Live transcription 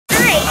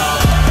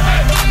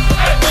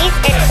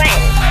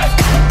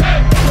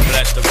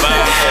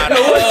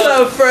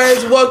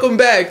welcome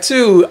back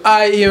to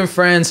I.E In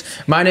Friends.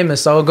 My name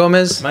is Saul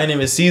Gomez. My name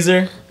is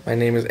Cesar. My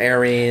name is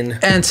Aaron.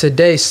 And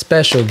today's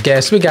special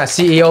guest, we got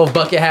CEO of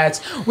Bucket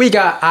Hats. We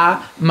got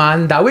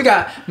Amanda. We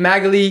got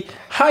Magaly.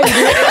 How you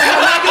doing?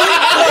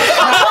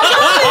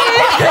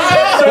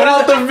 Right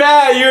off the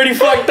bat, you already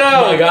fucked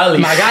up.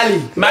 Magaly.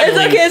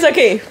 It's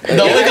okay.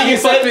 The only thing you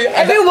said.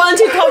 Everyone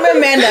to call me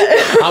Amanda.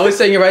 I was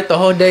saying it right the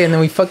whole day, and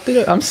then we fucked it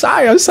up. I'm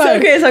sorry. It's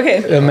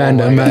okay.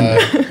 Amanda.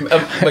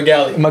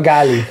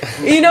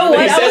 Magaly. You know what?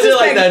 He says it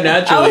like that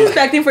naturally. I was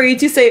expecting for you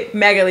to say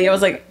Magaly. I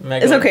was like,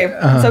 Magaly. it's okay.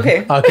 It's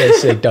okay. Okay,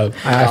 sick, dope.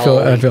 I feel.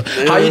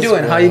 How you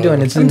doing? I'm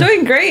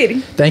doing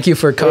great. Thank you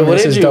for coming. What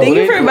This did is you- dope. Thank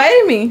you for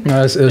inviting me.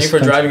 No, Thanks for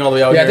driving all the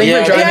way out Yeah,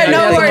 here. thank you for driving.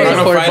 no worries. On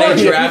a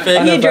Friday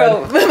traffic. He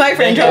drove. My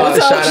friend drove.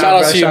 So Shout Shout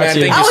out bro, to you, man.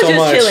 Thank I you was so just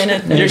much. chilling.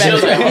 You're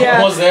just like Yeah.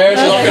 almost there.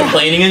 She's all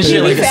complaining and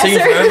shit. Like it's taking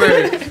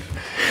forever.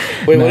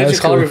 Wait, No, what did that's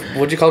you call cool. her?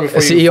 What did you call her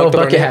before CEO you of fucked up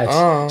her Bucket name? Hats.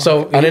 Oh.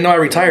 So I didn't know I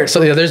retired.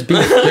 So yeah, there's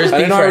beef. There's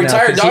beef know I right now.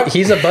 retired, dog.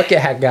 He's a bucket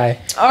hat guy.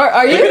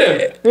 Are you? Look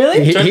at him.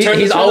 Really? He's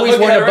the always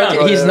bucket worn hat a bucket.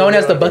 around. He's known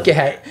as the bucket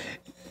hat.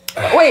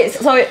 Wait,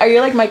 so are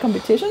you like my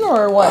competition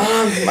or what?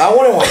 I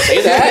wouldn't want to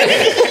say that.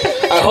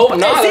 I hope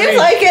not. Seems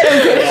like it.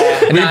 I'm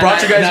good. We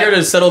brought you guys here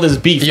to settle this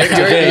beef. You're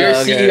Okay.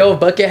 CEO of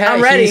Bucket Hat.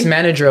 I'm ready. He's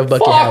manager of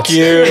Bucket Fuck Hats.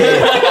 you.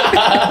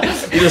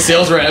 He's a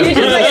sales rep. You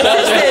just like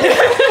assisted.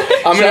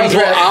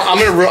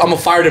 I'm a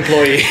fired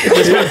employee.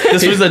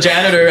 This was the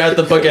janitor at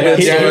the Bucket Hat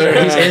He's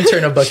store.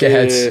 intern of Bucket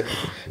Hats. Shit.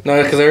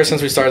 No, because ever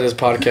since we started this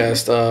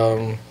podcast,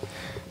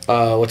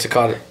 what's it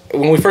called?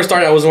 When we first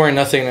started, I was wearing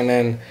nothing, and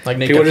then Like people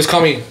naked. would just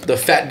call me the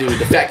fat dude,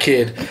 the fat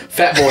kid,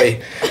 fat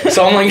boy.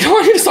 So I'm like, you know,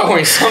 I need to start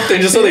wearing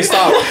something just so they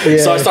stop. Yeah.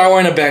 So I started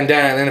wearing a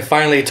bandana, and then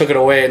finally took it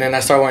away, and then I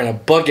started wearing a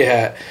bucket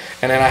hat,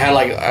 and then I had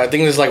like, I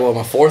think this is like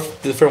my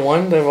fourth different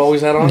one that I've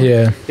always had on.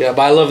 Yeah. Yeah,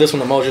 but I love this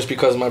one the most just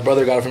because my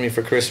brother got it for me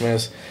for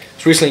Christmas.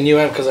 It's recently new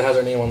because it has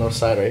her name on the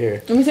side right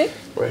here. Let me see.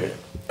 Right here.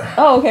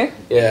 Oh, okay.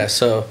 Yeah,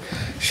 so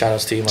shout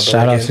outs to you, my brother.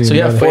 Shout out again. to you. So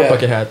you have brother. 4 Yeah.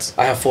 bucket hats.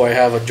 I have 4. I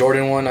have a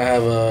Jordan one, I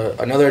have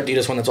another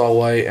Adidas one that's all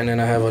white, and then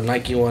I have a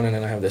Nike one, and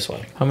then I have this one.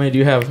 How many do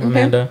you have,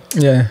 Amanda?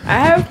 Yeah. I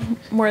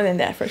have more than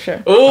that for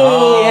sure.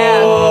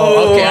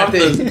 Oh, okay, I off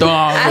the think-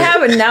 dog. I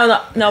have it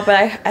now, no, but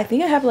I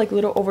think I have like a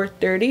little over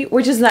 30,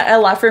 which is not a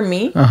lot for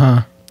me.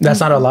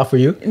 That's not a lot for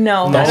you.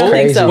 No, That's I don't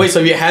think crazy. so. Wait, so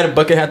you had a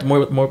bucket hat,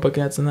 more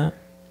bucket hats than that?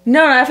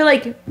 No, I feel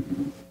like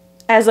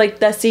as like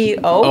the CEO.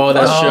 Oh,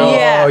 that's true.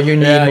 Yeah. Oh, you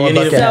need more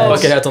bucket hats.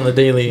 bucket hats on the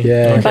daily.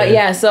 Yeah. Okay. But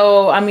yeah,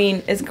 so I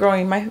mean, it's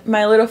growing.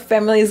 My little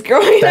family is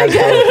growing. That's I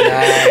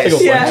guess.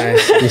 Nice. Yeah.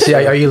 Nice. You see,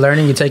 are you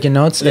learning? You taking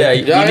notes? Yeah,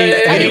 you Yeah, need,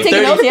 yeah, Are you you need taking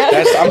 30. notes?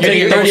 Yeah. I'm You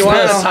taking need notes 31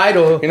 now. the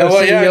title. You know of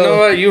what? Yeah, you CEO. know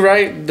what? You're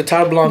right. The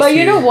title belongs But to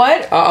you know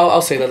what?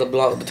 I'll say that the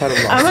title belongs I'm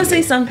to gonna you.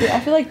 say something. I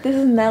feel like this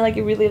is not like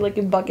a really like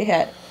a bucket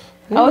hat.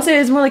 I would say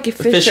it's more like a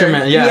fisher.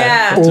 Fisherman,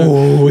 yeah. Yeah.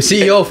 Ooh,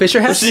 CEO Fisher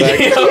hats.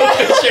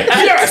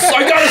 Yes,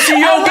 I got a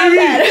CEO, baby.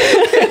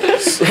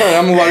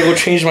 I'm about to go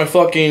change my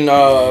fucking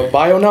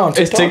bio now. On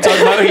It's TikTok.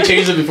 How he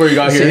changed it before you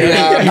got here?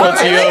 Yeah, He went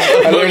to you.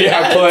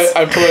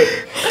 I put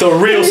the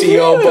real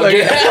CEO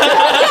bucket.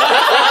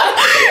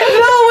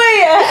 No way.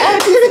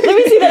 Let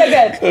me see that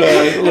again.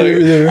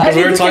 Because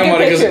we were need to talking take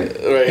about a it because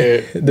right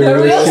here. The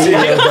real real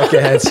CEO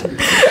bucket hats. I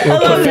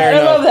love that. I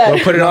love that.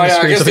 We'll put it No, on the yeah, I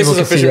screen guess so this people is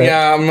can see official. that.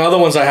 Yeah, the other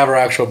ones I have are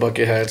actual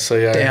bucket hats. So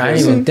yeah. Damn, I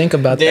didn't even think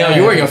about Damn, that.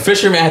 you're wearing a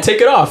fisherman hat.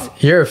 Take it off.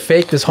 You're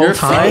fake this whole You're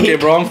time. Okay,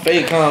 bro, I'm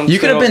fake. Huh? You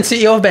could have been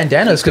CEO of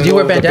bandanas because you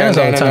wear bandanas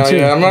all the time too.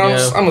 Yeah, I'm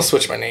Yeah. gonna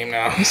switch my name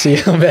now. CEO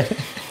of bandanas.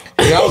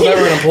 I was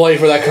never an employee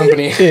for that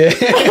company.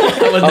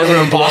 I was never an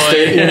an imposter.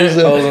 employee. I was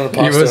an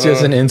imposter. You was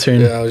just an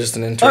intern. Yeah, I was just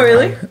an intern. Oh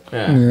really?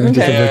 Yeah.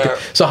 Okay.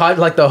 So how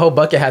like the whole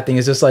bucket hat thing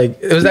is just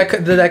like did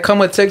that come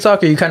with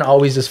TikTok or you kind of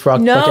always just rock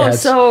bucket No,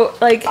 hats? so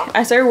like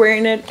I started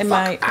wearing it in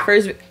my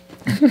first.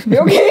 You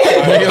okay?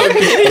 I'm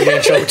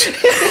getting choked.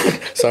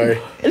 Sorry.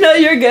 No,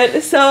 you're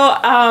good. So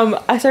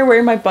I started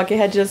wearing my bucket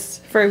hat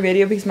just for a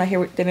video because my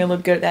hair didn't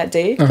look good that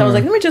day. So I was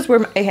like, let me just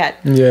wear a hat.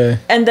 Yeah.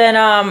 And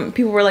then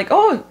people were like,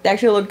 oh, it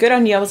actually looked good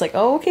on you. I was like,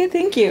 oh, okay,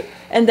 thank you.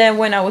 And then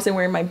when I wasn't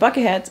wearing my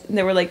bucket hats,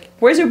 they were like,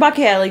 where's your bucket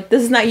hat? Like,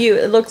 this is not you.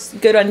 It looks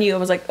good on you. I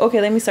was like, okay,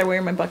 let me start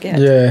wearing my bucket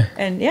hat. Yeah.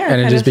 And yeah. And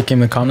it kind just of-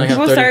 became a common. Like a-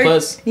 people 30 started-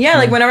 plus. Yeah,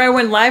 like whenever I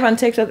went live on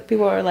TikTok,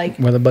 people are like,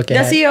 With a bucket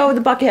the hat. CEO with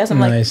the bucket hats. I'm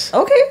Nice.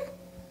 like, okay.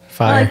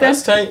 Fire. I like that.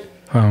 That's tight.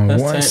 Oh,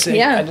 That's one tight. sec.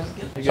 Yeah.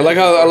 I like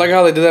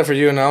how they did that for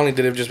you, and I only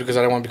did it just because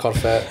I didn't want to be called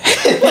fat.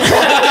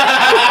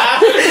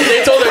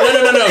 They told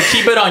her, no,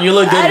 keep it on. You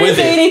look I good didn't with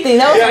say it. anything.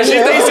 That was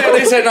Yeah, on you.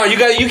 they said no. You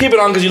keep it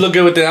on because you look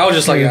good with it. I was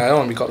just like, yeah, I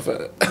don't want to be called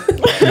fat.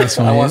 That's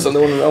I funny. want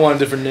something. I want a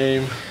different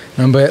name.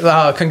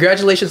 But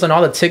congratulations on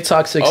all the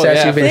TikTok success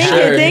yeah, you've been Thank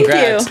sharing. you, thank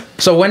Congrats. you.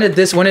 So when did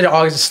it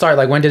all start?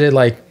 Like when did it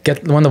like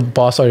get when the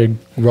ball started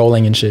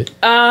rolling and shit?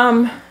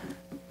 Well,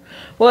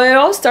 it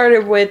all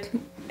started with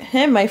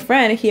him, my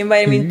friend. He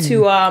invited me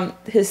to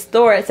his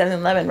store at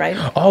 7-Eleven, right?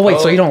 Oh wait,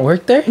 so you don't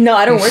work there? No,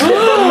 I don't work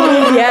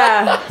there.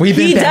 Yeah. We've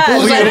been he does,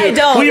 bamboozled. but I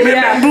don't. We've been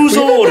yeah.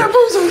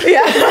 bamboozled.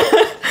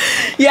 Yeah.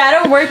 Yeah, I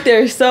don't work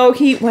there. So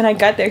when I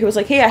got there, he was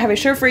like, hey, I have a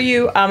shirt for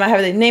you. I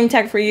have the name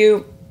tag for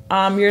you.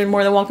 You're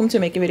more than welcome to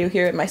make a video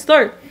here at my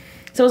store.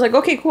 So I was like,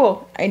 okay,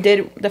 cool. I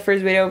did the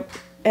first video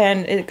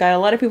and it got a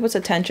lot of people's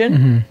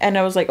attention. And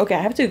I was like, okay,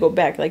 I have to go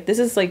back. Like, this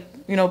is like,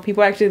 you know,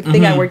 people actually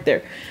think I work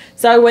there.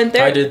 So I went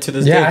there. I did to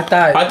this day. I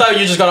thought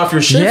you just got off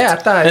your shift. Yeah, I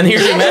thought. And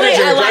here's your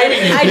manager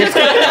driving you. I just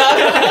got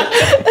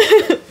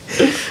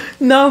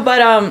off. No,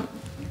 but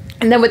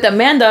and then with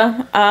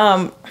Amanda,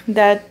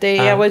 that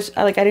day I was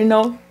like, I didn't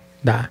know.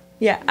 Da.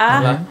 Yeah,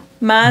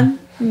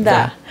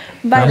 Amanda,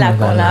 baila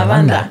con la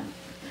banda.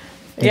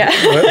 Yeah.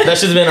 That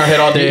shit's been in our head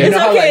all day. You know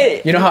how okay.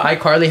 like, you know how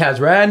iCarly has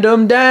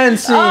random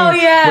dancing. Oh,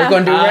 yeah. We're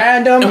gonna do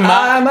random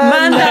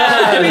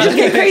Amanda. We just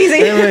get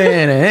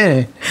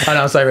crazy. Oh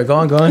no, sorry, go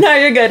on. No,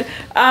 you're good.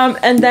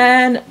 And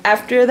then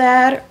after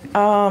that,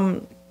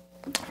 oh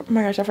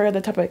my gosh, I forgot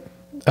the topic.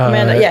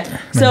 Amanda, yeah.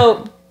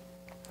 So,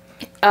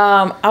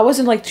 I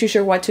wasn't like too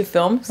sure what to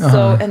film.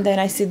 So, and then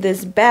I see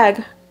this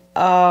bag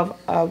of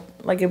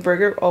like a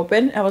burger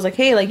open. I was like,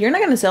 hey, like you're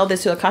not gonna sell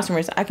this to the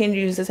customers. I can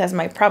use this as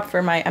my prop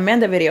for my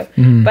Amanda video.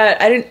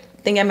 But I didn't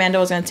think Amanda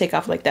was gonna take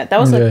off like that. That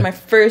was like my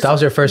first. That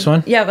was your first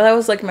one? Yeah, but that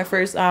was like my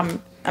first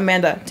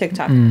Amanda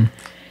TikTok.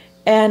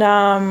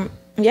 And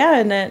yeah,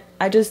 and then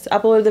I just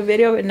uploaded the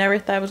video and never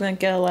thought I was gonna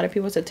get a lot of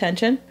people's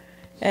attention.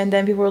 And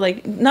then people were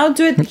like, no,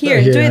 do it here,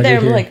 do it there.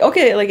 I'm like,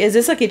 okay, like, is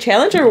this like a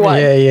challenge or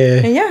what?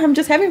 Yeah. And yeah, I'm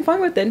just having fun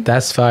with it.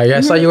 That's fire.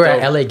 I saw you were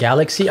at LA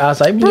Galaxy. I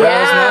was like, bro.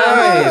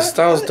 That was nice.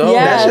 That was dope.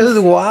 Yeah. That shit was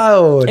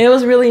wild. It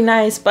was really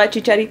nice, but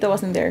Chicharito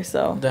wasn't there,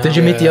 so. Did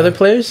you meet the other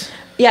players?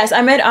 Yes,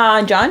 I met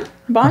John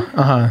Bond.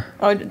 Uh-huh.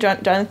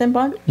 Jonathan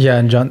Bond. Yeah,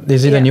 and John,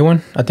 is he the new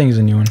one? I think he's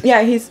a new one.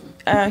 Yeah, he's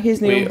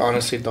new. We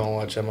honestly don't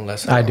watch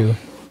MLS. I do.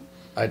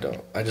 I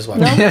don't. I just watch.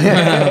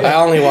 I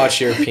only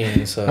watch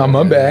European. So. Oh,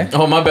 my bad.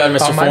 Oh, my bad,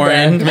 Mr. Oh, my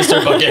Foreign. bad.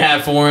 Mr. Bucket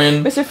Hat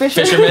Foreign. Mr.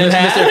 Fisher. Fisherman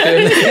hat.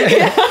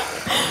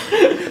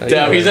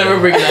 Damn, he's never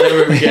bringing that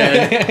ever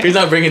again. He's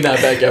not bringing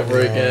that back ever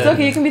again. It's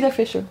okay, you can be the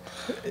Fisher.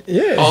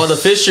 Yeah. Oh, the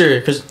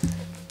Fisher. Because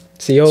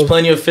C.E.O. there's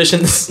plenty of fish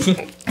in the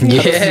sea.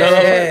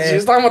 Yeah.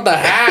 She's talking about the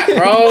hat,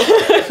 bro.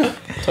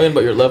 Talking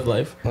about your love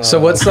life. So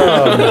what's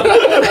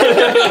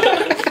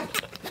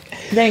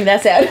Dang,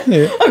 that's sad.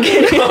 Yeah. I'm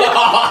kidding.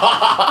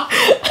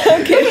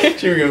 I'm kidding.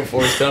 You were going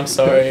forced it. I'm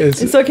sorry.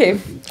 It's okay.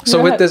 So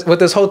Go with ahead.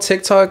 this whole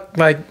TikTok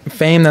like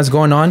fame that's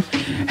going on,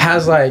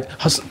 has like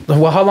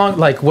how long,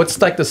 like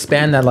what's like the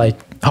span that like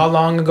how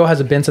long ago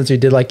has it been since you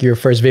did like your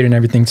first video and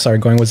everything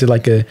started going? Was it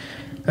like a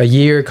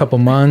year, a couple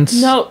months?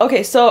 No,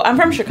 okay, so I'm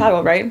from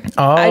Chicago, right?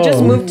 Oh. I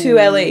just moved to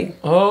LA.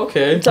 Oh,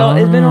 okay. So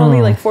it's been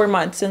only like 4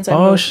 months since I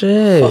Oh moved.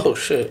 shit. Oh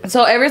shit.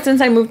 So ever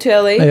since I moved to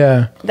LA,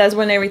 Yeah. that's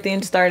when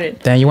everything started.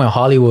 Damn, you went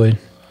Hollywood.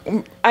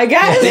 I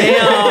guess.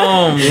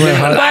 Damn.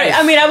 But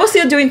I mean, I was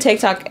still doing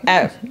TikTok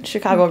at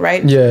Chicago,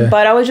 right? Yeah.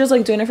 But I was just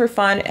like doing it for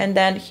fun, and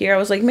then here I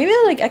was like, maybe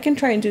like I can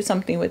try and do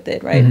something with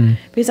it, right? Mm-hmm.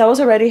 Because I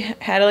was already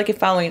had like a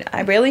following.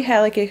 I barely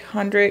had like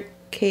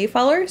 100K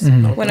followers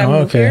when I Oh,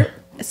 moved okay. here.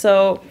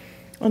 So,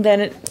 and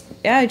then it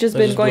just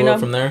been just going blew up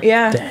up from there?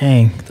 Yeah.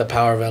 Dang. The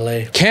power of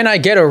LA. Can I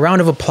get a round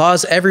of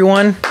applause,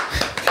 everyone?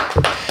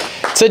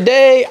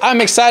 Today,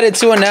 I'm excited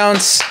to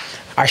announce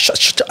our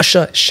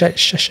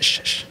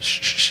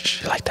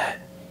like that.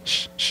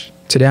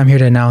 Today, I'm here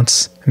to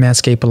announce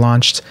Manscaped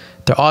launched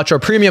their Ultra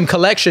Premium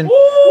Collection.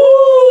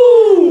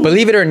 Woo!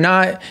 Believe it or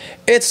not,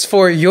 it's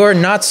for your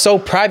not so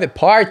private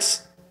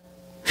parts.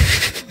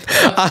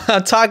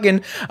 I'm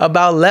talking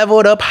about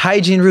leveled up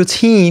hygiene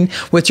routine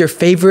with your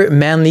favorite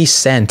manly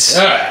scent.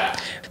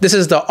 This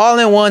is the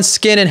all-in-one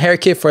skin and hair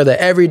kit for the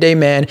everyday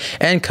man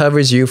and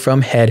covers you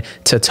from head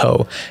to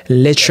toe.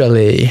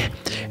 Literally.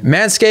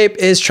 Manscaped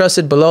is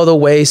trusted below the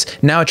waist.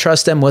 Now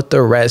trust them with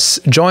the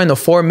rest. Join the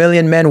 4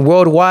 million men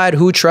worldwide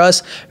who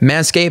trust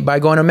Manscaped by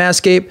going to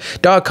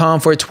manscaped.com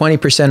for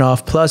 20%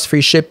 off plus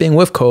free shipping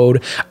with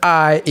code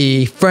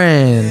I.E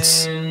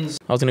Friends.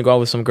 I was gonna go out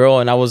with some girl,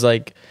 and I was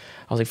like,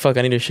 fuck,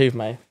 I need to shave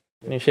my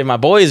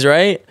boys,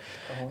 right?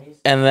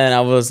 And then I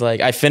was like,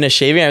 I finished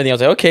shaving everything. I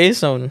was like, okay,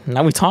 so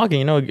now we talking.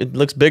 You know, it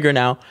looks bigger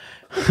now.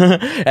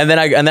 and then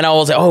I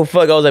was like, oh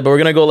fuck, I was like, but we're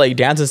gonna go like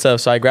dance and stuff.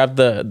 So I grabbed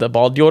the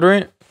ball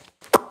deodorant,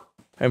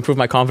 improved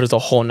my confidence the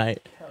whole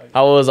night.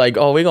 I was like,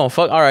 oh, we gonna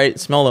fuck. All right,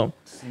 smell them.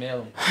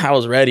 I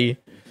was ready.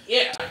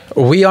 Yeah.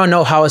 We all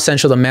know how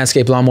essential the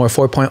Manscaped Lawnmower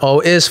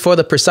 4.0 is for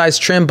the precise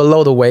trim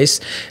below the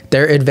waist.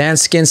 Their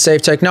advanced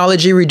skin-safe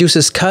technology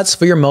reduces cuts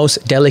for your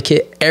most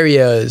delicate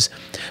areas.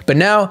 But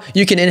now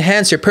you can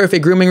enhance your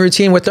perfect grooming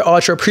routine with the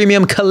Ultra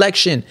Premium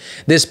Collection.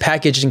 This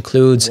package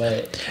includes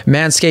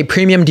Manscaped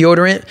Premium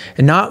Deodorant,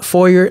 not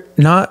for your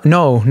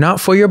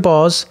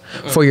balls,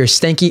 for your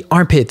stanky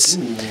armpits.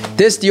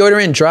 This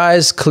deodorant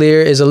dries,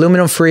 clear, is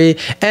aluminum-free,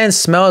 and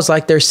smells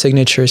like their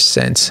signature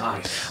scent.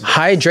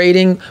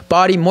 Hydrating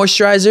body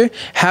moisturizer.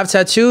 Have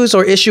tattoos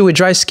or issue with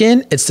dry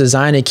skin? It's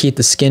designed to keep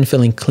the skin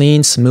feeling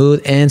clean,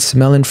 smooth, and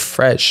smelling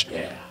fresh.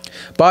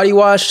 Body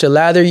wash to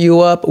lather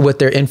you up with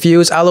their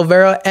infused aloe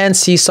vera and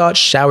sea salt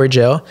shower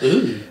gel.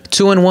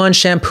 2-in-1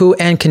 shampoo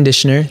and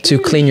conditioner to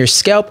clean your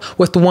scalp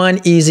with one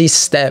easy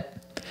step.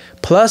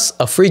 plus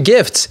a free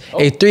gift,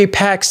 a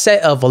 3-pack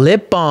set of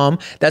lip balm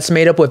that's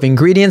made up with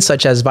ingredients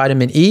such as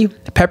vitamin E,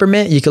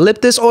 peppermint,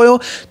 eucalyptus oil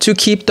to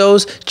keep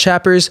those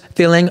chappers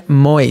feeling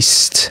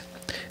moist.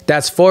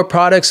 That's 4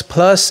 products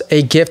plus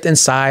a gift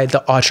inside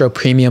the Ultra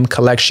Premium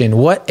Collection.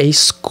 What a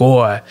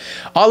score.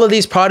 All of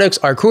these products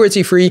are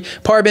cruelty-free,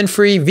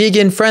 paraben-free,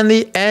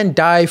 vegan-friendly, and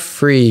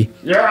dye-free.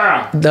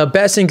 Yeah. The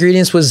best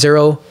ingredients with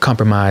zero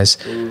compromise.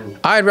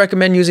 I'd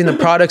recommend using the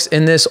products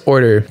in this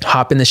order.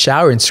 Hop in the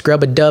shower and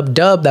scrub a dub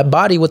that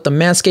body with the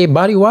Manscaped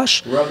body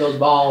wash. Rub those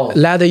balls.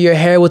 Lather your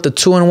hair with the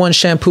 2-in-1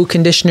 shampoo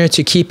conditioner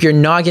to keep your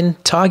noggin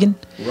toggin.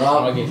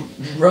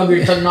 Rub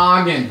your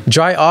noggin.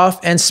 Dry off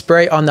and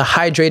spray on the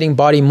hydrating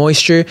body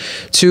moisture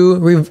to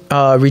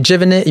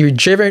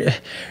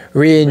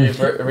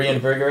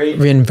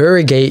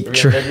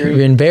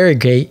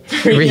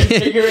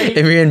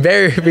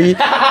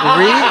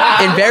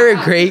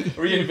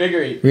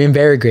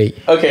reinvigorate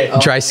Okay.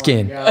 dry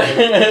skin.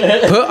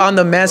 Put on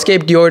the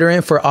Manscaped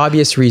deodorant for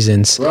obvious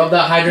reasons. Rub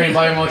that hydrating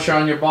body moisture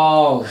on your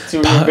balls.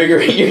 To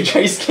reinvigorate your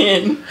dry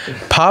skin.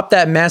 Pop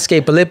that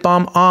Manscaped lip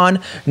balm on.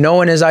 No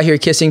one is out here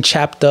kissing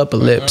chapped up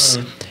lips.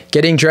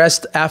 Getting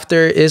dressed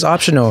after is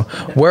optional.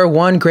 Wear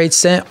one great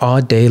scent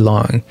all day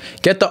long.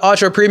 Get the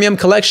Ultra Premium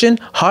Collection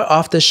hot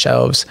off the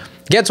shelves.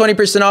 Get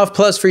 20% off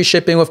plus free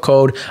shipping with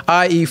code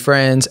I.E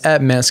Friends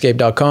at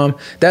manscaped.com.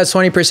 That's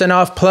 20%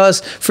 off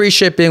plus free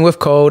shipping with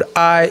code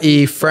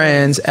I.E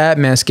Friends at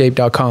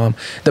manscaped.com.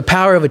 The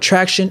power of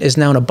attraction is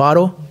now in a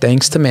bottle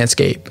thanks to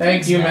Manscaped.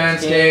 Thank you,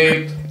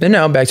 Manscaped. And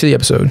now back to the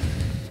episode.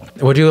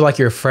 What do like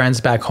your friends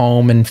back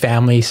home and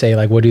family say?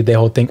 Like, what do they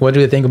think? What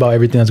do they think about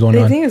everything that's going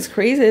They on? think it's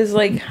crazy. It's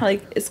like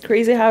it's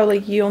crazy how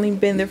like you only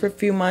been there for a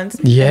few months.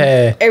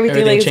 Yeah.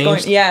 Everything like is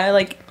changed. going. Yeah,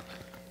 like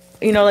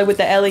like with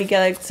the LA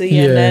Galaxy,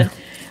 Yeah. and then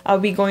I'll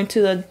be going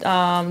to the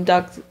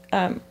Ducks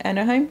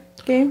Anaheim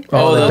game.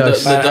 Oh, the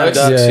Ducks.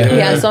 Yeah.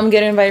 Yeah, so I'm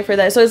getting invited for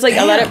that. So it's like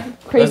a lot of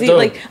crazy, dope.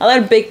 like a lot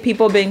of big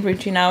people being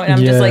reaching out, and I'm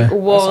just Yeah. like,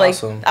 whoa,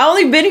 That's like awesome. I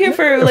only been here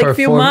for like a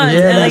few months,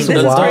 Yeah, and like this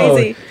is wow.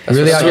 crazy.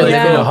 Really out here really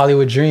living cool. a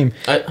Hollywood dream.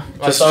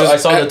 I saw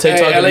the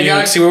TikTok Hey, of LA you.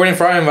 Galaxy, we're waiting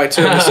for our invite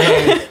too. I'm just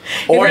saying.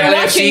 Or If you're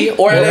LAFC, lucky.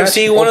 or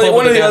LAFC, one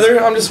or the other.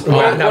 I'm just Now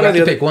one we or have the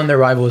to other. pick one of their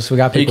rivals. We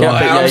got to pick You can't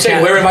one. pick- I'm you saying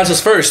can't- whoever invites us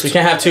first. You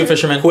can't have two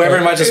fishermen. Whoever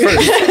invites us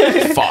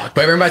first. Fuck.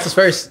 Whoever invites us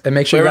first, and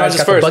make sure you Whoever guys invites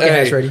got us the first. bucket Hey,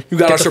 hats ready. you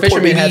got Get our the support,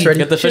 fisherman hats baby. ready.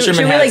 Get the Should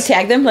fisherman we like hats.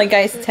 tag them? Like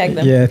guys, tag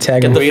them. Yeah,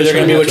 tag them. the We're either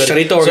gonna be with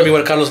fisherman Charito or gonna be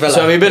with Carlos Vela.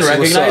 So have you been This is what's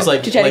recognized up.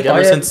 like Chicharito. ever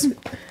Oh, yeah. since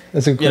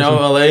That's a good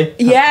LA?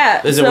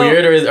 Yeah. Is it so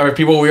weird or are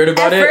people weird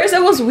about At it? first,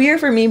 it was weird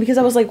for me because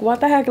I was like,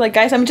 "What the heck?" Like,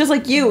 guys, I'm just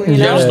like you Yeah,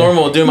 know. it's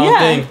normal. Doing my own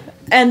thing.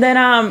 And then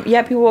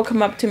people will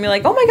come up to me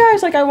like, "Oh my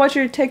gosh, like I watch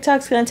your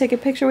TikToks, can I take a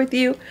picture with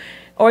you?"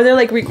 Or they're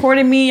like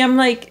recording me. I'm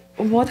like,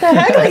 "What the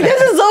heck? Like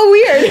this is so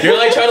weird." You're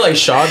like trying to like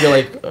shop. You're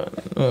like,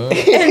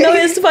 And no,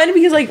 it's funny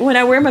because like when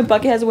I wear my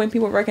bucket hats, when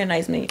people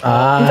recognize me. If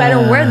I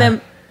don't wear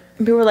them,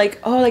 people are like,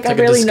 "Oh, like I like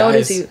a barely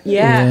notice you." disguise.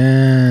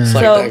 Yeah. It's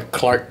like So- that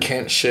Clark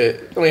Kent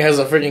shit. When he has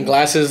the freaking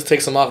glasses,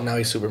 takes them off, now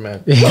he's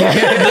Superman. literally.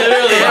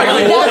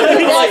 I'm like, what?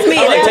 That's me.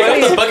 I'm like, That's take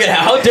me. off the bucket hat.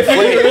 How different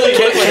do you really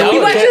look Can like? we-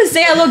 People actually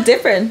say I look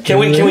different.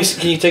 Can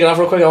you take it off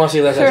real quick? I want to see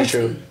if that's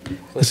actually true.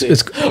 Let's see.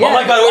 It's, Oh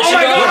my god, where'd she go?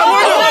 Oh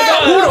my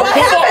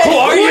God. Who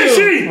are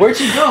you? where'd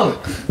she go?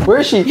 Where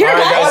is she? Your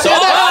Alright, guys,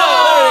 glasses.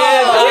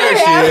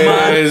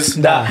 There she is.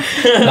 Nah.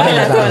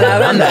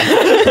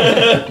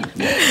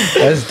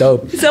 That's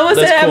dope. Someone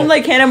That's said cool. I'm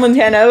like Hannah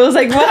Montana. I was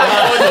like, what?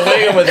 I went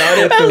away without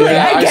it. I was like,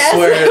 Yeah, I I guess.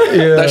 swear,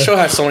 Yeah. that show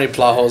has so many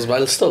plot holes,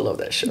 but I still love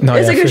that show. No,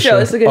 It's yeah, a good for show.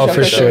 sure. It's a good Oh, show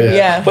for sure.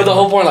 Yeah. But the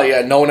whole point,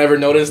 like, no one ever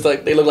noticed,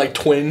 like, they look like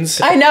twins.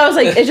 I know. It's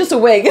like it's just a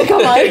wig.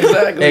 Come on.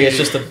 Exactly. Hey, it's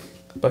just a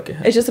bucket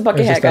hat. It's just a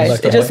bucket It's hat, just a guys.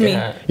 bucket It's just Bucket me.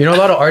 hat. You know, a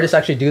lot of artists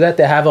actually do that.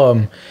 They have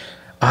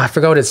I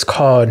forgot what it's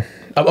called.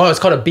 Oh, it's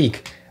called a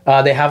beak.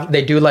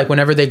 They do like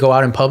whenever they go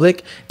out in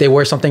public, they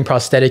wear something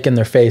prosthetic in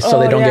their face so Oh,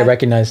 they don't yeah. get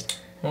recognized.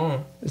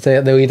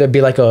 So they'll either be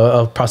like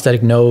a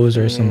prosthetic nose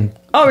or some.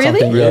 Oh, really?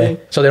 something, Really? Yeah.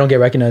 So they don't get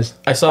recognized.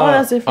 I saw. Oh,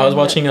 that's different. I was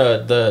watching I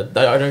don't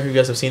know if you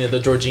guys have seen it, the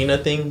Georgina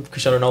thing,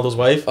 Cristiano Ronaldo's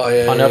wife. Oh,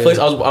 yeah, on yeah, Netflix.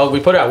 yeah. We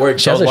put it at work.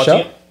 She So I has was a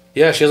watching show? it.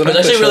 Yeah, she has a It's Netflix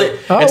actually show. really.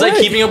 Oh, it's like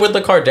right. keeping up with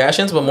the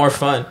Kardashians, but more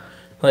fun.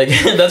 Like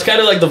that's kind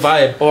of like the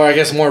vibe. Or I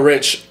guess more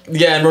rich.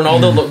 Yeah, and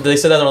Ronaldo. They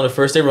said that on the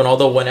first day.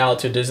 Ronaldo went out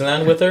to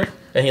Disneyland with her,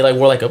 and he like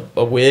wore like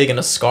a wig and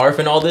a scarf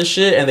and all this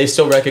shit, and they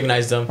still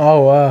recognized him.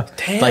 Oh wow.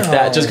 Like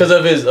that, just because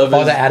of his Oh,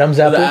 the Adam's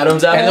apple. the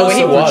Adam's apple, And the way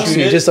he so walks,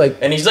 protruded. he's just like.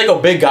 and he's like a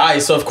big guy,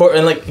 so of course,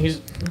 and like he's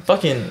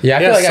fucking Yeah, I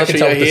He feel has like I can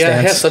tell with the he has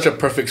stance. such a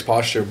perfect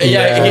posture. Bro.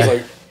 Yeah, He's he-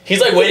 like, He's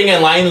like waiting in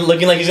line,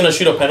 looking like he's gonna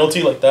shoot a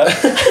penalty like that.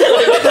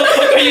 Like, what the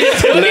fuck are you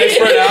doing? legs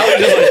spread out,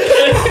 just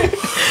like,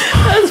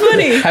 That's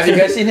funny. Have you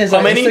guys seen his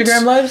How many?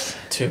 Instagram lives?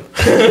 2.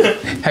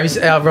 Have you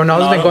seen,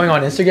 Ronaldo's been No. going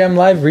on Instagram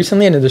live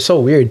recently, and they're so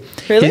weird.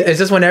 Really? It's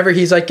just whenever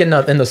he's like in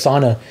the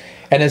sauna,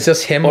 and it's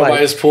just him or by like.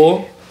 his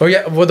pool. Oh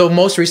yeah, well the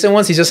most recent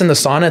ones he's just in the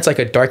sauna. It's like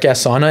a dark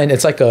ass sauna, and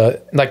it's like the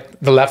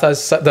left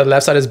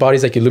side of his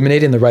body's like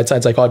illuminated, and the right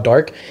side's like all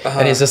dark,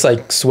 and he's just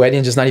like sweating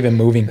and just not even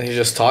moving. And he's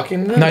just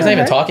talking. No, he's not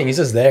even talking. He's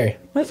just there.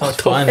 Sounds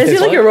fun. Is he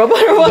like a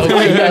robot or what?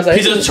 He's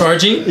He's just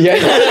charging. yeah,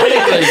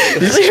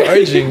 he's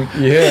charging.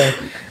 Yeah,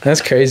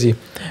 That's crazy.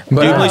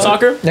 But, Do you play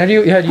soccer? Now do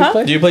you Huh?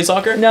 play? Do you play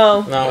soccer?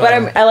 No, No. but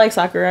I like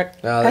soccer.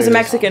 No, As a it is.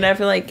 Mexican, I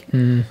feel like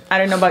I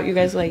don't know about you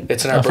guys. Like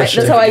It's in our Oh, for birth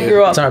sure. that's how I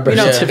grew up. It's on our birth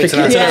you know? certificate. It's in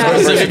our Yeah,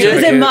 birth certificate.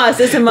 it's a must.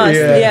 It's a must.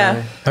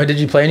 Yeah. Oh, did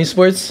you play any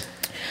sports?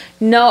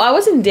 No, I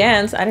was in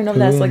dance. I don't know if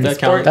that's like a That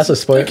sport. That's a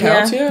sport.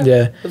 Counts, yeah.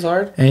 Yeah. It's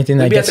hard. Anything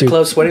that Maybe at gets the you.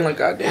 club sweating like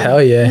goddamn.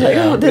 Hell yeah. Like,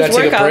 oh, We this gotta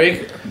take a workout.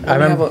 break.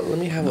 remember- Let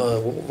me have a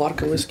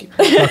vodka whiskey.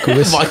 Vodka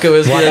whiskey. Vodka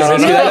whiskey. I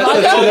don't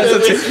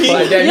know.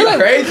 Like, damn, you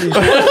crazy.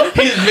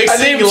 He's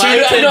mixing named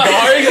light Cheetah. and dark.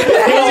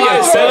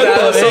 I said that.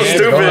 That's so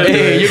stupid.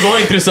 Hey, you're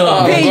going through something.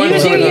 Oh, Hey, I'm going you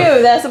to do do that.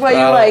 you. That's what you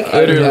like.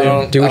 I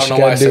don't Do what know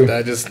you why I gotta said do. that.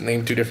 I just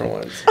named two different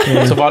ones.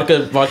 So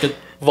vodka.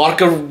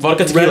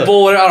 Vodka tequila. Red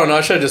Bull. I don't know.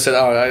 I should have just said.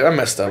 Oh, I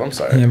messed up. I'm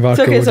sorry. Yeah, It's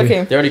vodka okay. It's would do.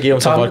 okay. They already gave him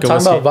some vodka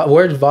Talking whiskey. about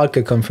where did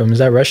vodka come from? Is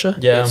that Russia?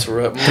 Yeah. It's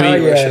Hell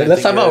yeah.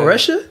 Let's talk about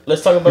Russia.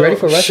 Let's talk about. You ready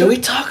for Russia? Should we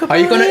talk about? Are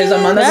you gonna? Is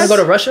Amanda gonna go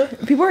to Russia?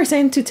 People are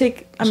saying to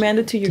take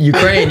Amanda to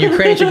Ukraine.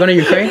 Ukraine. You're going to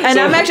Ukraine? And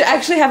I'm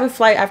actually have a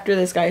flight after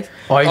this, guys.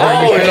 Oh, you're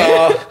going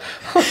to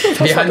Oh,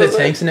 Ukraine? Behind the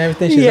tanks and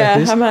everything. She's Yeah, like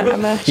this. I'm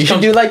a You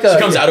should do like a. She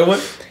comes out of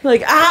it.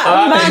 like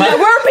Amanda,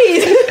 world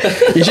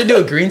peace. You should do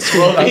a green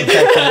screen.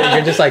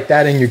 You're just like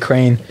that in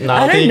Ukraine. No,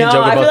 I think don't you can know.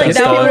 joke I about feel like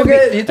that that stuff.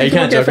 would be. You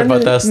can't joke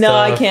about that stuff. No,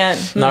 I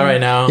can't. Not right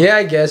now. Yeah,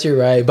 I guess you're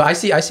right, but I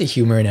see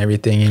humor in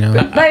everything. You know.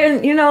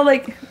 But you know,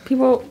 like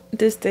people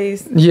these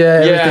days. Yeah,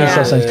 everything's so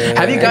Yeah. sensitive.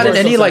 Have you Yeah. gotten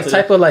Everyone's any so like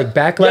sensitive. type of like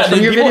backlash Yeah, from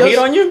do your people videos? hate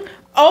on you?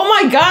 Oh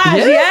my gosh!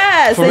 Yeah?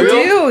 Yes, For they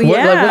real? do. What- like,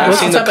 Yeah. what's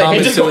seen the the type of hate?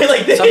 comments. Just going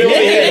like this. Some people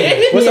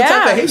hate it. What's the type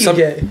Yeah. of hate you Some-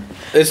 get?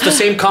 It's the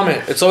same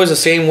comment. It's always the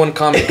same one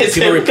comment.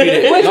 People repeat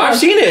it. Which No, I've one?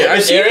 seen it.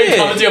 I've seen Aaron it.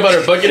 commenting about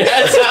her bucket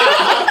hats.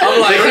 I'm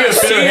like, They don't I'm even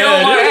fit her seeing it on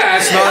head. my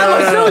ass.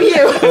 No, Sue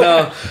you.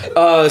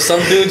 no. Some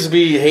dudes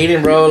be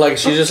hating, bro. Like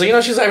she's just,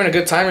 she's having a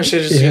good time and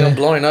shit, just Yeah.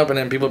 blowing up, and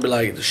then people be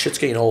like, the shit's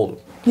getting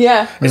old.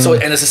 Yeah. And so,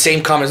 and it's the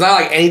same comment. It's not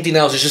like anything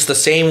else. It's just the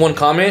same one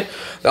comment.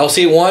 I'll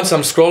see it once.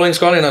 I'm scrolling,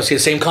 and I'll see the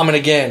same comment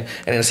again,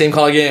 and then the same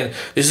call again.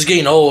 This is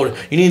getting old.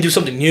 You need to do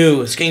something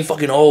new. It's getting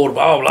fucking old.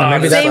 Blah blah.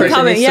 Maybe It's that Same person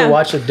comment, needs yeah. to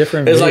watch a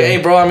different. It's video. like,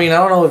 hey, bro. I mean, I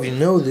don't know if you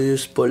know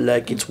this, but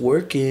like, it's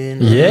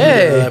working.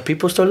 Yeah.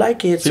 People still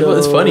like it. People- so.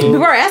 it's funny.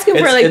 People are asking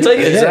for like. it's like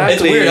Exactly.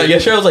 it's weird. Like,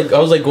 yesterday I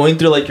was like going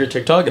through like your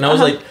TikTok and I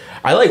was like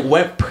I like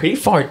went pretty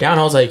far down.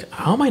 I was like,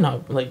 how am I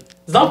not like?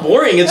 It's not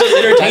boring. It's just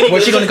entertaining.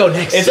 Where's she It's gonna just- go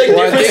next? It's like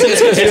Well, I think different.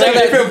 it's It's like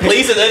that- different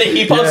places, and then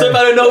he pops Yeah. up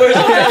out of nowhere.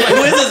 I'm like,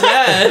 who is this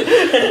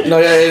man? No,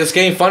 yeah, it's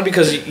getting fun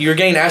because you're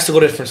getting asked to go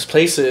to different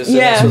places. And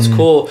Yeah. that's what's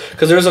cool.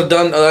 Because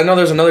I know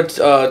there's another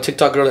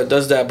TikTok girl that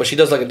does that, but she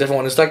does like a different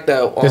one. It's like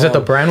that. Is it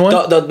the brand one?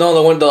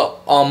 The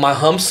My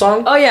Hump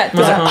song. Oh yeah.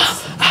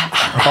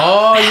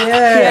 Oh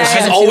yeah. Yeah.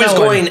 She's always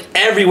going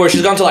everywhere.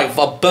 She's gone to like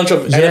a bunch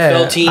of Yeah,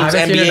 NFL I teams,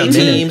 haven't seen her in a NBA minute.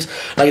 teams.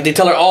 Like they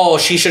tell her, oh,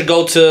 she should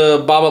go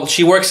to Baba.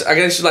 She works. I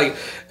guess she's like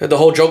the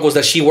whole joke was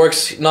that she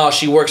works. No,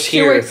 she works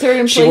here. works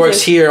certain She works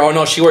places. here. Oh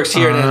no, she works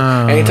here. And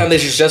Ah. then anytime that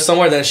she's just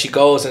somewhere, then she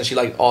goes and she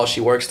like, oh,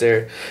 she works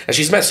there. And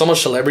she's met so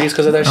much celebrities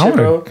because of that I shit, wanna,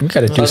 bro. we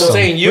gotta do That's what I'm something.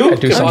 saying. We You gotta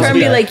do could I'm something. trying to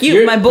be like you,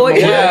 You're- my boy.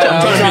 Yeah,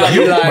 I'm trying to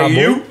be My like boy.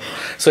 you.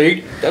 So that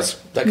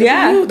could be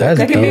Yeah. you. That's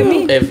That could be dope.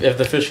 me. If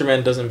the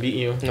fisherman doesn't beat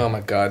you, Oh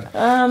my god.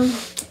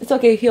 It's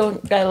okay. He'll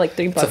got like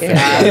 3 It's a buckets.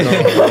 fact.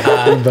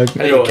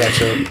 I need to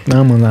catch up.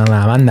 Vamos a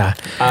la banda.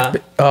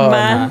 Oh,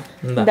 Man,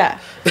 nah. da.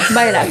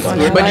 Baila con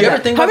la But do you ever banda.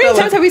 think How about many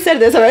that, times have we said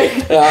this already?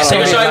 Yeah, I don't Take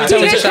a know. shot every time.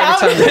 You Take a guys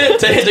shot.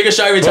 Take a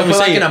shot every time we We'll put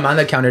like say an it.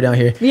 Amanda counter down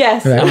here.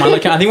 Yes. Right.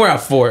 I think we're at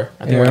 4.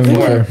 I think Yeah, we're at I'm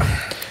 4. sure.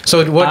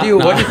 So what do you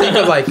think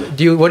of like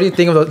what do you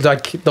think of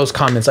those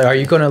comments? Like, are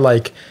you gonna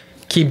like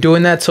keep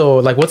doing that? So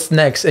like, what's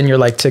next in your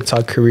like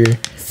TikTok career?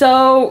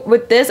 So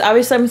with this,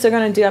 obviously, I'm still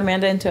gonna do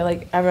Amanda until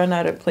like I run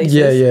out of places.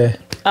 Yeah.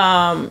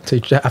 So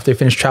after you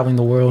finish traveling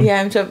the world.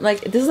 Yeah, I'm so,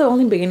 like this is the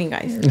only beginning,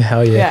 guys.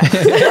 Hell yeah.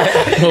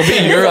 Yeah. We'll be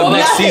in Europe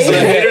next The season.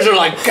 haters are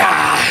like,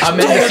 gosh. I'm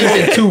in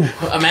season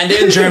 2.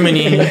 Amanda in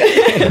Germany.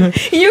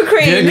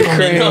 Ukraine.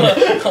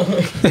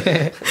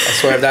 I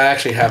swear if that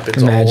actually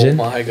happens, Imagine.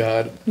 oh my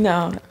god.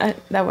 No,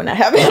 that would not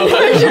happen.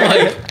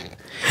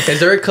 Is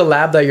there a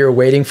collab that you're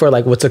waiting for?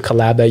 Like, what's a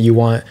collab that you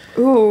want?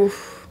 Ooh.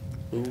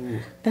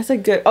 That's a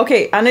good.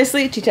 Okay,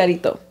 honestly,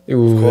 Chicharito.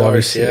 Ooh, Of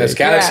course, yes.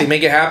 Galaxy, Yeah.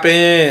 make it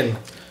happen.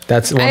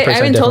 That's one I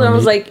person. even told him, I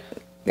was definitely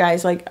like,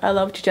 guys, like I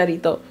love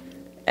Chicharito.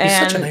 And He's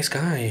such a nice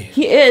guy.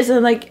 he is,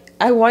 and like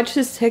I watch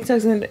his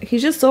TikToks, and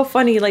he's just so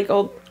funny. Like,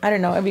 oh, I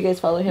don't know if you guys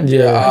follow him.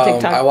 Yeah. on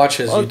TikTok. I watch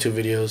his Oh, YouTube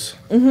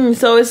videos.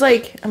 So it's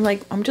like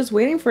I'm just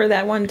waiting for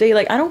that one day.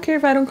 Like I don't care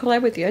if I don't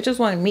collab with you. I just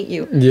want to meet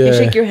you Yeah. and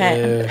shake your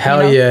hand. Yeah. you Hell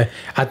know? yeah!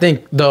 I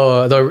think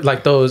the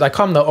like those I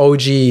call them the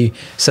OG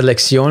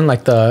selección,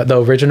 like the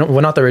original.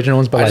 Well, not the original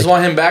ones, but I like just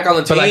want him back on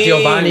the team. but like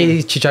Giovanni,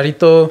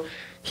 Chicharito,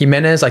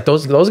 Jimenez, like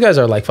those guys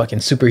are like fucking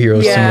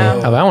superheroes Yeah.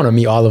 to me. I want to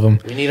meet all of them.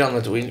 We need on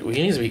the. We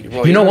need to be.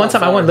 Bro, You know, one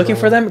time I went looking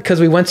for them because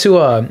we went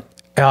to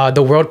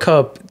the World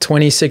Cup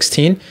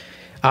 2016.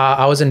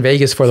 I was in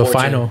Vegas for the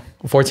 14. final.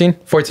 14?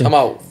 14. Talking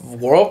about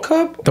World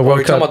Cup. The Or World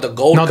we Cup. Talking about the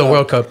Gold No, Cup? the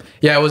World Cup.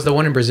 Yeah, it was the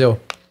one in Brazil.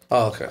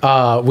 Oh, okay.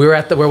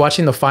 We're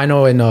watching the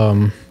final in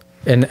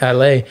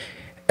LA,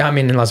 I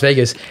mean, in Las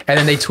Vegas. And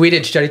then they tweeted,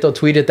 Chicharito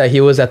tweeted that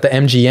he was at the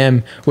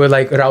MGM with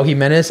like Raul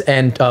Jimenez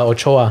and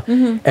Ochoa.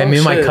 And me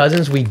and my shit.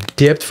 cousins, we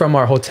dipped from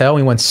our hotel.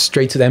 We went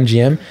straight to the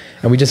MGM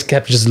and we just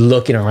kept just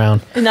looking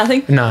around.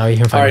 Nothing. No, you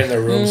can Probably in find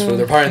their rooms.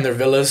 They're probably in their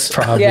villas.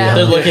 probably. Yeah.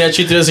 They're looking at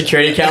you through the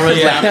security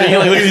cameras, laughing.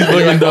 Like, look at these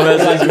fucking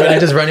dumbasses. I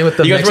just running with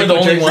the You guys weren't the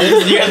only Mexico jersey.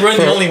 ones. You guys weren't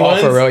the only Oh,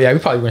 ones. for real. Yeah, we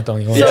probably weren't the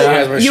only ones. Yeah, So you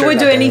guys were you sure would not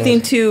do the only anything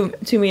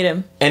ones. to meet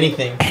him?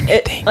 Anything.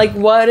 Like,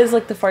 what is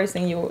like the farthest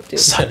thing you would do?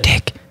 Suck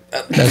dick.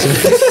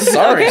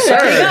 Sorry, Okay,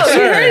 there you go.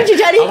 You heard it,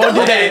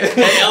 Chicharito.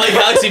 Hey, LA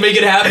Galaxy, make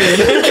it happen.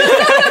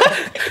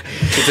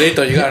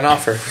 Chicharito, you got an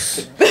offer.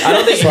 I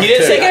don't think he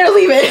didn't Take say. it or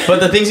leave it. But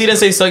the things he didn't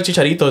say suck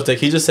Chicharito's dick.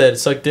 He just said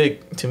suck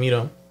dick to meet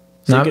him.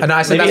 No, no,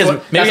 I said maybe that's his,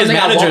 what, maybe that's his something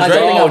I managers, won't- that's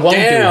something right? I won't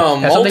do.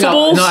 Damn, That's something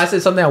multiples? no, I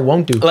said something I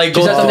won't do. Like,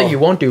 you said go- something you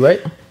won't do,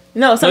 right?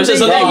 No, something. said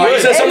something Oh, you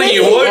said something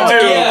you would do.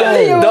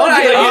 Yeah. Don't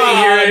act like you didn't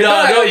hear it.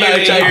 Don't act like you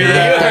didn't hear it. You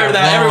heard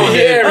that. Everyone Yeah,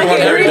 did. everyone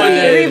Okay, heard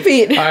that.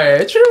 repeat. All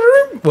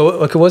right.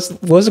 What was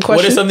the question?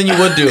 What is something you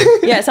would do?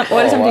 Yeah,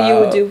 what is something you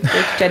would do with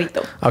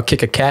Chicharito? I'll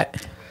kick a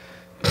cat.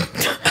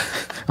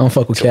 I don't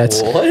fuck with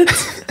cats. What?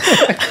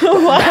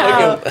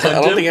 Wow. I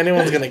don't think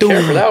anyone's gonna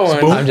care for that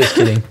one. I'm just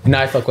kidding. No,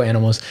 I fuck with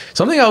animals.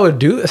 Something I would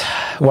do.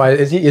 Why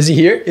is he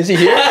here? Is he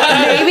here?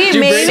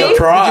 Maybe.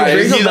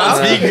 Surprise! He's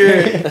on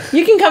speaker.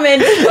 You can come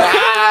in.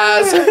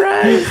 Ah,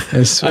 surprise!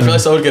 It's, I feel like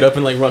someone would get up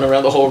and like run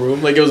around the whole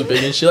room like it was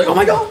big and shit. Like, oh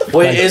my god. What the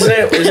Wait,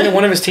 isn't it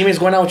one of his teammates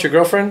going out with your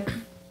girlfriend?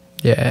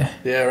 yeah.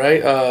 Yeah,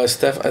 right.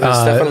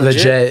 Stefan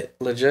Legit.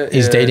 Legit.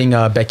 He's yeah. dating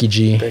Becky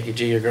G. Becky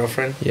G, your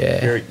girlfriend.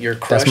 Yeah. Your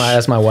crush.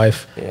 That's my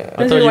wife.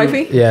 Yeah. Is your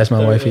wifey? Yeah, that's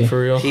my wifey.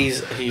 For real. He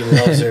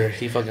loves her.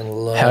 He fucking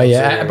loves Hell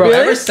yeah, her. bro! Really?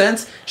 Ever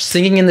since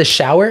singing in the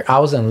shower, I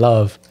was in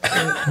love.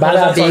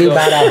 Bada bee,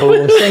 bada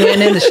boo,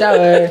 singing in the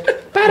shower.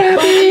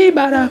 Bada bee,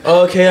 bada.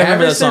 Okay, I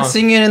remember Ever that song. since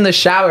singing in the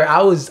shower,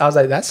 I was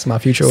like, that's my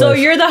future So wife.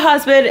 you're the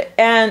husband,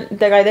 and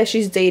the guy that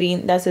she's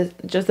dating, that's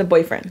just the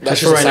boyfriend. That's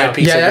for just a right side now.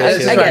 piece. Yeah, of that's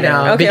this, just I right get it.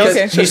 now. Okay, because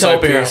okay. He's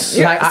helping her.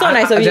 Yeah, so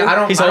nice of you. I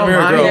don't, He's I don't helping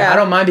her mind. grow. I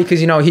don't mind because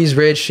he's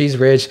rich, she's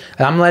rich.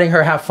 And I'm letting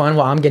her have fun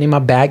while I'm getting my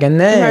bag, and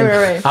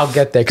then Right. I'll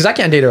get there because I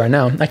can't date her right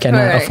now. I cannot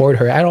Right. afford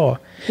her at all.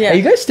 Yeah. Hey,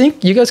 you guys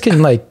think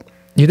can like?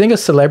 You think a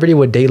celebrity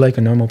would date like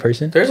a normal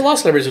person? There's a lot of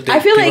celebrities who date I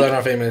feel people like- that are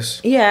not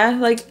famous. Yeah,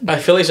 like I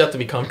feel like you have to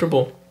be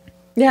comfortable.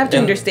 you have to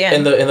And-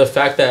 understand. And the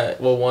fact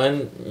that, well,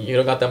 one, you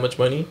don't got that much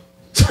money.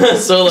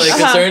 So like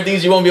Uh-huh. certain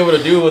things you won't be able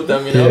to do with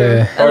them, you know.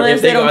 Yeah. Or Unless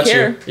if they they don't got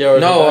care. you. Yeah, or they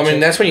No, got I mean you.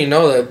 that's when you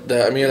know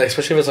that I mean, like,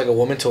 especially if it's like a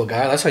woman to a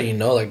guy, that's how you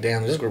know, like,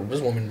 damn, this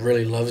woman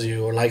really loves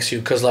you or likes you.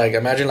 Because like,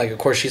 imagine, like, of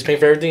course she's paying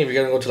for everything. If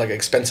you're gonna go to like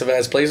expensive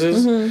ass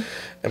places,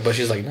 but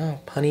she's like, no,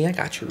 honey, I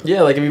got you.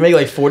 Yeah, like if you make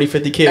like 40,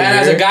 50K. And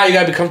as a guy, you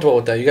gotta be comfortable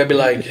with that. You gotta be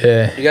like,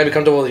 Yeah. you gotta be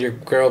comfortable with your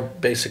girl,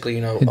 basically,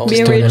 you know, owning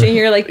Being doing rich it. and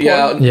you're like poor.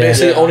 yeah, Yeah.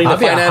 basically owning the I'll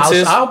be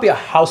finances. I'll be a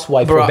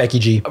housewife Bro, for Becky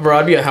G. Bro,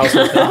 I'd be a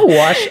housewife. I'll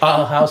wash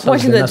a house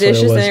Washing husband, the that's what it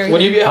dishes was. and everything.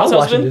 Would you be a I'll house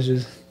wash the husband?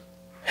 dishes.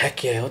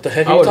 Heck yeah, what the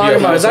heck I are you would be talking a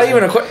about? Is that house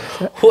even a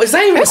question? Is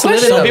that even a That's question?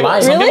 literally Some people,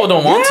 Really? some people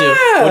don't want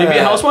to. Would you be a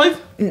Yeah.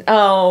 housewife?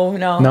 Oh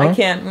no, No? I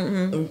can't.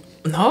 Mm-mm.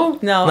 No.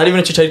 No. Not even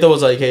if Chicharito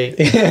was like, hey.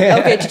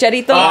 Okay,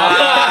 Chicharito.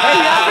 Are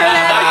you up for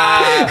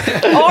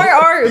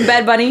that? Or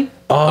Bad Bunny.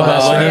 Oh, Bad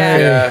Bunny? Yeah.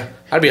 Yeah,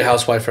 I'd be a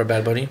housewife for a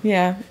Bad Bunny.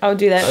 Yeah, I would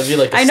do that. I'd be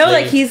like a I know,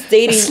 slave. like he's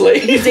dating.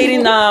 slave. He's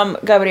dating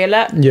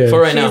Gabriela. yeah.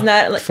 For right She's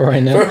now. not like. For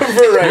right now. For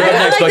right I now.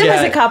 next like them bucket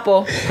as a hat.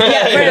 couple.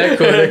 Yeah, They're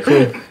cool. They're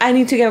cool. I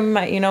need to get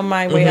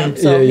my way up.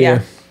 So Yeah, yeah.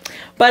 yeah.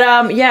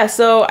 But yeah,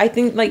 so I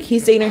think like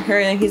he's dating her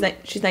and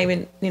she's not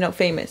even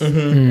famous.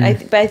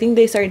 But I think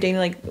they started dating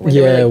like when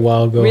they Yeah, were, a like,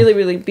 while ago.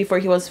 really before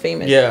he was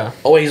famous. Yeah.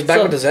 Oh wait, he's back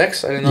So- with his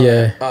ex. I didn't know.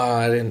 Yeah. that.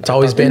 I didn't. It's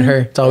always been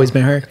her. It's always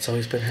been her. It's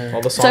always been her.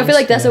 All the songs. So I feel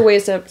like that's a way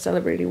a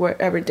celebrity would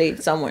ever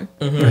date someone.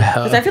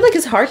 Because I feel like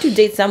it's hard to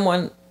date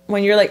someone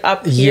when you're like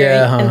up here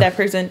Yeah, and that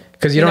person.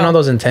 Because you don't know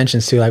those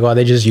intentions too. Like, oh, are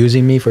they just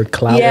using me for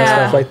clout and Yeah.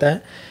 stuff like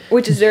that?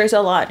 Which is there's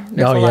a lot.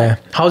 There's Oh a yeah. lot.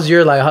 How's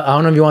your like? I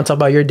don't know if you want to talk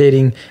about your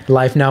dating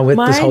life now with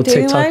this My whole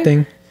dating TikTok life?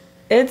 thing.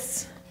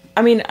 It's.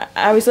 I mean,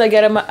 obviously, I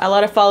get a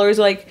lot of followers.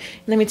 Like,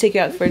 let me take you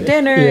out for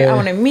dinner. Yeah. I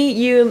want to meet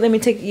you. Let me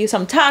take you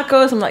some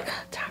tacos. I'm like,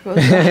 tacos.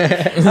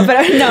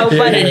 But no,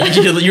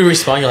 but you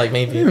respond, you're like,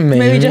 maybe.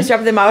 maybe just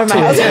drop them out of my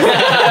house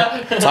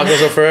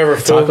Tacos are forever.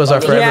 fool. Tacos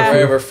are forever. Yeah.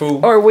 Forever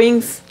food. or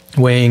wings.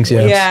 Wings,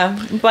 yes.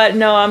 Yeah, but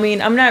no, I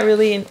mean, I'm not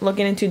really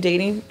looking into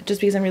dating just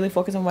because I'm really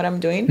focused on what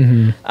I'm doing.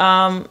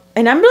 Mm-hmm.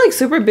 And I'm like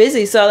super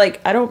busy, so like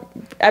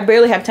I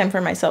barely have time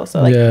for myself.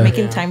 So like Yeah.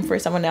 making time for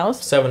someone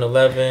else.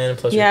 7-Eleven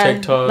plus Yeah, your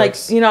TikToks.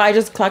 like I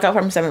just clock out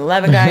from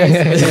 7-Eleven, guys.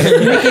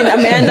 Making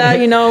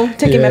Amanda,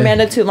 taking Yeah.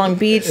 Amanda to Long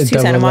Beach, to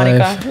Double Santa Monica.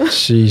 life.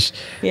 Sheesh.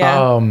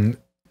 Yeah.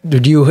 Do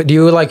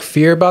you like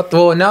fear about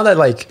now that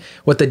like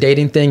with the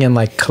dating thing and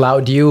like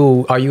clout, do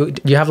you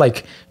have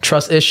like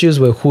trust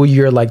issues with who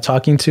you're like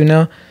talking to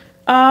now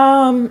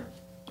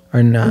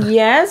or not?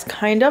 Yes,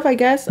 kind of. I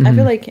guess I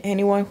feel like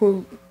anyone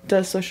who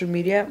does social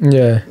media,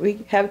 Yeah. we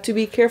have to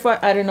be careful.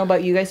 I don't know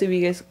about you guys, if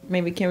you guys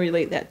maybe can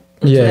relate that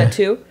to Yeah. that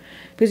too,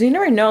 because you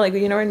never know. Like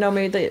you never know,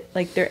 maybe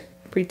they're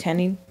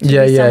pretending. To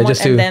Yeah, be yeah, someone,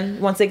 just and to- then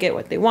once they get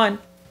what they want,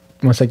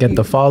 Once I get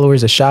the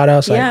followers, the shout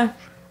outs, like, yeah.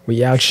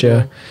 We out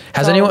here.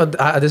 Has anyone?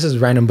 This is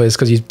random, but it's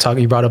because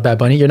you brought up Bad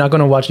Bunny. You're not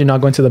going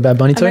to the Bad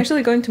Bunny tour? I'm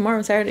actually going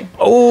tomorrow, Saturday.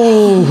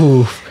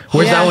 Oh,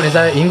 where's that one? Is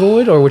that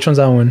Inglewood or which one's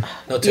that one?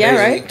 No,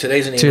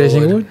 today's in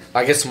Inglewood.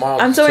 I guess tomorrow.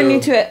 I'm so new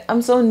to it.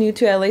 I'm so new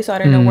to LA, so I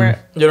don't know where.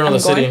 You don't know I'm the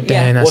city. going.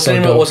 Dang, Yeah. that's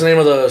What's the name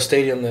of the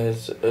stadium?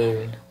 That's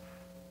you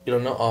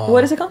don't know.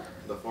 What is it called?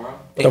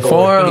 The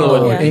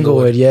Forum.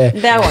 Inglewood, yeah.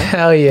 That one.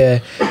 Hell yeah.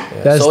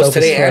 That's so it's dope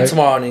today as and fuck.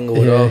 tomorrow in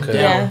Inglewood. Yeah. Okay.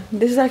 Yeah.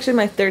 This is actually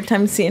my third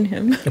time seeing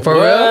him. For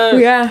real?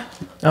 Yeah.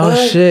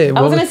 Oh shit.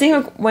 I was gonna see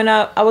him when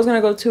I was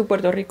gonna go to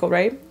Puerto Rico,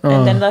 right?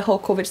 And then the whole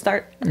COVID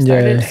started,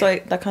 Yeah. so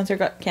the concert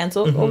got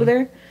canceled over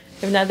there.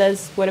 If not, that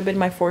would have been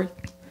my fourth.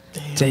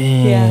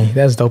 Dang. Yeah.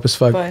 That's dope as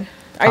fuck. But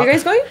are you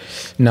guys going?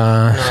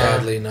 Nah.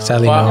 Sadly, no.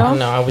 Sadly, Wow. no.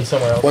 No, I'll be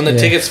somewhere else. When the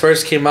tickets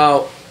first came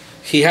out,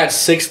 he had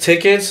 6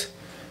 tickets,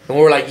 and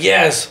we were like,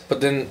 yes. But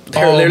then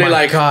they were literally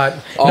like,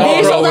 God. all They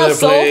over sold the out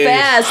so place.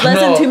 fast, less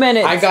than 2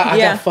 minutes. I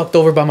got fucked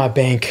over by my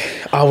bank.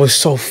 I was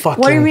so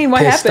fucking. What do you mean?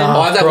 What pissed happened?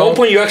 off, Oh, at bro. one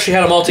point, you actually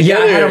had them all Yeah,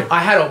 together.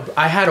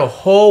 I had a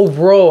whole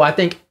row. I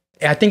think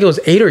it was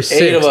 8 or 6.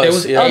 8 of us, It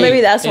was yeah. Oh,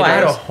 maybe that's I why.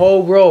 had a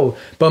whole row,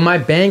 but my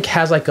bank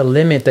has like a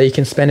limit that you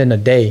can spend in a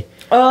day.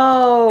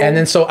 Oh. And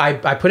then so I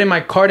put in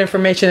my card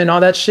information and all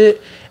that shit,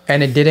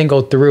 and it didn't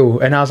go through.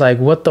 And I was like,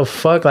 what the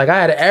fuck? Like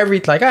I had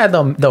I had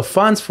the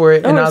funds for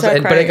it, and I was start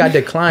like, but it got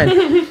crying.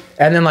 declined.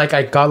 And then like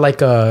I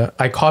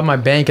called my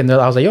bank, and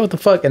I was like, yo, what the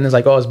fuck? And it's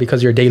like, oh, it's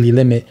because your daily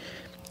limit.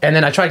 And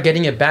then I tried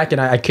getting it back, and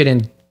I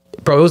couldn't.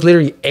 Bro, it was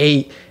literally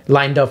 8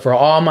 lined up for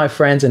all my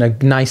friends in a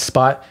nice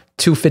spot,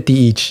 $250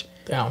 each.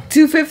 Down.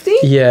 $250?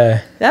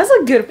 Yeah, That's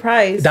a good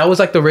price. that was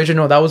like the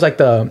original. That was like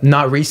the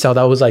not resale.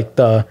 That was like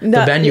the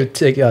venue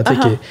ticket,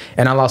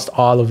 and I lost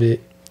all of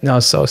it. That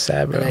was so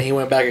sad, bro. And then he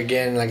went back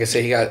again. Like I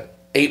said, he got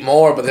 8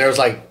 more, but there was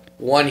like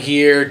 1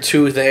 here,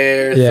 2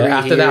 there, 3 Yeah,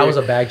 after that, I was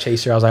a bag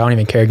chaser. I was like, I don't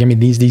even care. Give me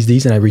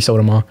these, and I resold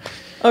them all.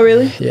 Oh,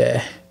 really?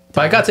 Yeah.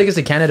 But I got tickets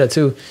to Canada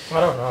too.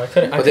 I don't know. I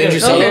couldn't. But didn't you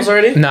sell Okay. those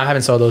already? No, I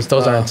haven't sold those.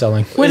 Those aren't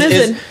selling. When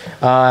is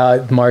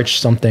it? March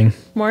something.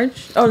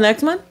 March? Oh,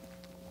 next month?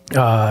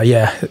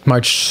 Yeah,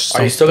 March.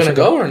 Are you still gonna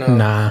go or no?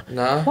 Nah.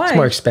 Nah. Why? It's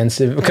more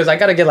expensive because I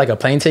gotta get like a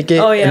plane ticket,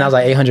 Oh, yeah. and that was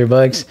like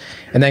 $800,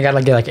 and then I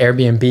gotta get like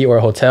Airbnb or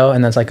a hotel,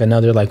 and that's like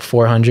another like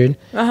 $400,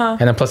 and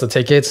then plus the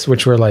tickets,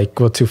 which were like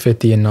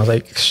 $250, and I was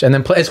like, and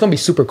then it's gonna be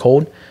super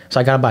cold, so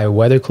I gotta buy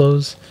weather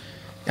clothes.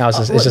 It's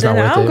just not Then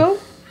worth I'll it. go.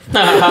 You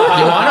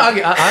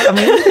wanna? I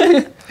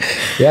mean,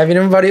 yeah.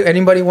 If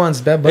anybody wants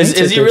Bad Bunny Is he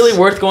tickets. really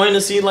worth going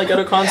to see like at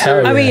a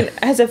concert? Hell I yeah. mean,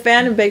 as a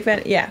fan, a big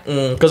fan, yeah.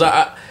 Because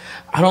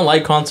I don't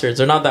like concerts.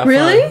 They're not that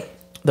Really? fun.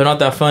 They're not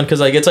that fun because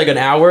like it's like an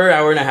hour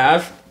and a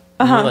half.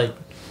 And you're, like,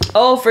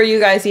 Oh, for you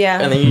guys, yeah.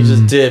 and then you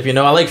just dip. You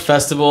know, I like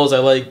festivals. I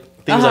like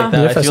things like that.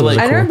 Yeah, I feel festivals like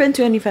are I've never cool. been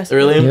to any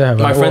festival. really. Yeah,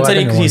 My but- friend well, said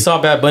I think he one.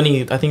 saw Bad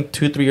Bunny. I think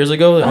 2-3 years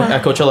ago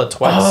at Coachella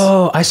twice.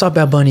 Oh, I saw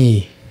Bad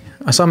Bunny.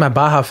 I saw him at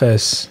Baja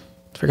Fest.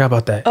 Forgot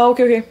about that. Oh,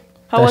 okay.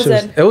 How That was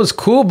shit it? It was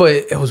cool, but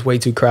it was way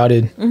too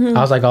crowded. I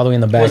was like all the way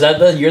in the back. Was that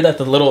the year that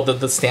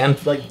the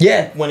stand like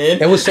Yeah, went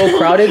in? It was so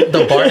crowded.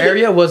 The bar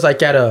area was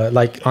like at a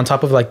like on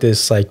top of like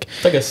this like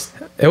It's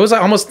like it was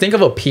like almost think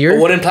of a pier,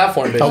 A wooden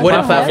platform, a basically.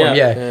 wooden platform.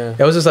 Yeah. Yeah.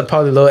 It was just like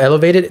probably a little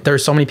elevated. There were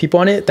so many people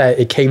on it that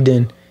it caved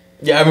in.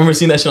 yeah, I remember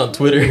seeing that shit on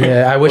Twitter.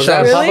 Yeah, I wish Was that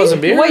I was. Really? Papa's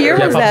and beer? What year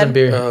Yeah, was Pops that? and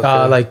beer. Oh,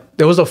 okay. Like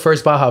it was the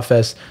first Baja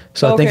Fest,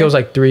 so I think Okay. it was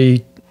like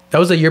 3. That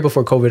was the year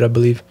before COVID, I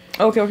believe.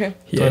 Okay.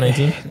 Yeah.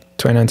 2019?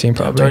 2019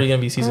 It's already probably.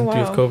 gonna be season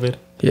 3 of wow. COVID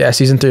Yeah,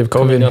 season 3 of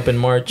coming COVID. up in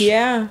March.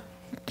 Yeah.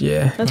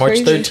 Yeah. That's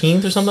March crazy.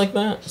 13th or something like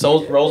that.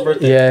 Raul's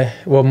birthday. Yeah.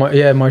 Well, March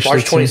March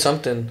 13th. 20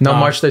 something. No, No.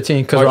 March 13th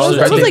because March Raul's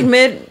That was birthday. like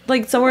mid,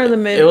 like somewhere in the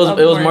mid. It was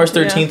of March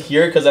yeah. 13th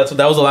here because that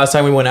was the last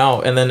time we went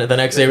out, and then the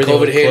next day everything COVID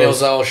was hit, it closed.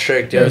 was all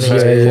strict. Yeah, Everything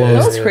was Yeah, yeah, That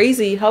closed. was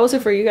crazy. How was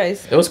it for you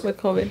guys? It was- with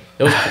COVID.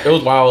 It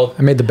was wild.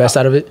 I made the best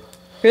out of it.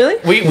 Really?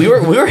 We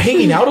were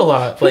hanging out a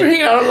lot. Like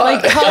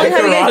Like, how long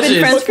have you guys been garages.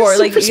 friends for?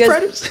 Like, you Super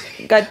guys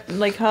got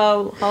like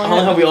how How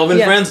long have we all been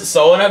yeah. friends?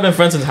 So and I've been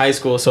friends since high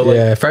school. So like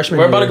Yeah, freshman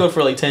we're about to year. go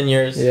for like 10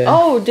 years. Yeah.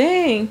 Oh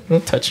dang!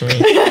 Don't touch me.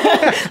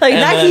 Like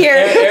And not then here.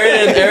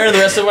 Aaron and the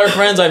rest of our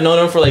friends, I've known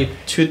them for like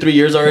 2-3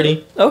 years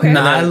already. Okay.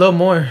 Nah, a little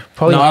more.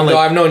 Probably. No, No,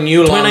 I've known you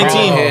longer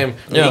 2019. than him.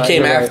 Yeah, he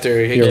came you're right.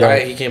 after. You're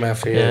right. He came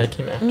after. Yeah, Yeah. it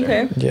came after.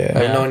 Okay. yeah.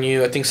 I've Yeah. known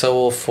you. I think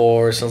so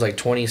for since like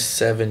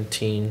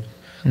 2017.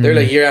 They're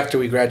the year after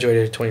we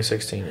graduated,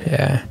 2016.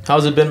 Yeah.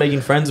 How's it been making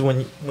friends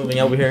when moving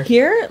over here?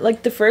 Here,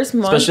 like the first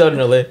month. Especially out in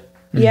LA.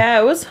 Yeah,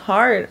 it was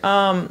hard.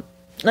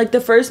 Like the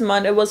first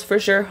month, it was for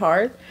sure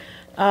hard.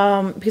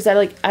 Because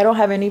I don't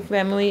have any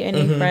family,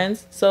 any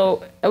friends,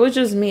 so it was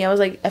just me. I was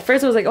like, at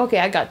first I was like, okay,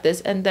 I got this,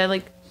 and then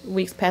like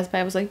weeks passed by,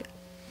 I was like,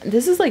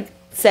 this is like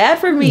sad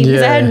for me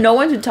because I Yeah. had no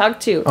one to talk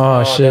to.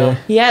 Oh, shit. no.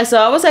 Yeah, so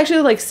I was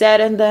actually like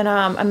sad, and then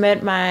I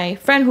met my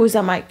friend who's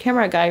my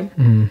camera guy.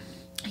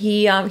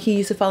 He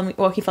used to follow me.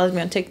 Well, he follows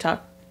me on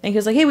TikTok, and he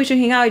was like, "Hey, we should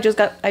hang out.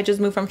 I just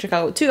moved from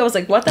Chicago too." I was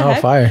like, "What the Oh,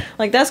 heck? fire.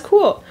 Like that's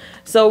cool."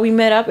 So we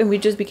met up, and we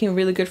just became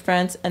really good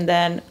friends. And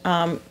then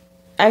I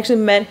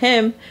actually met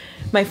him,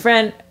 my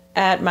friend,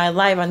 at my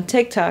live on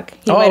TikTok.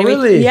 He Oh, invited me-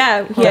 really?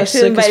 yeah, he That's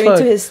actually sick as invited me to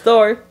fuck. his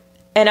store,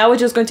 and I was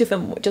just going to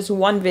film just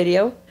one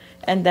video.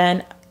 and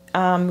then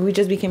we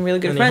just became really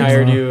good And friends. he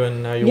hired you,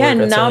 and now you Yeah,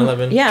 work at now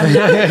 7-Eleven. yeah,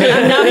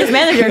 I'm now his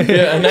manager.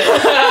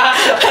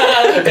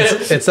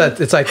 It's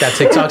like that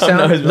TikTok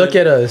sound. Look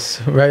at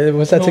us, right?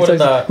 What's that Who would've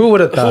TikTok? thought? Who would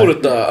have thought? Who would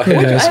have thought?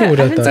 Yes, who would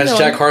have thought? That's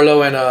Jack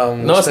Harlow and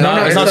No, it's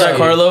not. It's not Jack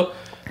Harlow.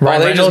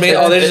 They just made.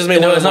 They just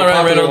made. No, one it's of the not Ryan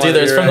popular Reynolds ones.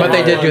 either. It's from You're the But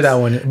they right. did do that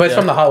one. But it's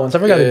from the hot ones. I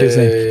forgot to do his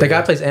Yeah, name. yeah, The yeah.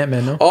 guy plays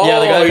Ant-Man, no? Oh, Yeah,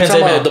 the guy you're plays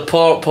talking Ant-Man. about the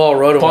Paul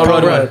Rudd one.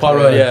 Paul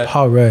Rudd, yeah.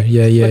 Paul Rudd.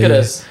 Yeah. Look at yeah.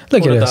 us.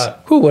 Look Who at would've us.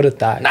 thought? Who would have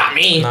thought? Not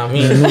me. Not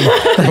me. Bro,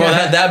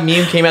 that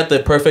meme came at the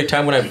perfect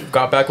time when I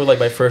got back with like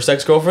my first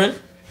ex-girlfriend.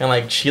 And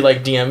like she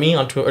like DM'd me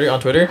on Twitter.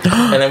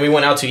 And then we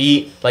went out to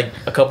eat like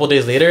a couple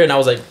days later. And I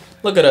was like,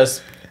 look at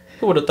us.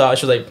 Who would have thought?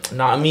 She was like,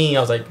 not me.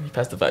 I was like, you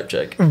passed the vibe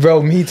check.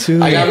 Bro, me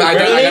too. I got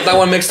that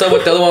one mixed up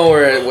with the other one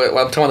where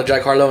I'm talking about the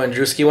Jack Harlow and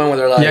Drewski one where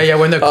they're like Yeah,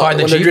 when they're caught in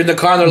the when they're Jeep. in the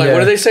car and they're like, Yeah. what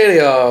do they say?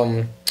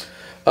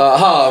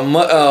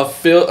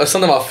 Feel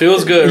something about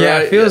feels good, Yeah,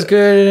 right? feels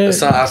good.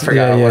 That's not, I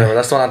forgot. Yeah. Whatever.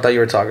 That's the one I thought you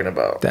were talking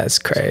about. That's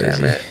crazy.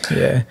 Damn it.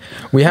 Yeah.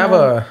 We have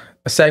a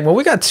segment. Well,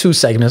 we got 2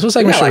 segments. What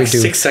segment got, should like, we do?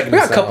 6 segments We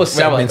got a couple now.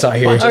 segments out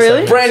here. bunch Oh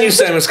really? Brand new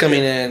segments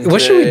coming in.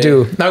 What should we today.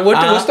 do? Now,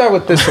 we'll start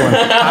with this one.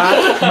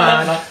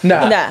 Nah.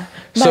 Nah.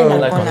 So- Nah,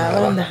 Like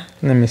nah, one. nah, nah.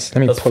 Let me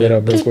That's pull it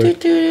up real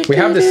quick. We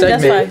have this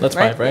That's segment. That's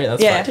right? 5, right?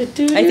 That's Yeah, 5.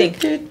 I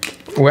think.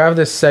 We have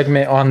this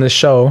segment on the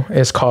show.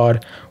 It's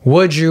called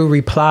 "Would You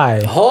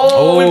Reply?"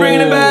 Oh, we're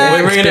bringing it back.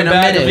 We're bringing It's it been a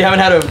back. minute. We haven't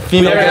had a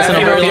female guest in a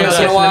very long in a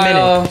time.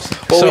 while. Well,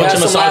 So- we had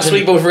some last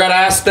week, but we forgot to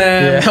ask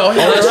them. Yeah. Oh,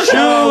 yeah, that's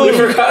true. We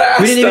forgot to ask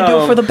them. We didn't even do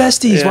it for the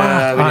besties. Yeah,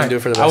 Wow. we didn't do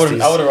it for the I would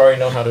besties. have already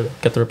known how to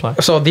get the reply.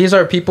 So these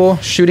are people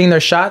shooting their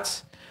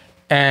shots,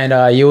 and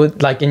you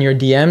would like in your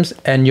DMs,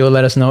 and you'll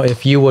let us know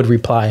if you would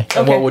reply.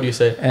 And Okay. what would you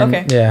say? And,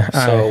 Okay. Yeah.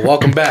 So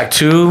welcome back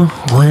to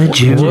Would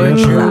you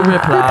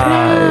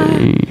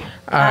reply?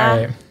 All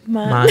right.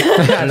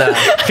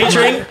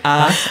 Featuring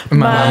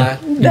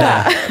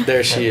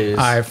There she is.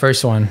 All right.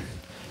 First one.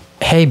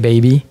 Hey,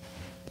 baby,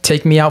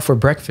 take me out for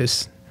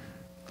breakfast.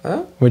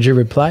 Huh? Would you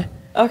reply?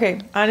 Okay,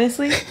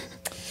 honestly,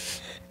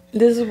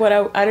 this is what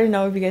I don't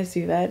know if you guys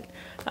do that.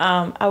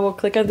 I will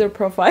click on their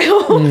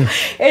profile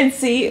and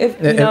see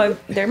if if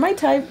they're my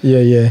type,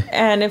 Yeah.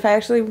 and if I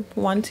actually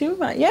want to,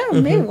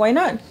 maybe why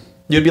not?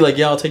 You'd be like,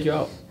 yeah, I'll take you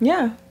out.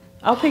 Yeah,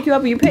 I'll pick you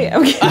up. You pay.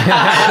 Okay.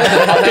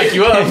 I'll pick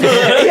you up.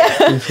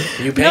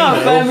 You pay No,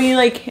 no. but I mean,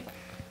 like,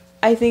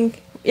 I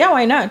think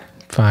why not?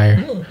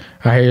 Fire. All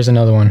right. Here's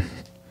another one.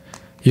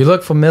 You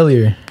look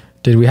familiar.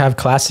 Did we have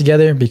class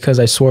together? Because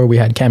I swore we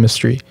had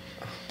chemistry.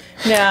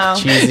 No.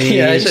 Cheesy.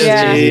 Yeah, it's just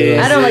Yeah, cheesy.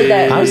 I don't like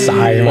that. I'm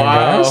sorry. Wow.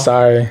 Wow. I'm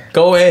sorry.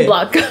 Go away.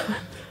 Block.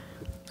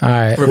 All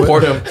right.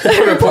 Report him.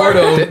 Report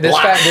him.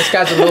 This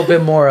guy's a little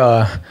bit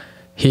more.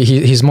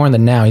 He's more in the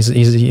now.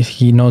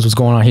 He knows what's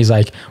going on. He's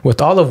like,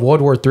 with all of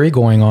World War III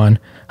going on,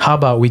 how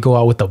about we go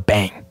out with a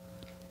bang?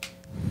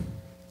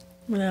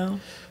 No.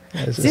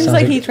 It Seems sounds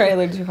like he tried a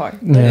little too hard.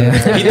 Yeah.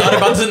 He thought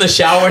about this in the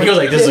shower and he was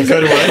like, this is a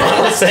good one.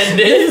 I'll send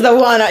This it. is the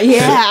one.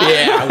 Yeah.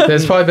 Yeah.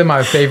 That's probably been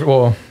my favorite.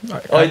 Well,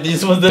 Oh,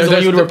 this was the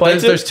one you would reply to?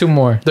 there's 2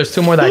 more. There's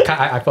 2 more that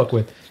I fuck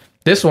with.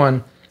 This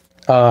one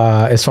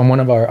is from one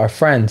of our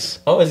friends.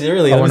 Oh, is it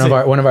really? One of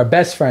our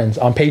best friends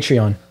on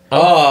Patreon.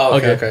 Oh,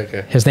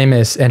 okay. His name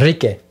is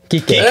Enrique.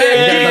 Kike.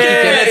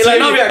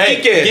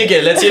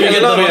 Let's see if we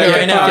get the novia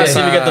right now. Let's see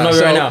if we get the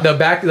novia right now. The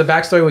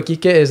backstory with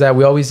Kike is that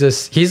we always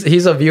just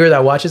he's a viewer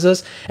that watches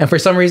us, and for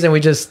some reason we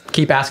just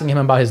keep asking him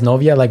about his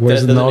novia, like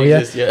where's That the doesn't novia?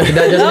 exist yet.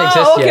 That doesn't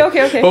exist yet.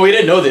 Okay. But we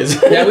didn't know this.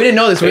 Yeah, we didn't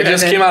know this. It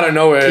just came out of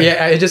nowhere.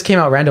 Yeah, it just came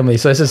out randomly.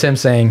 So this is him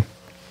saying,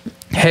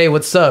 "Hey,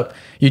 what's up?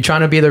 You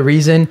trying to be the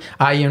reason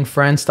I.E In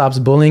Friends stops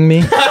bullying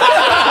me?"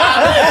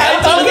 I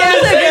told him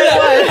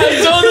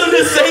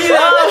to say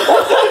that.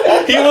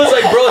 He was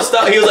like, bro,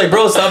 stop. He was like,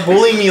 bro, stop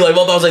bullying me. Like, I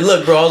was like,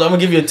 look, bro, I'm gonna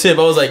give you a tip.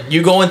 I was like,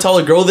 you go and tell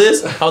a girl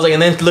this. I was like,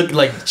 and then look,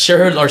 like, share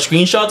her our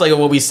screenshots, like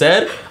what we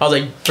said. I was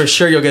like, for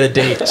sure you'll get a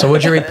date. So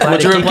would you reply?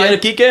 Would you reply to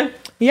Kike?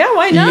 Yeah,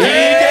 why not?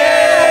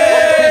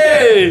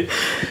 Yay!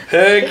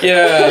 Heck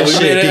yeah. We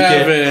Shit, made it Kike.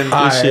 happen.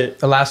 All right, shit.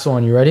 the last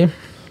one. You ready?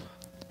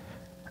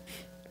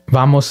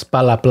 Vamos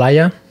pa la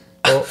playa.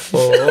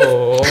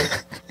 Oh.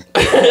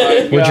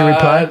 Would you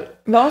reply?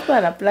 Vamos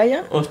para la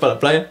playa. Vamos para la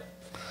playa.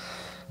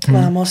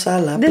 Vamos a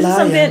la This is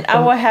something I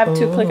will have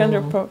to click on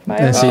their profile.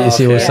 And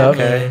see what's okay. up.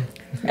 Okay.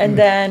 And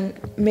then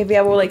maybe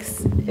I will like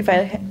if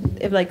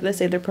like let's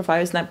say their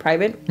profile is not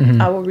private,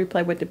 I will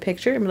reply with the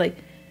picture and be like,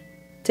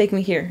 take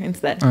me here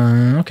instead.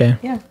 Okay.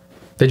 Yeah.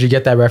 Did you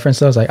get that reference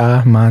though? It's like,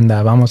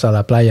 manda, vamos a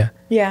la playa.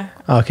 Yeah.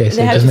 Okay, so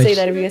They have just to make say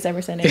that if you guys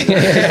ever send it.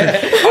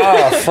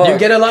 Oh, fuck. Do you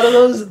get a lot of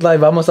those like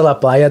vamos a la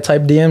playa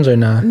type DMs or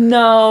not?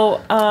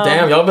 No.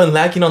 Damn, y'all been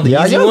lacking on the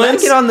easy y'all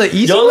ones. lacking on the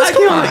easy Y'all ones?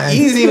 lacking Come on the on.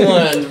 easy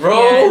ones,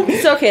 bro. Yeah,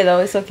 it's okay though.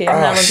 It's okay.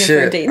 I'm not looking for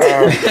a date.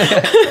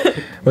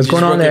 What's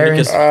going on there,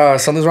 Aaron?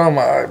 Something's wrong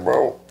with my eye,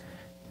 bro.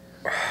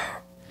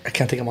 I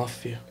can't take them off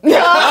of you.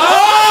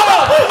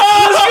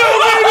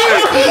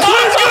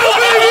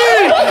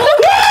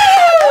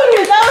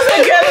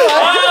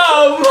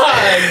 Oh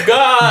my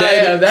god.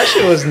 Damn, that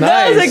shit was nice.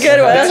 That was a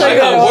good one. That's a I good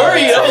got one.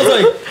 worried. I was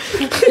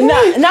like,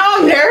 Now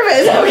I'm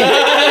nervous.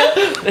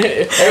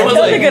 Okay. That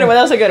was a good one.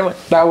 That was a good one.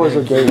 That was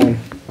a great one.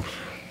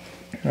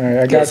 All right,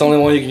 I got. That's the only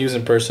one you can use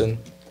in person.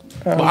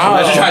 Wow.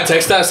 I just try to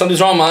text that.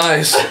 Something's wrong with my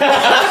eyes.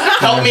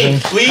 Help me,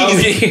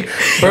 please.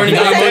 Burning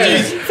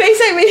emojis.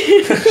 FaceTime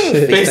me.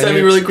 FaceTime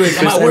me really quick.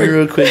 I'm at work.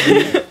 real quick.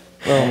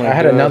 Oh my I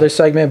had another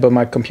segment, but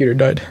my computer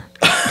died.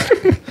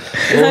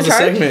 What was the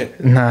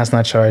segment? Nah, it's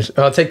not charged.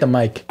 I'll take the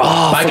mic.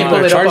 Oh, I can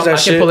pull it up. I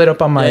can pull it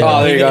up on my.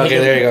 Oh, there you go. Okay,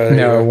 there you go.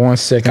 No, 1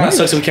 second. Kind of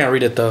sucks that we can't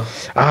read it though.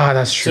 Ah,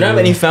 that's true. So you don't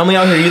have any family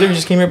out here either? You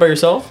just came here by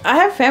yourself? I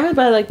have family,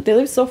 but like they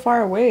live so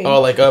far away. Oh,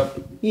 like up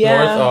Yeah.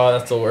 north? Oh,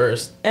 that's the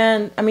worst.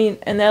 And I mean,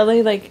 in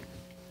LA, like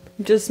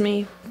just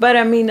me. But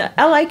I mean,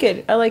 I like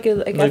it. Like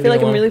I feel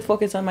like I'm really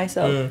focused on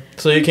myself.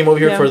 So you came over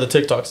here Yeah. for the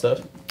TikTok stuff?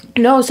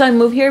 No, so I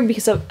moved here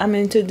because I'm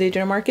into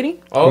digital marketing.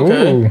 Oh,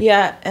 okay. Ooh.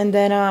 Yeah, and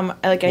then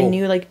I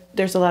knew like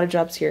there's a lot of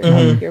jobs here.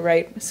 Mm-hmm. You're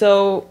right.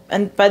 So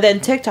and by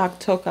then TikTok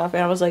took off,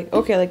 and I was like,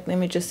 okay, like let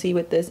me just see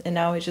with this, and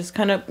now it's just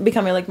kind of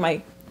becoming like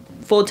my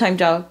full-time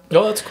job.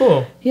 Oh, that's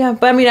cool. Yeah,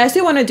 but I mean, I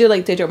still want to do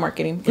like digital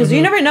marketing because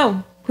you never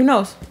know. Who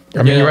knows?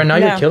 I mean, Yeah. right now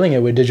Yeah. you're killing it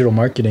with digital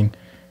marketing.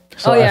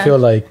 So Oh, yeah. I feel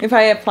like. If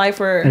I apply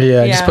for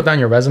Just put down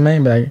your resume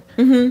and be like,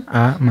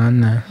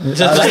 man.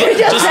 Just look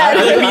me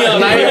up.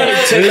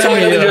 TikTok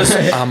and just.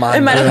 and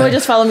might as well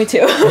just follow me too.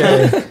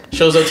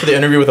 Shows up to the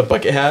interview with a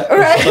bucket hat.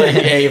 Right. Like,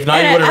 hey, if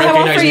not, you wouldn't I have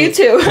one recognize for me. you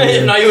too.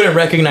 If not, you wouldn't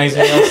recognize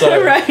me. I'm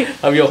sorry. Right.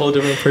 I'll be a whole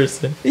different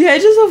person. Yeah,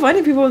 it's just so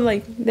funny. People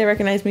like they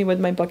recognize me with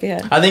my bucket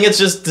hat. I think it's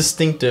just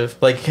distinctive,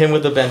 like him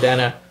with the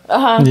bandana.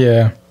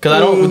 Yeah.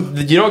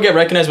 Because you don't get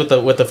recognized with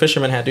the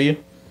fisherman hat, do you?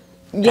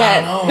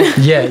 Yeah.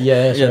 Yeah.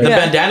 Yeah, the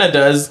bandana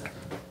does.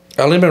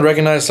 I only been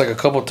recognized like a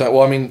couple times.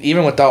 Well, I mean,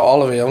 even without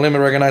all of it, I only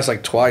been recognized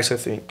like twice. I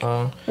think.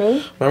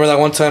 Really? Remember that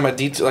one time at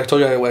I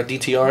told you at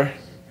DTR.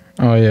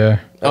 Oh, yeah.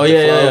 Oh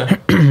yeah.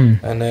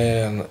 And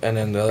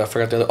then I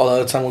forgot the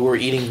other time we were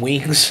eating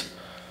wings.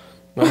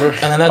 Remember?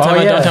 And then that time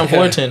at downtown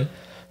Fullerton.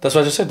 That's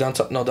what I just said.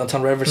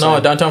 Downtown Riverside. No,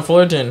 downtown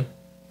Fullerton.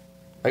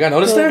 I got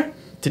noticed there.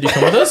 Did you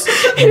come with us?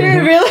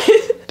 Really?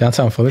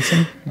 Downtown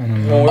Fullerton?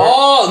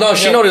 Oh no,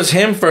 she noticed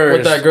him first.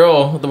 With that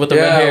girl with the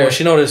red hair. well,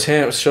 she noticed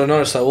him. She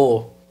noticed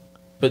Saul.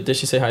 But did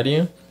she say hi to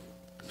you?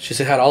 She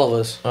said hi to all of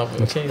us. Oh,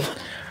 okay.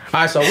 All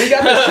right, so we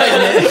got this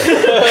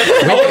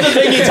segment. I wasn't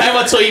taking time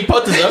until you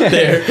put this up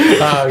there.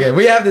 Okay,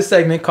 we have this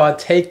segment called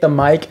Take the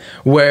Mic,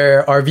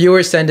 where our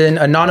viewers send in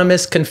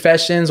anonymous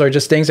confessions or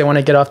just things they want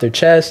to get off their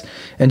chest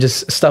and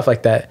just stuff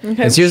like that.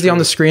 Okay. It's usually on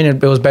the screen,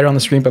 and it was better on the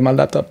screen, but my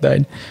laptop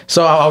died.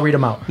 So I'll read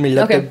them out.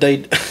 Okay.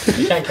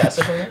 You can't cast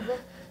it from there?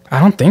 I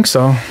don't think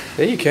so.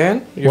 Yeah, you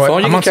can. Your What? phone,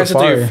 you I'm can on cast it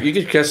through Safari. you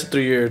can cast it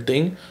through your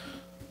thing.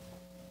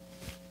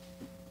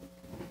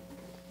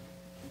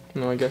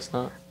 No, I guess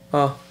not.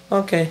 Oh,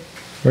 okay.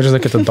 We'll just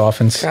look at the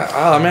dolphins.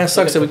 Ah, man, it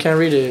sucks that we can't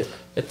read it.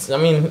 I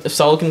mean, if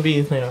Saul can be,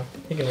 he can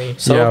read.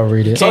 So, Yeah, I'll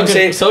read it. Can't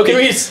say, Saul can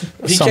read. he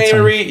can't Sometime.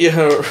 even read. Yeah.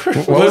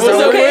 What was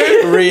that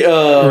word?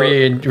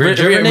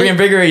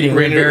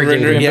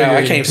 Reinvigorating. Yeah,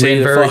 I can't say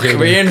the fuck.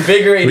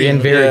 Reinvigorating.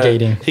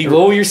 Reinvigorating. He,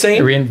 what were you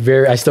saying?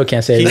 I still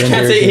can't say He it.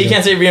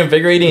 can't say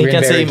reinvigorating. He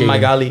can't say Reinvigorating.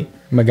 Magaly.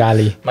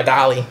 Magaly.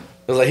 Magaly. I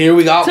was like, here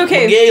we go. It's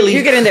okay. Magaly.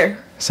 You're getting there.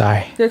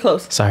 Sorry. You're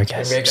close. Sorry,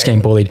 guys. Just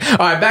getting bullied. All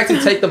right, back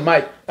to Take the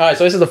Mic. All right,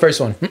 so this is the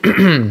first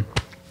one.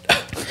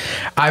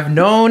 I've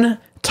known,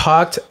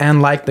 talked,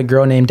 and liked the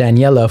girl named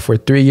Daniela for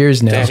 3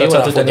 years now. Shout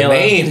out to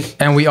Daniela.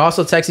 And we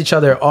also text each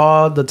other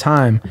all the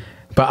time.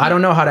 But I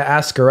don't know how to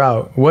ask her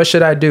out. What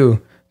should I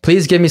do?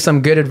 Please give me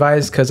some good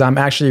advice because I'm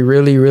actually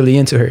really, really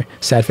into her.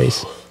 Sad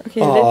face. Okay,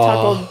 they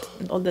talk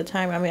all the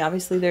time. I mean,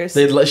 obviously there's.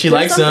 She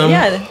likes him.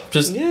 Yeah.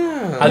 Just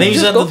Yeah. I think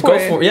you just have Just to go go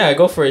for for it. Yeah,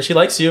 go for it. She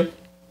likes you.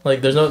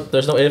 Like there's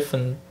no if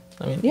and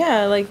I mean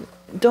Yeah, like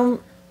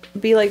don't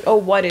be like, oh,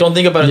 what if? don't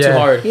think about it too Yeah.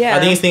 hard. Yeah. I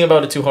think he's thinking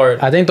about it too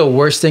hard. I think the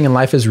worst thing in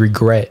life is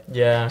regret.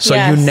 Yeah. So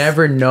Yes. you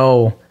never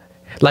know.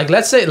 Like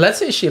let's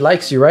say she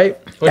likes you, right?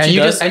 What and she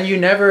you does? and you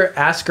never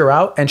ask her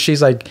out, and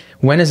she's like,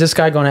 when is this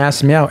guy going to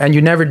ask me out? And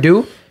you never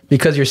do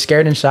because you're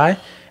scared and shy.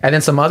 And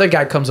then some other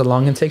guy comes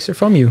along and takes her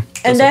from you. And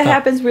Just that like that.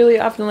 happens really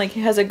often. Like,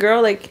 has a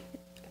girl like,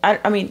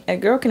 I mean, a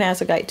girl can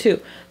ask a guy too,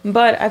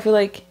 but I feel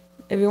like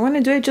if you want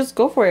to do it, just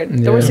go for it.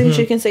 The worst thing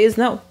she can say is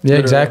no. Yeah,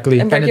 exactly.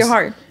 And break your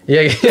heart.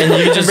 Yeah, and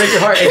you just break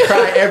your heart and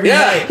cry every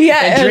night. Yeah,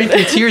 and drink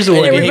your tears And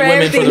you away. hate regret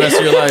women for the rest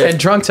of your life. And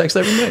drunk text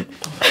every night.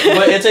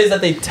 But it says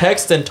that they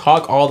text and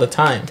talk all the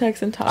time.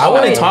 Text and talk. I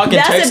wouldn't mean, talk and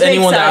that's a text big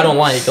anyone that I sign. don't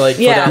like. Like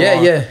Yeah. for that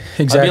long. Yeah,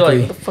 exactly. I'd be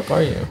like, the fuck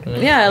are you?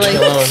 Yeah, like-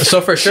 Alone.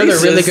 So for sure, they're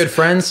really Jesus. good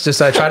friends. Just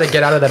try to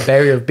get out of that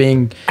barrier of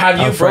being. Have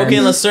you broken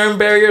friends. a certain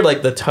barrier,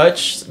 like the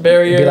touch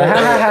barrier? Be like, ha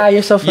ha ha,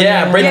 you're so funny.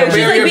 Yeah, break Yeah, the she's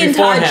barrier like being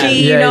beforehand. touchy,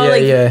 Yeah, you know, yeah,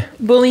 like yeah.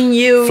 bullying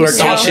you.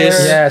 Flirtatious.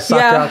 stalker. Yeah,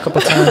 socked Yeah. out a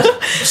couple times.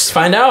 Just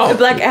find out. A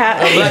black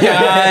hat. A black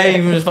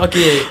guy,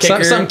 fucking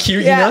kicker. Some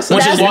cute, Yeah. you know.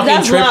 When she's walking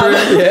That's tripper.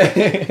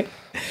 love.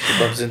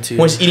 Bumps into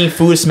When she's eating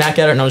food, smack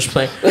at her. No, I'm just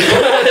playing.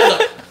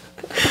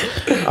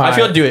 I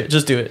feel do it.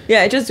 Just do it.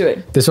 Yeah, just do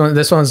it. This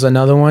one's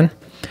another one.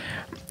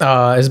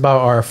 It's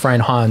about our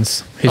friend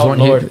Hans. He's Oh,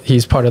 Lord.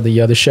 he's part of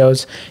the other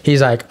shows.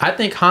 He's like, I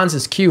think Hans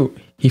is cute.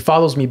 He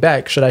follows me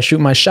back. Should I shoot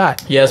my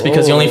shot? Yes,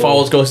 because he only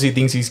follows girls he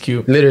thinks he's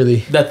cute. Literally.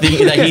 That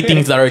he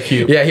thinks that are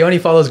cute. Yeah, he only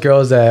follows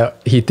girls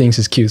that he thinks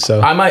is cute.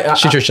 So I might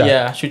shoot your shot.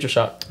 Yeah, shoot your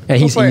shot. And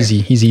he's for it.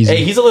 easy. He's easy.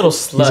 Hey, he's a little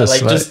slut. He's a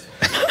like slut. just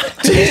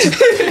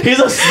he's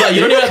a slut. You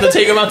don't even have to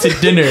take him out to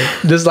dinner.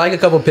 Just like a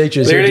couple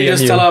pictures. he'll Literally DM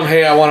just you. tell him,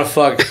 hey, I want to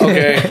fuck.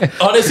 Okay.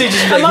 Honestly,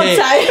 just be I'm like, hey.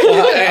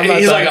 outside.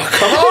 He's like, oh,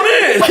 come on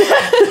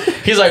in.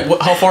 He's like,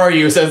 how far are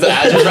you? Says the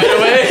address right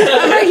away.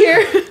 I'm right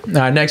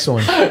here. Next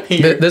one.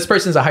 Here. This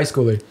person's a high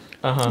schooler.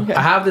 Uh-huh.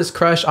 I have this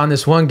crush on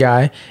this one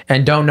guy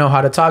and don't know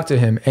how to talk to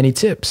him. Any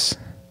tips?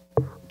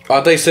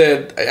 Oh, they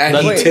said, and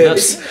he Wait,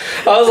 tips.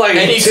 I was like,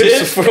 Any any tips?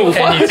 tips for what?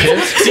 Any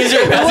tips? Caesar,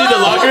 pass me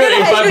the locker,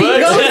 What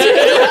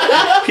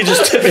 $85. He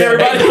just tipping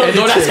everybody.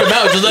 Don't ask him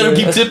out. Just let him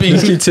keep tipping.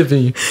 Just keep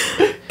tipping you.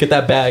 Get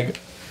that bag.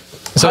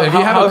 So if you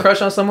have a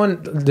crush on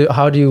someone, would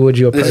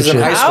you approach This is in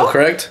it? high school,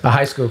 correct? A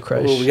high school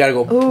crush. Ooh, we gotta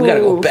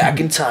go back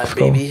in time,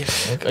 baby.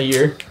 Like a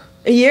year.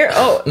 A year?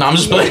 Oh. No, I'm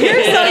just playing.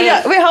 You're so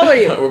young. Wait, how old are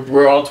you?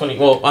 We're all 20.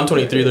 Well, I'm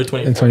 23. They're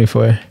 20. And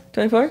 24.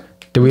 24?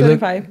 Do we look?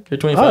 25. You're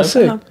 25. Oh,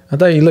 sick. I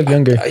thought you looked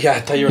younger. Yeah,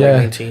 I thought you were Yeah.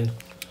 like 19.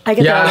 I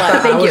get Yeah, that a lot. I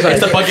Thank was you. like-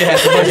 It's the bucket hat.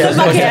 The bucket hat.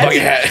 Bucket hat.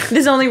 Bucket hat. This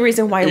is the only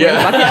reason why you wear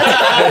bucket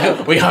hats.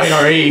 Yeah. We hide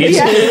our age.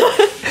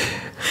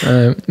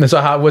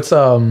 So what's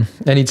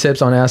any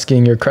tips on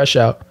asking your crush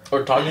out?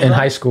 Or talking In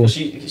high school.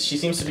 She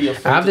seems to be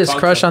afraid I have to this talk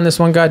crush to him. on this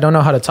one guy. Don't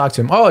know how to talk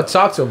to him. Oh,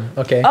 talk to him.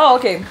 Okay. Oh,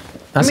 okay.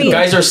 That's I mean- a-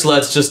 Guys are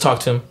sluts. Just talk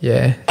to him.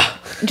 yeah.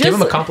 Give Just,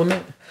 him a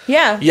compliment.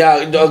 Yeah. Yeah,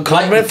 a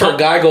compliment for a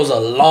guy goes a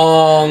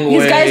long These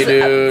way, guys,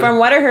 dude. from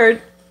what I heard,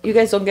 you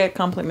guys don't get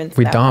compliments.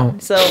 We that don't.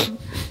 much. So,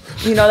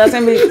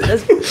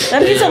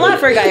 that means a lot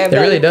for a guy. I It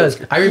bet. really does.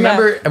 I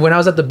remember when I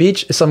was at the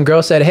beach, some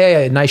girl said,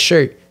 "Hey, nice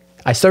shirt."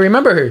 I still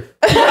remember her.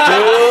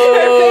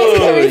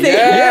 Everything.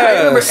 Yeah, I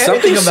remember something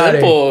everything about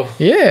simple.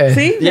 Yeah.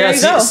 See? Yeah. There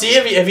you go. See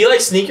if you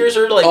like sneakers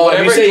or like Oh, if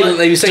whatever. you say- like,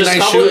 like you say just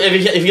nice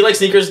compliment- shoe. If you like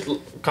sneakers,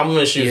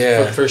 compliment his shoes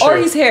Yeah. for sure. Or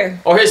his hair.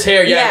 Or his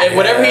hair. Yeah. Yeah. And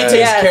whatever he takes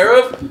Yes. care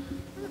of.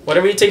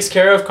 Whatever he takes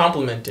care of,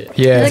 compliment it.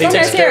 Yeah. If he Like, oh,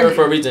 takes nice care hair. of it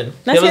for a reason.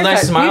 Nice He has a nice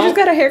haircut. smile. You just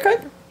got a haircut?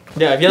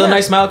 Yeah, if you have a Yeah.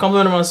 nice smile,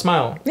 compliment him on a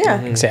smile. Yeah.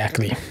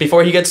 Exactly.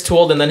 Before he gets too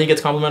old, and then he gets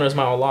complimented on a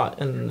smile a lot,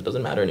 and it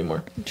doesn't matter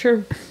anymore.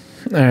 True.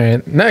 All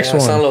right. Next Yeah,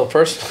 it's not a one. little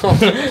personal.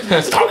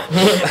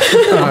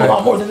 A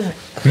lot more than that.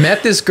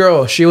 Met this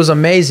girl. She was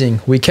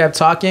amazing. We kept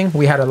talking.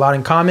 We had a lot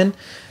in common.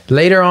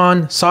 Later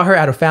on, saw her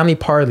at a family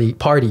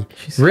party.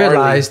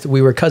 Realized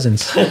we were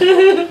cousins.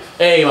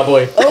 Hey, my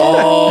boy.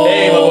 Oh.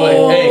 Hey, my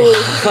boy. Hey.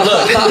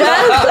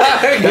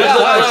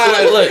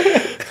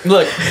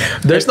 Look.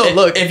 There's no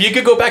look. If you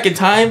could go back in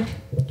time,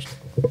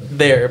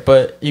 there,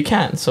 but you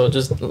can't. So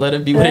just let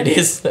it be what it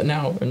is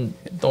now, and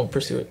don't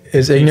pursue it.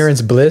 Is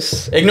ignorance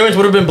bliss? Ignorance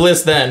would have been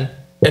bliss then.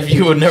 If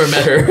you would never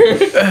met her.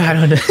 I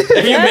don't know.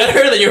 If you met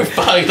her, then you're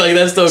fucked. Like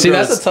that's so See,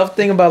 gross. that's the tough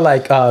thing about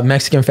like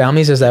Mexican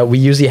families is that we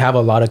usually have a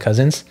lot of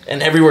cousins.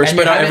 And everywhere, And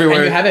spread out everywhere.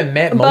 And you haven't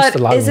met most But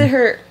a lot is of it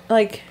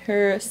them.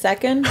 her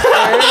second,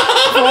 third,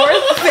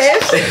 fourth,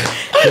 fifth?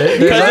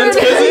 cousin's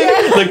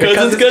cousin? The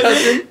cousin's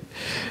cousin?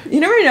 You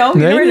never know.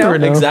 You Yeah, never you know. never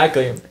know.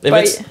 Exactly. If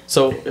But-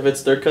 if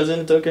it's third cousin,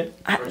 it's okay.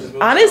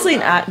 Honestly,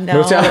 not. No.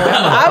 Move to Alabama.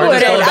 I Or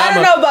just wouldn't. I Alabama.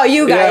 don't know about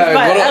you guys, Yeah,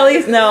 but go to- at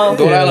least no.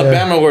 Go to Yeah.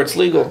 Alabama where it's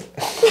legal.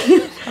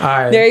 All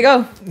right. There you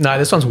go. Nah,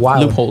 this one's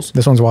wild. Loopholes.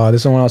 This one's wild. This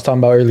is the one I was talking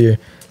about earlier.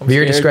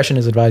 Viewer scared. discretion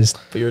is advised.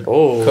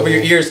 Oh. Cover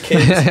your ears,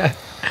 kids.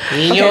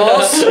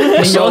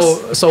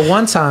 So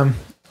one time,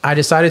 I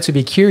decided to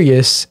be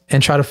curious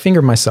and try to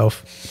finger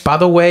myself. By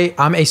the way,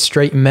 I'm a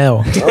straight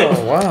male.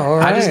 Oh, wow. All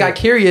right. I just got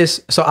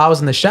curious, so I was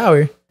in the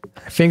shower.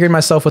 I fingered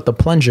myself with the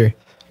plunger.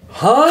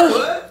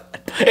 Huh?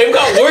 It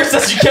got worse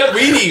as you kept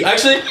reading.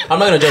 Actually, I'm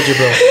not gonna judge you,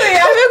 bro. Wait, I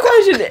have a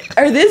question.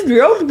 Are these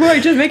real? Or are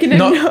you just making it?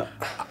 No,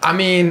 I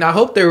mean, I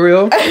hope they're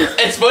real.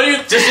 It's funny.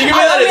 Just think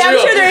about I that. mean, It's I'm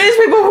real. sure there is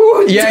people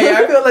who. Yeah,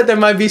 I feel like there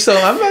might be some.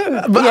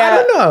 But I Yeah.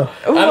 don't know.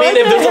 I mean,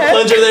 if there's a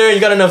plunger there and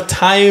you got enough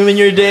time in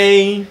your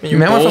day, and you're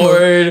Man, I'm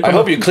bored. I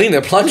hope you clean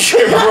the plunger,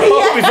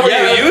 bro, before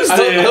Yeah, you used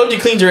I it. hope you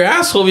cleaned your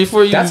asshole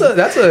before you. That's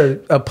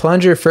a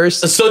plunger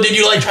first. So did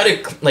you like try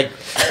to like?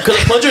 Because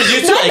the plunger's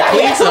used to like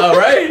clean stuff,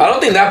 right? I don't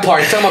think that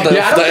part. You're talking about the,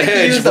 Yeah, I don't the think you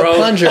edge, used the bro.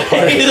 plunger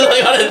part. He's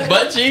like on his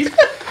butt cheeks.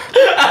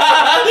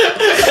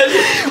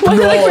 Was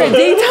it like for a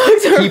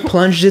detox or? He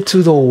plunged it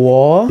to the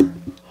wall.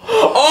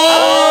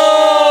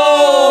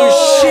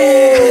 Oh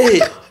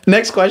Shit.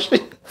 Next question.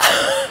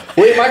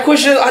 Wait, my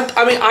question is,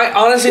 I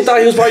honestly thought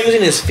he was probably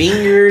using his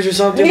fingers or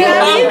something. Yeah,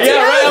 bro. me too.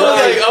 Yeah, right.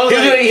 I was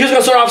like, He was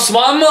gonna start off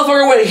small,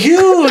 motherfucker went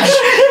huge.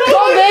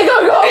 Hey,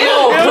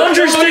 yo,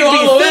 plunger stick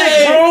be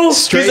thick, bro.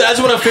 Straight. I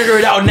just want to figure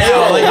it out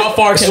now. Like, how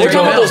far can we We're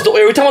talking about go? those.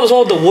 We're talking about those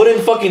one with the wooden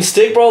fucking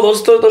stick, bro.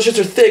 Those shits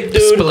are thick,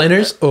 dude.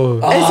 Splinters. Oh,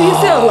 Is he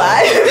still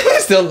alive?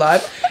 still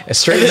alive. It's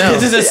straight now.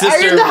 This is his Are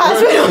you in sister. the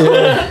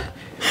hospital?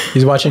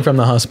 He's watching from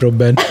the hospital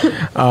bed.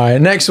 All right,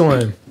 next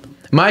one.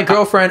 My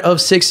girlfriend of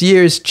 6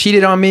 years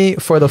cheated on me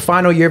for the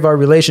final year of our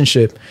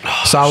relationship.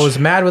 So I was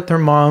mad with her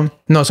mom.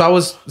 No, so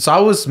I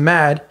was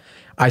mad.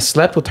 I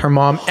slept with her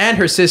mom and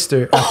her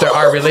sister after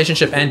our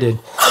relationship ended.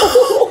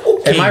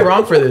 Am I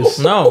wrong for this?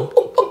 No.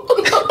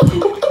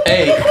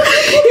 Hey, He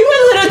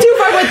went a little too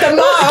far with the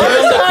mom. give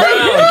him the Sorry.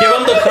 crown.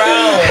 the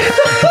crown.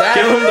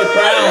 Give him the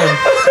crown.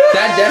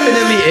 That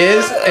definitely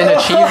is an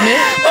achievement.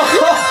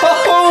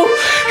 Oh,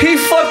 he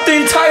fucked the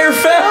entire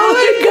family. Oh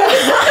my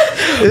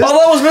god! All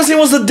I was missing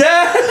was the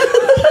dad.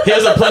 He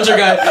was a plunger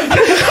guy.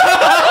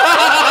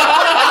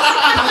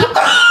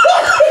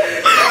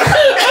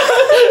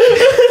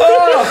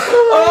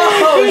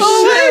 Oh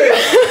shit!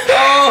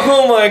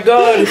 Oh my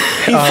god!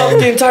 He fucked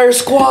the entire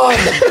squad.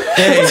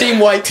 Hey, Team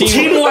white.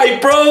 Team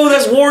white, bro.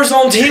 That's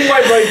Warzone team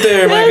white right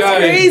there, my That's guy.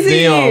 crazy.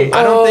 Damn.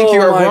 I don't think you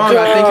are Oh my wrong.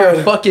 I think you're a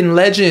God. fucking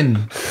legend.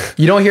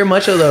 You don't hear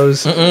much of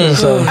those.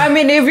 So I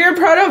mean, if you're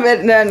proud of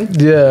it, then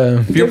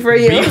yeah, good for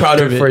you. Be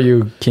proud of it. for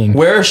you, King.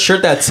 Wear a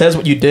shirt that says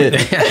what you did.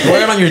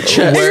 Wear it on your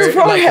chest. Wear your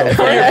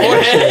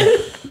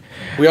forehead.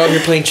 We all here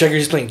playing checkers.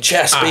 He's playing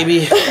chess,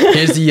 baby.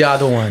 Here's the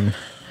other one.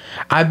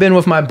 I've been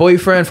with my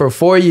boyfriend for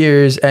 4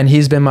 years and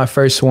he's been my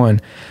first one.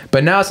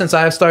 But now since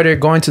I've started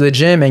going to the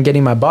gym and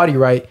getting my body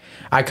right,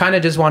 I kind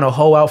of just want to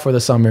hoe out for the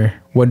summer.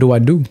 What do I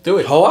do? Do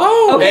it.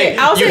 Oh, Okay, Hey,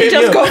 I'll you say hit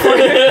just me go up. for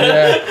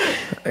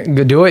it.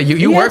 Go do it.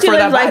 You work have to for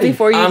that live life body.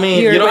 before you. I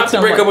mean, you don't have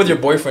to break up someone. with your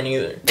boyfriend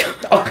either.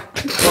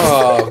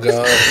 oh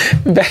god.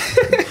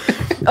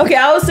 Okay,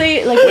 I would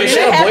say like Wait, if she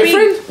you're had a happy,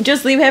 boyfriend?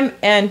 just leave him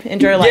and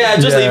enjoy life. Yeah,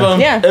 just Yeah. leave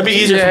him. Yeah. It'd be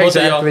easier Yeah, for both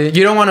of y'all. exactly.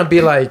 You don't want to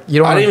be like you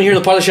don't. I wanna, didn't even hear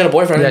the part that she had a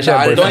boyfriend. Yeah, she had a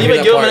Nah, I didn't Don't hear even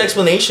that give him part. an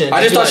explanation.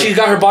 I just thought she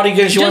got her body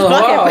good and she Just wanted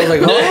to block wow. I was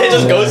like, oh.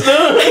 just goes to.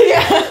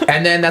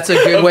 And then that's a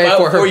good way About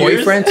for her 4 years?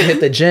 boyfriend to hit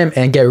the gym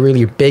and get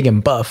really big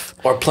and buff.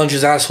 Or plunge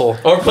his asshole.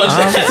 Or punch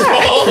that.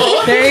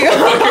 There you go.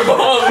 Fuck your mom.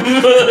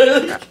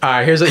 All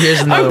right, here's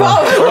another one.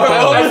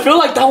 Oh, I feel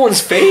like that one's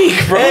fake,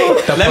 bro. Hey, let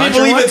me plunger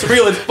believe one? it's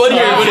real. It's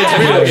funnier when it's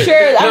I'm real.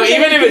 sure. No, I'm sure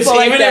even if it's people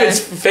like that.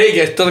 fake,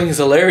 I still think it's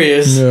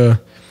hilarious. Yeah,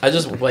 I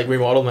just like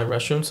remodeled my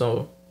restroom,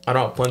 so I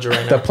don't have a plunger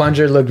right the now.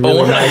 plunger looked But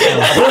really when I nice. get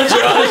a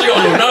plunger, I go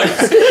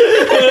nuts.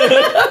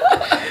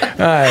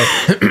 All right,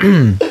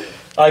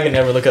 I can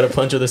never look at a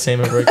plunger the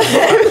same ever again.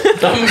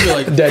 I'm gonna be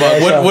like, Dead fuck,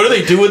 ass what, up. what do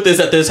they do with this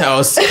at this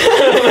house? Like,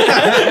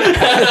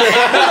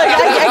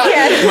 I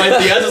can't. My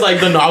Tia's is like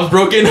the knob's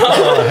broken.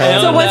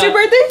 So when's your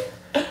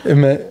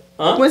birthday?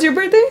 When's your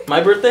birthday?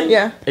 My birthday?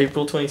 Yeah.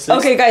 April 26th.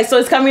 Okay, guys, so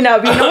it's coming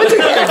up. You know what to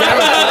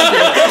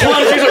get.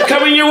 Plungers are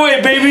coming your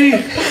way, baby.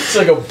 It's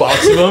like a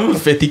box of them,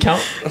 50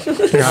 count.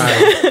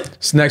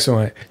 This next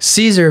one,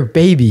 Cesar,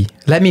 baby,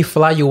 let me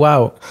fly you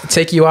out,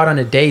 take you out on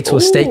a date to a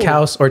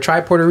steakhouse, or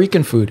try Puerto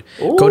Rican food.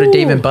 Go to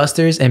Dave and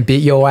Buster's and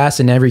beat your ass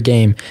in every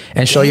game,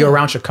 and show you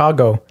around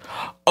Chicago.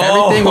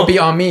 Everything will be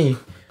on me.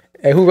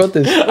 Hey, who wrote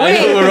this? I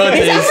know who wrote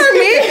Is this.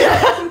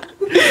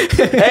 that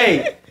for me?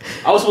 Hey,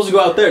 I was supposed to go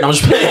out there. No, I'm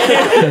just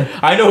playing.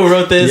 I know who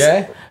wrote this.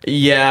 Yeah?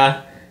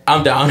 Yeah,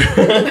 I'm down.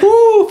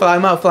 Woo, fly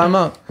him out, fly him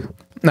out.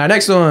 Now,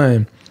 next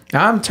one.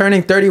 I'm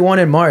turning 31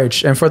 in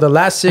March, and for the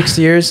last 6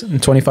 years, I'm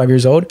 25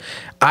 years old,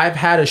 I've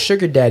had a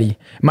sugar daddy.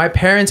 My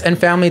parents and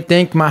family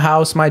think my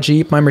house, my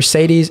Jeep, my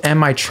Mercedes, and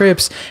my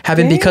trips have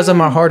been because of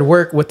my hard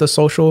work with a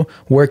social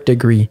work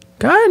degree.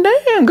 God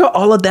damn, got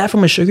all of that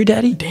from a sugar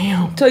daddy?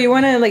 Damn. So you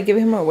want to like give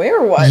him away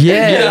or what?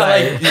 Yeah. Yeah,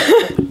 like,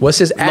 What's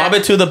his lob at?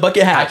 it to the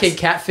bucket hat. I can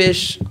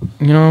catfish,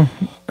 you know.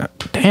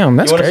 Damn,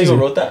 that's You want to see crazy. who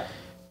wrote that?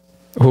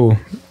 Who?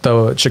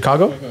 The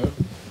Chicago?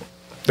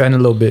 In a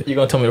little bit. You're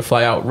going to tell me to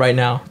fly out right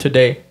now,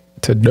 today.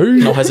 Today.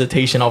 No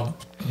hesitation. I'll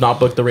not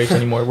book the race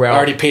anymore. We're I out.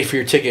 already paid for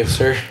your ticket,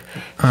 sir.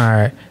 All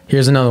right.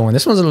 Here's another one.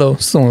 This one's a little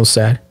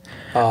sad.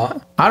 I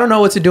don't know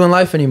what to do in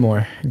life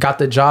anymore. Got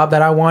the job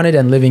that I wanted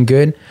and living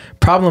good.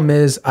 Problem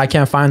is, I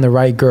can't find the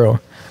right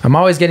girl. I'm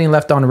always getting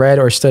left on red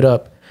or stood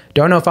up.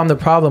 Don't know if I'm the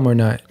problem or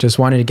not. Just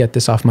wanted to get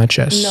this off my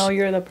chest. No,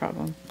 you're the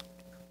problem.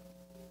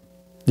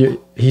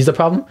 He's the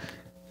problem?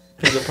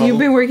 You've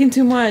been working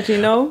too much,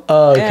 you know?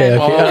 Oh, okay,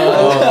 And- okay.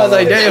 I was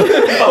like, damn.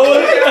 Jesus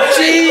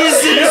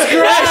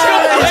Christ!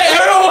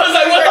 Everyone was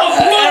like, what the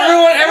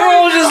fuck?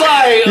 Everyone was just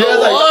like,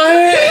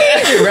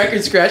 what?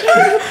 Record scratch.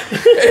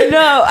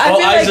 No,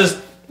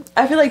 Oh,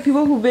 I feel like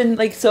people who've been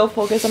like so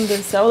focused on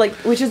themselves, like,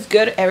 which is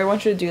good, everyone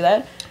should do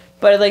that.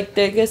 But like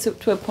they get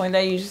to a point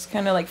that you just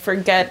kind of like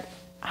forget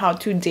how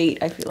to date,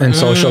 I feel like. And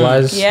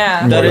socialize.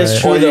 Yeah. That is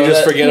true. Or you though.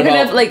 just That- forget You're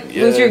about gonna like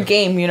lose your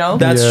game, you know?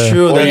 That's Yeah.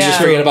 true. Or That's you just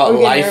true. forget about Or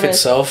get life nervous.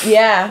 itself.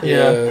 Yeah.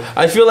 Yeah.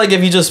 I feel like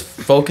if he just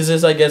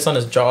focuses, I guess, on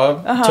his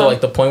job to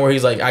like the point where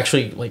he's like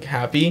actually like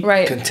happy,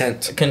 Right.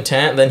 Content.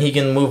 content, then he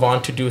can move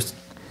on to do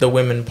the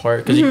women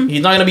part because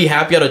he's not gonna be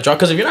happy at a job.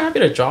 Because if you're not happy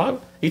at a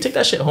job, you take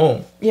that shit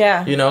home,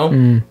 Yeah. you know.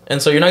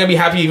 And so you're not gonna be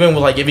happy even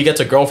with like if he gets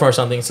a girlfriend or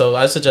something. So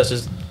I suggest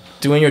just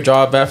doing your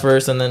job at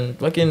first and then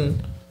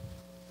fucking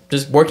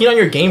just working on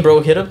your game,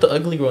 bro. Hit up the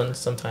ugly ones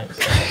sometimes.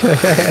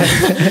 There's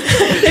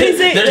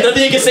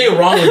nothing you can say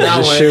wrong with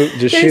that one. Just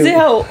Did he shoot. say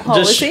how Just old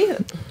is he?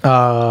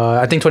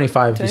 I think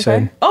 25, he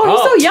said. Oh, he's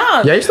Oh. so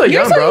young. Yeah, you're still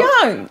young, You're so bro.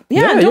 young.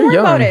 Yeah, Yeah, don't you're worry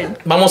young. about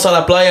it. Vamos a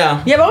la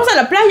playa. Yeah, vamos a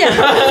la playa.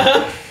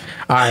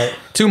 All right.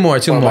 Two more.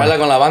 Baila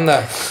con la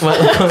banda.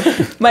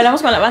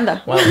 Bailamos con la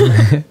banda. Wow.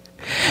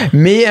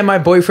 Me and my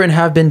boyfriend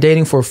have been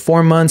dating for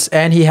 4 months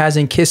and he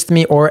hasn't kissed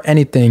me or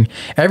anything.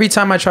 Every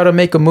time I try to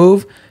make a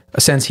move,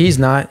 Since he's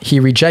not, he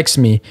rejects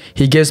me.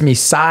 He gives me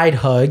side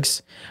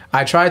hugs.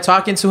 I tried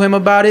talking to him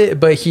about it,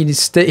 but he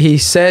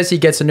says he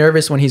gets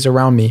nervous when he's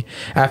around me.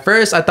 At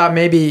first, I thought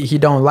maybe he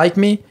don't like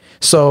me,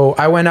 so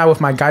I went out with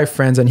my guy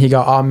friends and he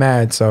got all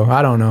mad. So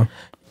I don't know.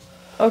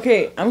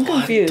 Okay, I'm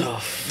confused. The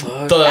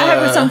fuck? I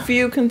have some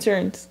few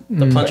concerns.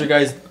 The plunger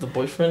guy's the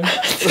boyfriend?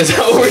 Is that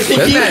what we're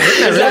thinking? Bro,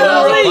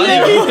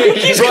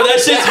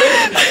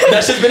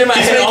 that shit's been in my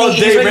head all day.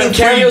 He's making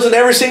cameos in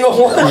every single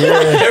one.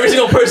 Yeah. Every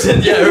single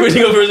person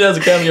has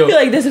a cameo. I feel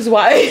like this is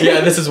why.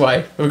 Yeah, this is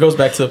why. It goes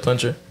back to the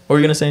plunger. What were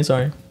you gonna say?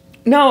 Sorry.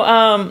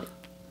 No,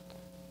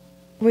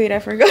 wait, I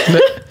forgot.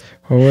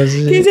 What was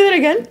it? Can you say that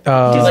again?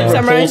 He's like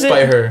repulsed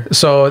by her.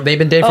 So they've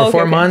been dating for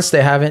 4 months.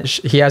 They haven't.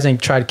 He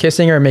hasn't tried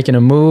kissing her or making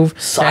a move.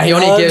 And he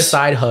only gives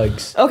side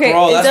hugs. Okay,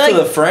 Bro, that's to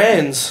the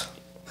friends.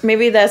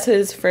 Maybe that's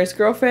his first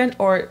girlfriend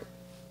or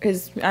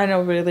his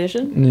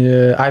relation.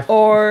 Yeah,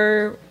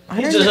 or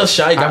he's just a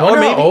shy guy. Or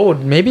maybe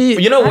old. Maybe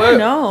you know what?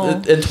 No.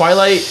 In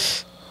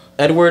Twilight,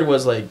 Edward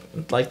was like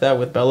that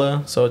with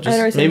Bella. So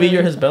just maybe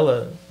you're his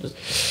Bella. Just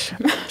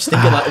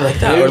think it like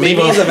that. Or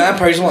maybe he's a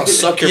vampire. He just want to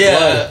suck your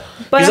blood.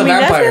 But he's I mean, a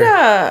vampire.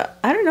 That's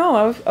I don't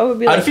know. I would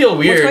be like, I'd feel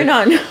weird. What's going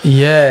on?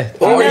 Yeah.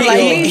 Or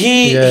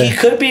he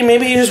could be.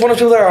 Maybe he's just one of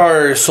those people that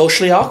are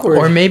socially awkward.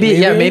 Or maybe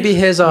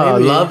his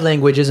love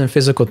language isn't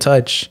physical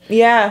touch.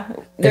 Yeah,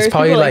 there's it's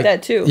probably people like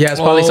that too. Yeah,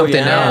 it's probably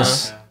something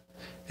else.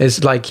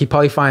 It's like he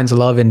probably finds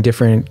love in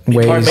different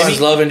ways. He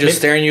finds love in just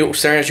staring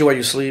at you while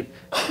you sleep.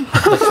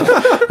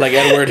 Like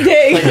Edward. Like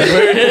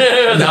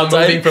Edward. Now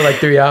moving for like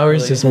 3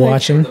 hours, just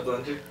watching.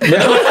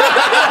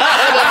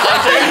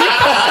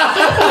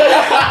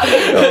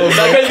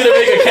 That guy's gonna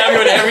make a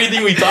cameo in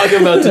everything we talk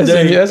about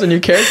today. That's a new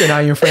character now,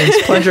 your friends.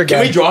 Plunger guy.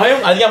 Can we draw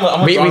him? I think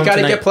I'm we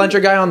gotta get Plunger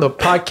guy on the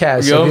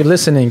podcast. So if you're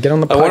listening, get on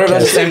the podcast. I wonder if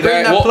that's the same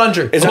guy. That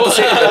Plunger. Is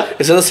that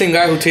the same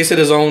guy who tasted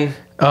his own?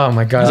 Oh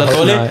my god.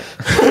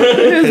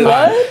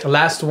 What?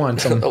 Last one.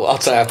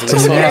 Outside after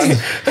this one.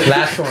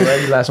 Last one.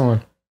 Ready? Last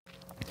one.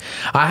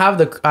 I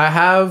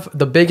have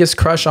the biggest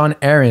crush on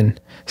Aaron.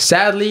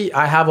 Sadly,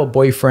 I have a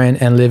boyfriend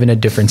and live in a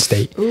different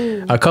state.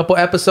 Ooh. A couple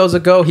episodes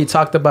ago, he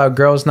talked about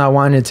girls not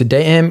wanting to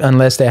date him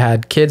unless they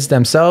had kids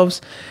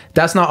themselves.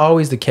 That's not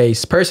always the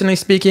case. Personally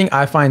speaking,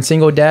 I find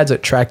single dads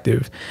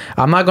attractive.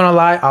 I'm not gonna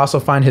lie, I also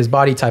find his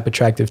body type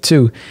attractive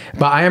too.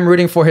 But I am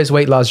rooting for his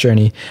weight loss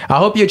journey. I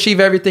hope you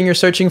achieve everything you're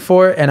searching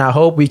for, and I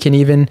hope we can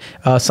even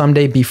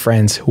someday be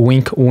friends.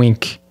 Wink,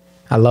 wink.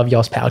 I love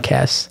y'all's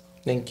podcast.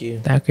 Thank you.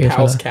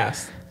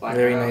 Palscast.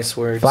 Very nice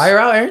words. Fly her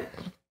out, Aaron.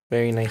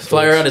 Very nice.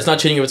 Fly around. It's not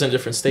cheating if it's in a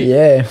different state.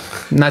 Yeah,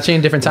 not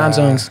changing different time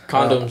zones.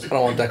 Condoms. I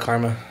don't want that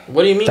karma.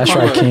 What do you mean? That's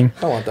karma? right, King.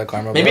 I don't want that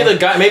karma. Maybe the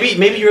guy. Maybe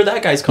you're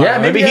that guy's karma. Yeah,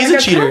 maybe he's a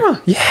cheater.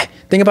 Karma. Yeah,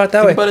 think about it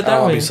that way. Think about it I that don't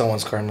want way. to be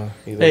someone's karma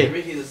either. Hey,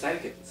 Maybe he's a side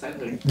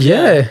hugger.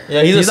 Yeah,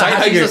 he's a side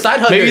hugger. He's a side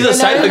hugger. Maybe he's a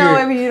side No,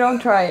 hugger. maybe you don't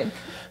try it.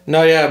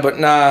 No, yeah, but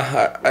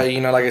nah.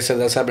 Like I said,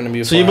 that's happened to me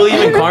before. So you believe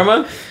in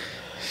karma?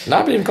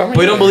 Not believe in karma.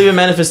 But you don't believe in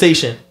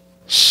manifestation.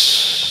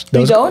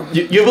 You don't?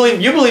 You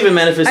believe in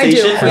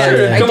manifestation? I do, for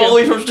sure. Come all the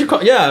way from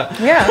Chicago. Yeah.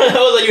 Yeah. I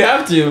was like, you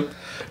have to.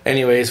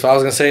 Anyways, so I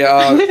was gonna say,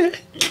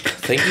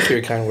 thank you for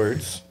your kind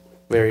words.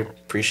 Very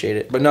appreciate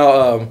it. But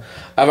no,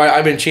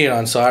 I've been cheated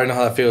on, so I don't know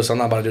how that feels. So I'm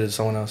not about to do it to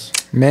someone else.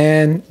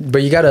 Man,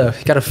 but you gotta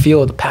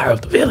feel the power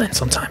of the villain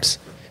sometimes.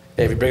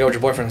 Hey, if you break up with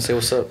your boyfriend, say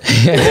what's up.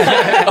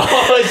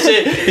 Oh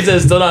shit! He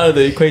says still not out of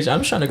the equation.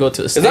 I'm just trying to go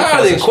to the. It's not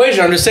out of the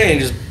equation. I'm just saying,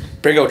 just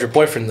break up with your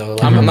boyfriend though.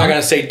 Like, I'm not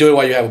gonna say do it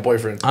while you have a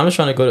boyfriend. I'm just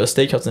trying to go to a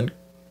steakhouse in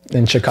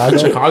Chicago.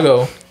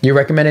 Chicago. You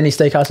recommend any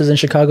steakhouses in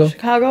Chicago?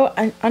 Chicago?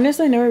 I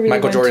honestly never really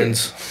Michael went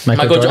Jordan's.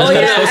 Michael Jordan's. Oh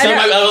yeah,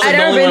 I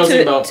never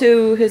been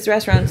to his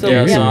restaurant. So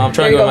yeah, so I'm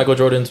trying to go to Michael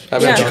Jordan's.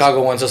 I've been to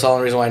Chicago once. That's the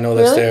only reason why I know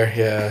that's there.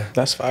 Yeah,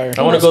 that's fire.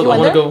 I want to go. I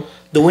want to go.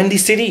 The Windy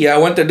City. Yeah, I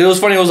went there. It was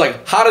funny. It was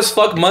like hot as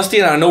fuck, musty,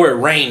 and I know it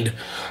rained.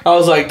 I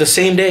was like the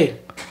same day.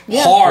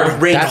 Yeah.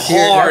 Hard rain,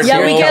 hard. Yeah,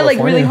 we get like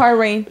really hard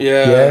rain.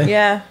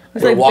 Yeah.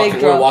 It's like big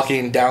drops. We're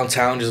walking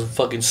downtown, just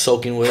fucking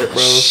soaking wet,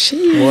 bro.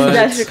 What?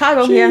 That's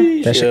Chicago.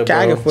 Yeah. That's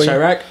Chicago for you.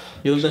 Chirac.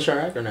 You lived in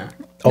Chirac or not?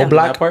 Oh,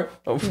 Black That part?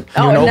 Oh,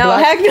 no,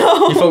 Black? heck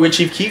no. you fuck with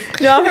Chief Keef?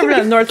 No, I'm from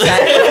the north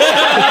side.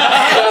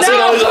 That's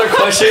all these other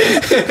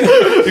questions.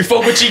 You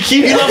fuck with Chief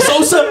Keef? You love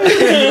Sosa?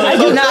 I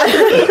do not.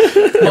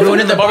 Everyone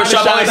in the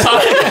barbershop always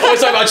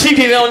talking about Chief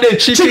Keef on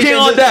this. Chief Keef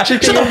on that.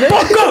 Shut the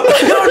fuck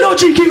up. You don't know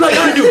Chief Keef like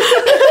I do.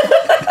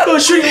 I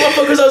was shooting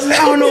motherfuckers.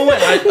 I don't know when.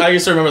 I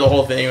used to remember the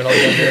whole thing when I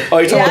was younger. Oh,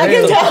 you talking I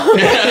can tell.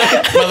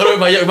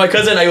 my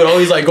cousin, I would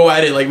always like go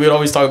at it. Like we would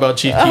always talk about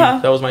Chief Keef.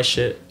 That was my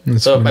shit.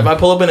 So if I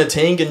pull up in a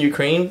tank in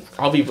Ukraine,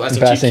 I'll be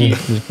blasting Chief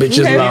Keef.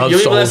 Bitches love You'll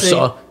be blasting.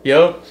 Sosa.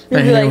 Yup.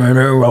 And he ran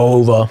her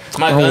over.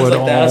 My guns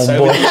like that.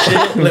 So I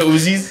shit. The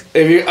Uzis.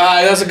 If you,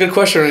 that's a good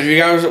question. If you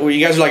guys are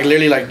like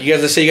literally like you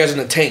guys, let's say you guys are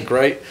in a tank,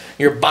 right?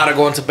 You're about to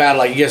go into battle.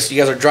 Like you guys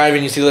are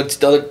driving. You see the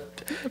other.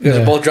 You guys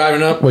are both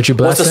driving up. What you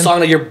blasting? What's the song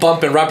that you're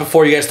bumping right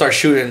before you guys start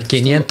shooting?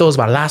 500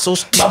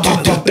 balazos.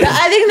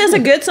 I think that's a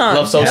good song.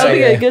 Love Sosa. That would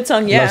be a good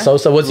song. Yeah. Love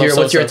Sosa. What's Love your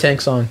Sosa.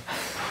 tank song?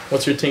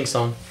 What's your tank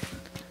song?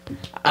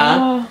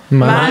 Man.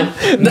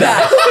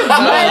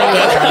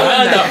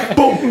 Boom,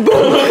 boom,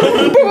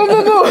 boom, boom,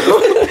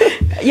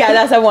 Yeah,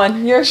 that's that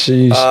one. You're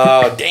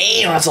Sheesh.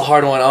 Damn, that's a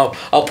hard one.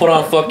 I'll put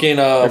on fucking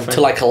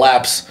Till I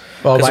Collapse.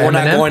 Oh, Because by we're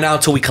not Eminem? going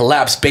out till we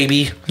collapse,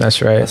 baby.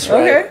 That's right. That's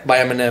right. Okay. By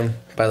Eminem,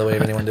 by the way,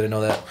 if anyone didn't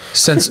know that.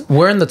 Since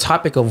we're in the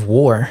topic of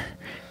war,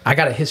 I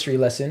got a history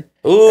lesson.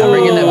 Ooh. I'm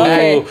bringing them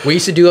okay. back. We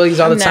used to do all these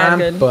all the I'm not time,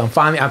 good. but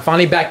I'm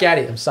finally back at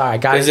it. I'm sorry,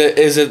 guys.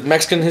 Is it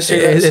Mexican history?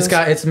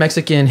 It's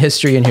Mexican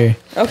history in here.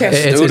 Okay.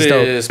 Let's It's do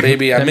dope. this,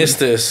 baby. I Let me- missed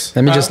this.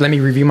 Let me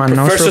review my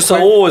notes Professor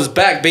real quick. Saul is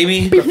back,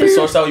 baby.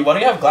 Professor Saul, why do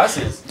you have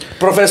glasses?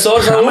 Professor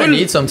I Saul. might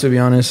need some, to be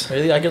honest.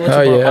 Really? I can let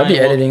Oh, you borrow yeah, I'll be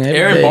mine. editing every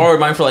Aaron day. borrowed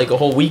mine for like a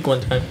whole week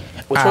one time.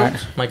 Which Alright.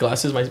 one? My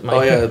glasses, my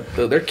Oh yeah,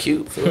 they're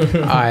cute. fool.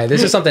 All right,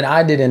 this is something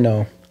I didn't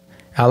know.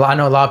 I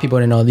know a lot of people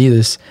didn't know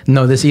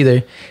this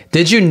either.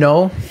 Did you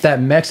know that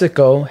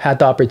Mexico had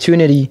the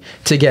opportunity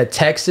to get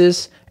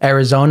Texas,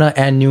 Arizona,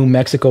 and New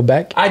Mexico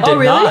back? I did Oh,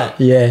 really? not.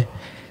 Yeah.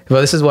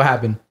 Well, this is what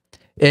happened.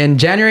 In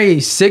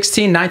January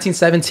 16,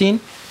 1917,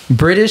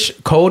 British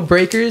code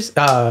breakers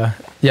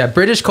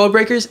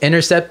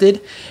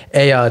intercepted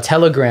a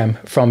telegram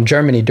from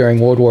Germany during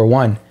World War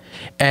One.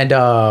 And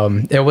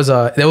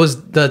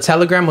the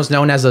telegram was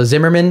known as a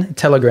Zimmerman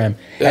telegram.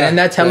 And in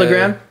that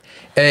telegram,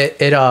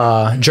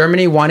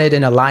 Germany wanted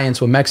an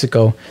alliance with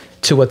Mexico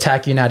to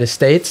attack United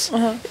States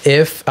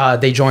if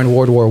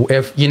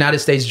United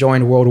States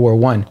joined World War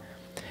One.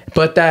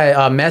 But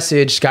that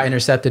message got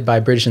intercepted by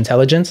British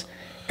intelligence,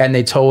 and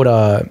they told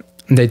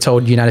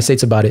United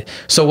States about it.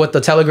 So what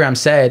the telegram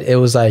said, it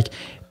was like,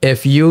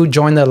 if you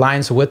join the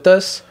alliance with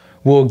us,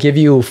 we'll give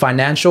you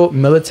financial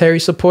and military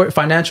support,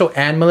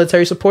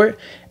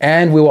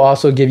 and we will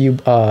also give you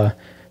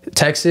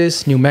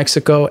Texas, New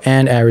Mexico,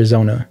 and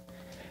Arizona.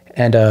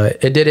 And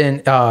it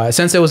didn't,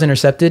 since it was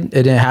intercepted,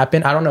 it didn't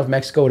happen. I don't know if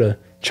Mexico would have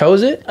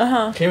chose it.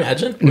 Can you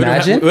imagine?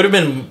 Imagine. It would have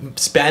been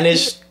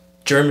Spanish,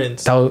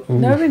 Germans. That would, That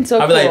would have been so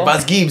I'd cool. be like,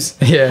 Bas Gibbs.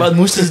 Yeah. Bas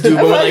Mooses dude,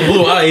 but with like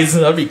blue eyes.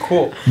 That'd be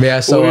cool.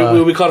 yeah,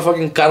 so we call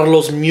fucking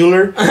Carlos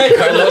Mueller.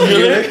 Carlos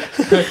Mueller.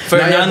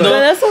 Fernando. But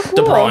that's so cool.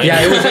 De Bruyne.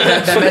 yeah, it was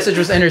that message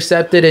was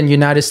intercepted, and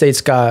United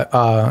States got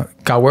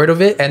word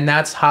of it, and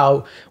that's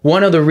how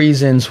one of the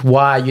reasons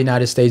why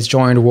United States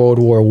joined World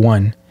War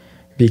One,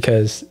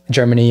 because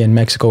Germany and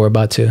Mexico were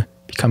about to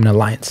become an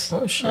alliance.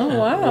 Oh, shit. Oh,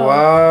 wow.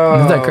 Wow.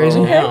 Isn't that crazy?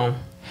 Wow.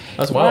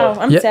 That's wild.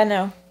 Wow. I'm Yeah. sad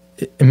now.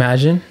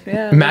 Imagine,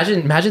 Yeah.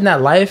 imagine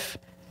that life.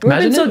 It would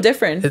have been Imagine so it.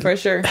 different, for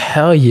sure.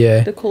 Hell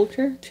yeah. The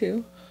culture,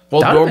 too. Well,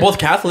 That'd we're be- both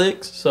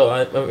Catholics, so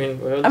I mean,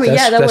 Yeah,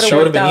 that would have true. worked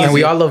Would've been out. And we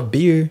easy. all love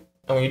beer.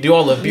 and when you do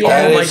all the beer,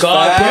 Yeah. oh my That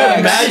god, is bro, facts.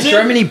 imagine,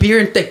 Germany beer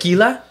and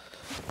tequila.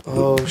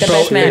 Oh, The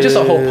best man. It's just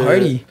a whole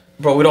party.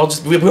 bro, we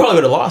probably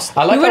would have lost.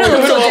 I like We how would've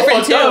we're looked so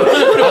different,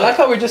 too. I like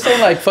how we're just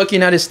saying like fuck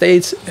United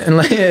States and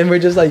we're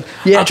just like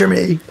yeah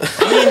Germany. It's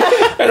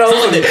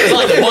not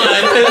like the one.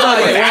 It's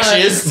not like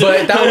fascist.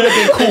 But that would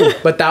have been cool.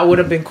 But that would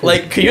have been cool.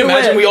 Like, can you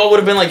imagine we all would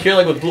have been like here,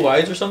 like with blue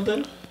eyes or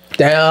something?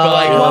 damn. But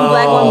like One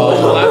black, one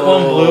blue. black,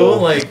 one blue.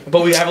 Like,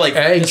 but we have like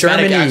Hey,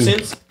 Hispanic Germany.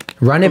 accents.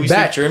 Run We it speak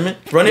back. German.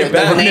 Run it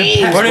back. the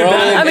names, Run it bro.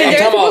 back. I mean, I'm there's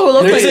talking people who about-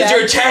 look This like is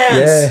your that.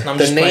 chance. Yeah. I'm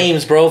The just playing.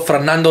 names, bro.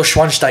 Fernando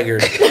Schweinsteiger.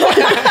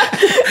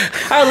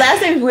 Our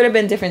last names would have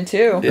been different,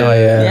 too. Oh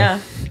yeah. Yeah.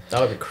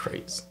 That would be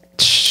crazy.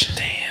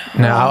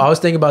 Damn. Now I was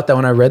thinking about that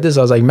when I read this.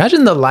 I was like,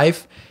 imagine the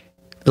life,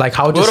 like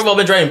how We would just have all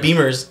been driving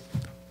Beamers.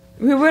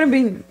 We would have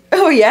been...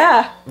 Oh,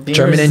 yeah. Beamers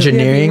German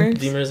engineering. Beamers.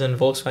 Beamers and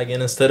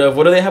Volkswagen instead of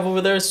what do they have over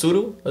there?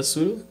 Subaru? A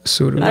Subaru?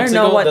 Subaru. I don't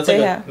know what That's they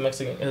like have.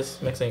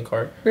 a Mexican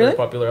car. Really? Very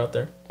popular out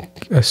there.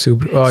 A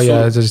Subaru. Oh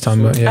yeah, that's what you're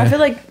talking about. I Yeah. feel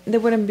like they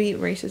wouldn't be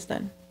racist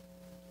then.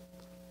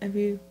 If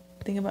you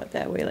think about it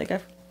that way, like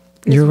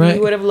You're right.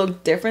 We would have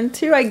looked different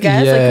too, I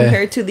guess, Yeah. like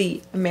compared to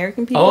the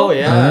American people. Oh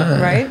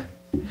yeah. Right?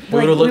 We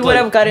Like, we would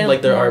have gotten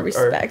like their more our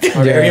respect.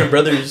 Our Yeah. Aryan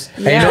brothers.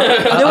 Yeah, know,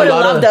 they would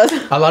have loved us.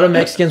 A lot of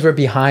Mexicans were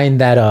behind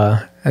that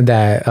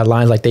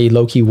line, like they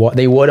low key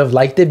they would have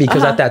liked it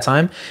because at that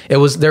time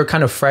they're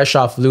kind of fresh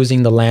off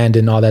losing the land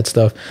and all that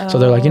stuff. So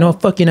they're like,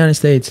 fuck United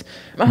States.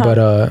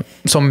 But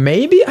so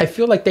maybe I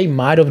feel like they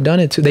might have done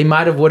it too. They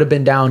might have would have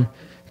been down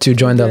to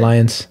join the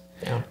alliance.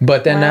 Yeah.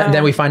 But then Wow.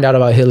 then we find out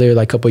about Hitler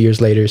like a couple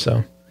years later.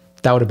 So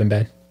that would have been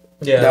bad.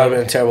 Yeah. That would have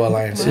been a terrible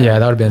alliance. Yeah,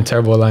 that would have been a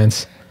terrible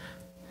alliance.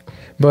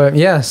 But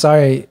yeah,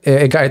 sorry,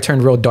 it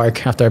turned real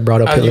dark after I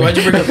brought up Hitler. Why'd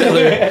you bring up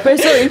Hitler? But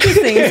it's so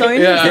interesting. It's so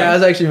interesting. Yeah, it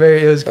was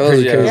actually it was That was,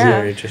 pretty yeah, it was crazy. Yeah.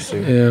 very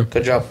interesting. Yeah.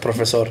 Good job,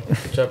 professor.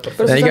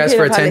 Thank you guys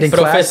for attending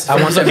class.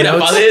 I want some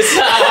notes.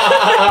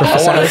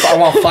 I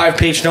want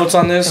 5-page notes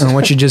on this. On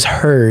what you just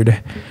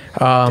heard.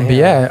 But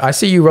yeah, I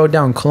see you wrote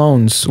down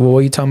clones. Well, what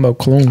are you talking about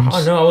clones?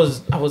 Oh no,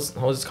 I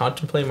was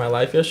contemplating my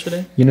life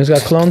yesterday. You know who's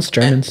got clones?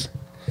 Germans.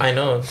 I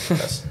know.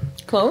 That's,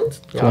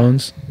 Clones? yeah.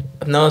 Clones.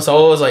 No, so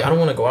I was like, I don't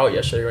want to go out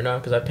yesterday right now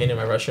because I painted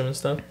my restroom and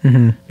stuff.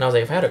 And I was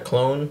like, if I had a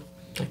clone,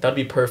 like that'd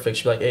be perfect.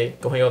 She'd be like, hey,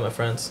 go hang out with my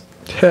friends.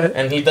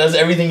 And he does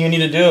everything you need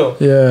to do.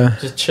 Yeah.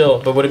 Just chill.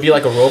 But would it be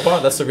like a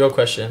robot? That's the real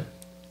question.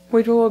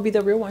 Which one would be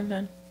the real one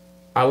then?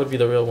 I would be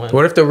the real one.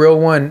 What if the real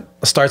one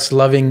starts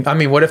loving? I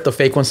mean, what if the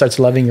fake one starts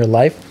loving your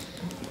life,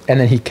 and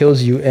then he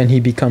kills you and he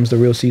becomes the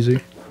real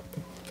Caesar?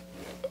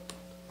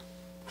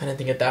 I didn't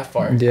think it that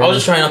far. Yeah. I was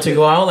just trying not to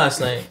go out last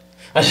night.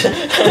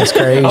 That's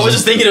crazy. I was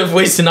just thinking of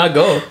ways to not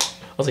go. I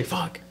was like,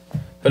 fuck.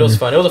 But it was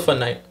fun. It was a fun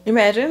night.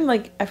 Imagine,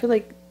 like, I feel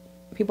like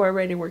people are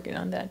already working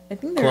on that. I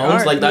think there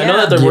Clones? are. Like, I know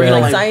that they're Yeah. working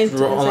on Like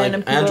scientists on like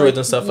and people androids like-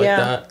 and stuff yeah.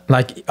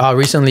 like that. Like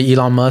recently,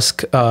 Elon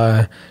Musk,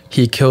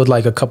 he killed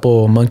like a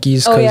couple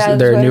monkeys Oh, because yeah, that's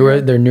their what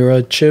I heard.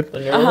 neuro chip. The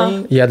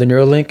Neuralink? Yeah, the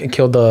Neuralink and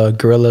killed the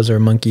gorillas or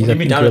monkeys. Would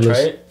you be down to try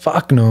it?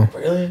 Fuck no.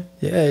 Really?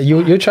 Yeah,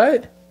 you try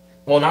it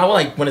Well, not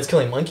like when it's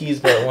killing monkeys,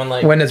 but when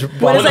like when it's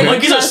when it's the like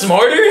monkeys are just-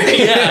 smarter.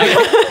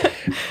 Yeah.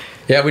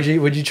 yeah. Would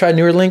you try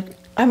Neuralink?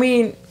 I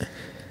mean,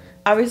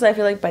 obviously, I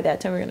feel like by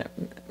that time we're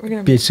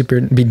gonna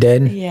Be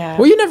dead. Yeah.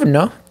 Well, you never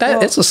know. That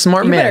Well, it's a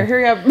smart you better man.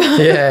 hurry up.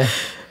 Yeah.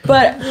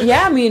 But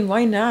yeah, I mean,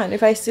 why not?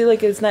 If I see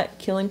like it's not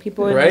killing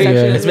people, and Right? it's,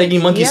 actually, Yeah. It's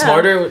making monkeys yeah.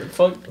 smarter.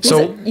 Fuck.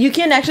 So you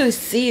can actually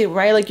see it,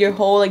 right? Like your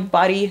whole like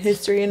body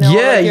history and all,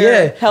 yeah, like, your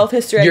yeah. health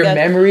history. I Your guess.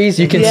 memories.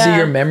 You can see Yeah.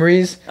 your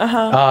memories.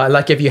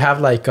 Like if you have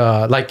like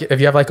if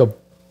you have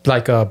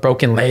like a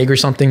broken leg or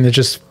something that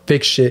just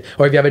fix shit,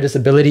 or if you have a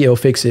disability, it'll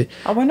fix it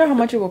I wonder how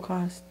much it will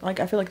cost. Like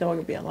I feel like that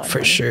would be a lot. of for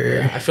money.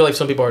 sure. I feel like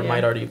some people Yeah.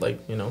 might already like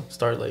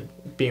start like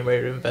being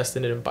ready to invest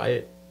in it and buy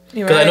it.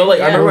 You're Because I right, know,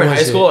 like, I yeah. remember in What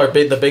high was school,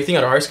 the big thing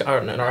at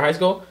in our high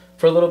school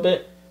for a little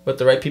bit with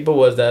the right people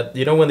was that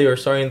when they were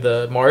starting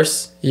the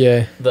Mars,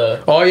 Yeah. the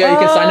Oh yeah, you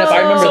can sign up. I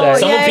remember Oh, that.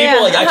 some yeah,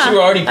 people like yeah. actually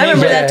were already I paying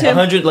remember like that too.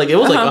 100, like it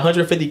was like Uh-huh.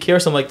 150K or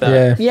something like that.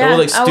 Yeah. Yeah, it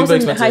was like I was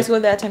stupid in high expensive. school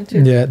at that time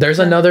too. Yeah, there's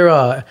another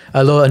a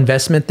little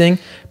investment thing.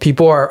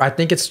 People are, I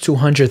think it's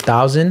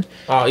 200,000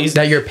 Oh, easy.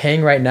 that you're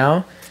paying right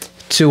now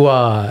to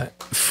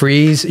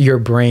freeze your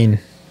brain.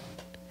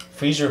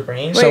 Freeze your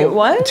brain. Wait,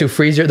 what? To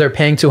freeze they're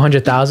paying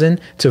 200,000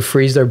 to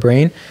freeze their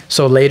brain.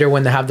 So later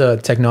when they have the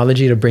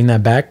technology to bring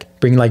that back,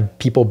 bring like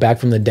people back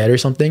from the dead or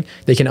something,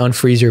 they can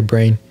unfreeze your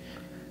brain.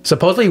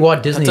 Supposedly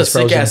Walt Disney That's a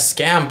is sick frozen. ass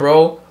scam,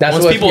 bro. That's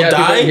Once what- people yeah,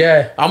 die,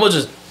 yeah. I'm gonna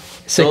just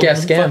Sick throw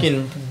ass scam.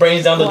 fucking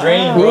brains down the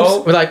drain, bro.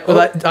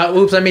 Oops,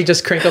 oops, let me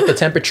just crank up the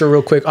temperature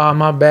real quick. Oh,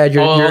 my bad.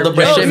 Your The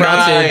brain shit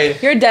melted.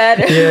 fried. You're dead.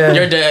 Yeah.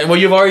 You're dead. Well,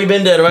 you've already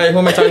been dead, right? Who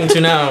am I talking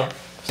to now?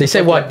 They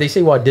say Walt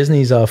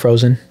Disney's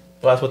frozen.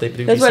 Well, that's what they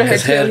do. That's what I heard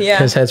His head. too. Yeah.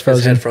 His head's His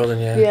frozen. head frozen,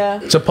 yeah.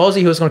 Yeah.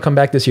 Supposedly he was going to come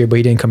back this year, but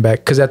he didn't come back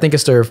because I think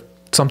it's their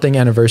something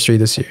anniversary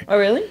this year Oh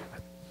really?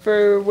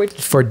 For which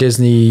for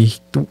Disney.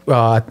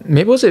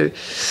 Maybe was it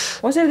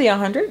the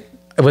 100?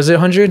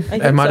 100?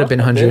 think It might so. have been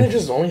Didn't they 100.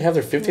 just only have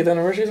their 50th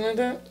anniversary or something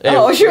like that? Hey,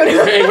 Oh, shoot.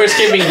 Hey, we're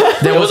skipping.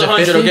 It was was a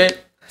 100, 50? okay?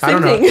 I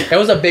don't know. Same thing. It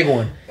was a big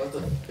one. What's the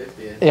 50th?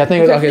 Yeah, I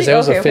think it was, okay, so it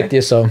was Okay, a okay.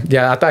 50th. So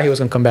yeah, I thought he was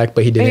going to come back,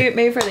 but he didn't.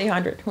 Maybe for the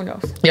 100. Who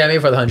knows? Yeah, maybe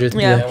for the 100. Yeah.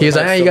 Yeah. He was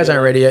like, Yeah, you guys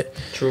aren't ready yet.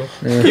 True.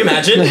 Can you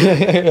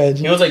imagine?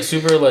 He was like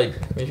super like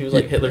he was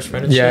like Hitler's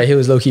friend. And Yeah, shit. he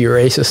was low key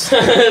racist.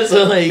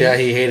 So like Yeah,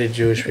 he hated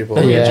Jewish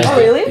people. Yeah. Oh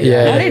really?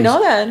 Yeah. I didn't know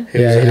that. He was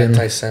Yeah, he an didn't.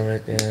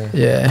 anti-Semitic, yeah.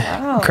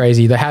 Yeah, Wow.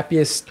 crazy. The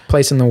happiest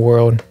place in the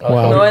world.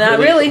 Wow. No, not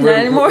really, not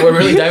anymore. We're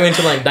really diving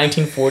into like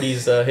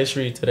 1940s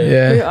history today.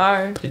 Yeah. We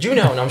are. Did you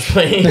know? No, I'm just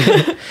playing.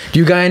 Do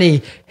you got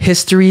any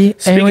history?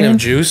 Speaking Aaron? of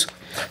Jews,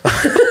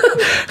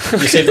 You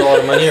saved a lot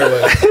of money or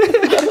what?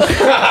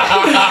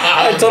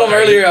 I told him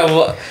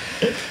earlier.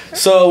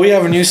 So we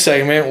have a new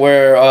segment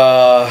where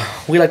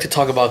we like to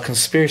talk about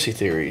conspiracy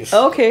theories.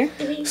 Okay.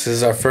 This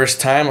is our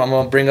first time. I'm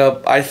gonna bring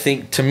up. I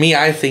think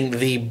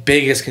the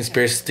biggest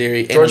conspiracy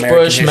theory in George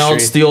American Bush history.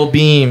 melts steel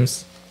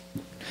beams.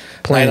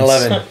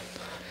 9/11.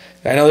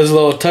 I know this is a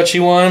little touchy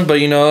one,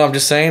 but I'm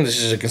just saying this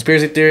is a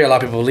conspiracy theory. A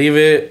lot of people believe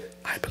it.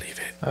 I believe it.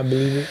 I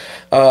believe it.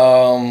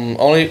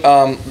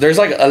 There's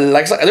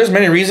there's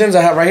many reasons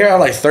I have right here. I have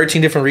like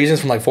 13 different reasons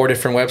from like 4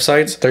 different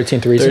websites.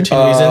 13th reason.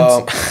 13 reasons. Well,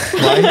 of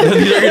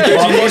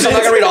course, I'm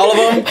not gonna read all of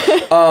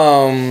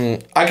them.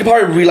 I could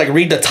probably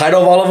read the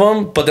title of all of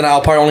them, but then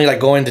I'll probably only like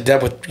go into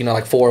depth with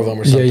like 4 of them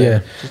or something. yeah.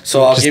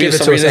 So I'll Just give you give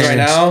it some to us reasons right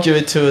anyways. now. Give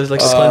it to us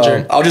like a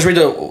plunger. I'll just read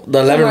the 11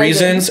 Summarize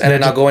reasons, it. and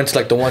then I'll go into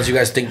like the ones you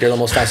guys think they're the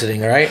most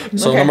fascinating. All right.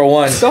 So Okay. number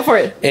 1, Go for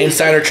it.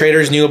 insider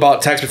traders knew about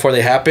attacks before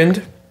they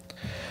happened.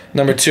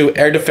 Number 2,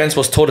 air defense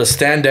was told to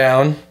stand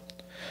down.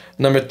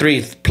 Number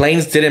 3,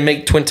 planes didn't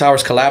make Twin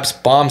Towers collapse,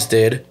 bombs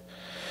did.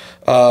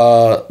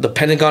 The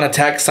Pentagon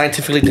attack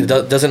scientifically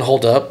doesn't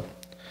hold up.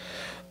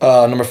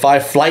 Number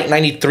 5, Flight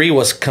 93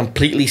 was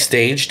completely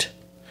staged.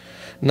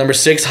 Number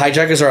 6,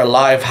 hijackers are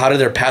alive. How did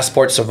their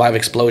passports survive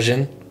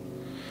explosion?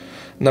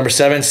 Number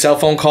 7, cell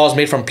phone calls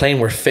made from plane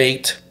were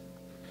faked.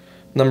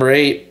 Number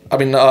 8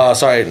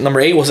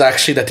 was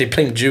actually that they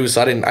blamed Jews.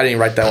 So I didn't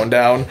write that one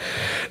down.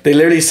 They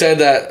literally said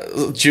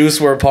that Jews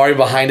were probably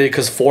behind it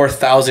because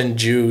 4,000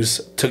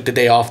 Jews took the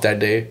day off that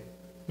day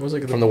What was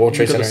like from the World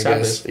Trade Center. I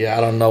guess. Yeah,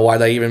 I don't know why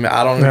that even.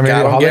 I don't get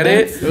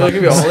holiday? it. It was like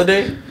give you a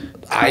holiday.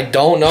 I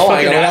don't know.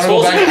 I Fucking don't want to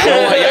go assholes. back.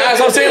 Yeah, that's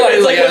what I'm saying. Like,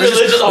 It's like a let's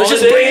religious just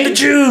holiday. blame the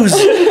Jews.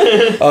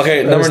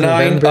 Okay, number was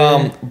 9.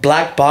 November.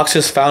 Black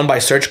boxes found by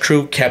search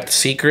crew kept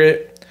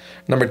secret.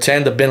 Number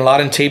 10. The Bin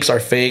Laden tapes are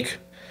fake.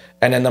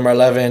 And then number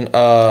 11,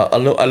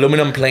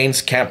 aluminum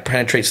planes can't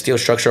penetrate steel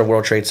structure of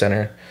World Trade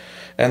Center.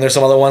 And there's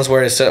some other ones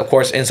where it said, of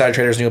course, insider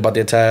traders knew about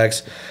the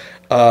attacks.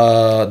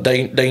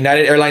 The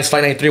United Airlines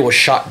Flight 93 was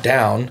shot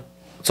down.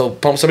 So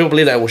some people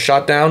believe that it was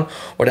shot down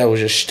or that it was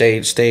just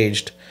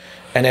staged.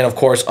 and then of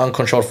course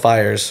uncontrolled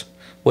fires.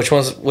 Which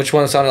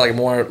one sounded like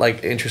more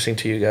like interesting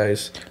to you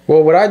guys?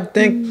 Well, what I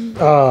think,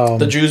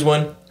 The Jews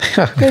one.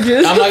 Good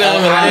juice. I'm not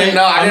gonna lie. I didn't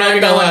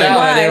write that one down.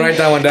 I didn't write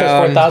that one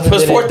down. It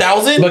was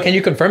 4,000. But can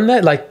you confirm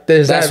that? Like,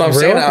 is That's that what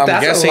I'm real? saying. I'm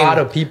That's guessing a lot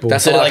of people.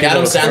 that's Did a lot like of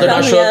Adam people. Sandler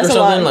not show up or That's a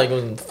lot. something? Like,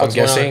 I'm what's going on?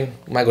 guessing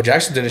Michael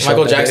Jackson didn't show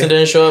Michael up. that Jackson day.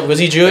 didn't show up. Was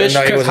he Jewish?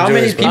 No, he wasn't How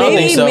many Jewish, bro. I don't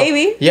Maybe, think so.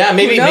 maybe. Yeah,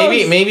 maybe, Who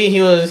knows? maybe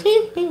he was.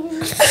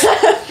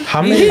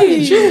 How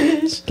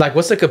many? Like,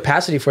 what's the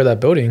capacity for that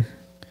building?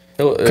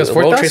 Because 4,000?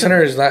 World Trade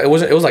Center is not. It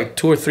was like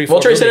 2 or 3.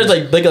 World Trade Center is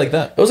buildings. like big like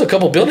that. It was a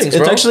couple buildings, It's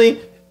bro. actually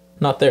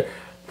not there.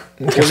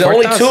 Was it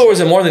only 2 or was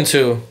it more than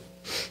 2?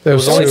 There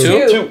was only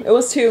two. two? It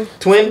was 2.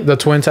 Twin The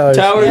Twin Towers.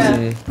 towers.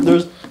 Yeah.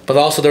 There's. But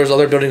also there was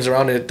other buildings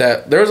around it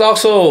that there was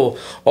also.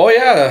 Oh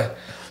yeah.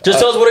 Just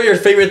tell us what are your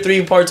favorite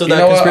 3 parts of You that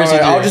know what? conspiracy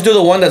Alright, theory. I'll just do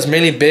the one that's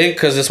mainly big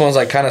because this one's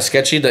like kind of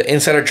sketchy. The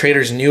insider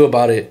traders knew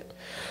about it.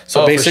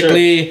 So Oh, for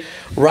basically,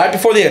 right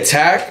before the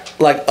attack,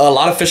 like a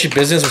lot of fishy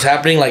business was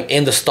happening, like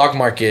in the stock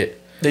market.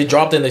 They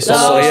dropped and they sold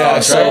So all the yeah,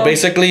 stocks, so right?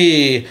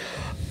 basically,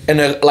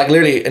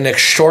 literally an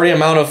extraordinary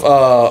amount of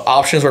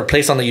options were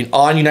placed on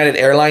United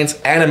Airlines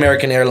and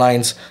American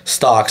Airlines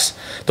stocks.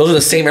 Those are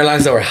the same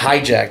airlines that were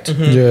hijacked.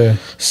 Yeah.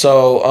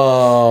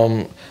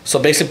 So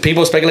basically,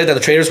 people speculate that the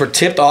traders were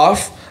tipped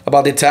off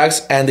about the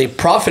attacks and they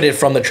profited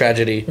from the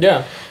tragedy.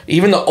 Yeah.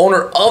 Even the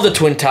owner of the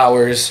Twin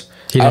Towers.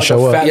 He didn't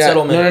show up. Fat Yeah,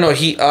 settlement. no.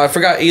 He I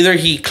forgot either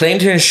he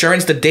claimed his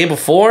insurance the day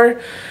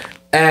before,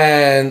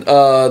 and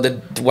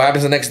what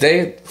happens the next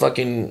day?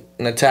 Fucking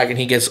an attack, and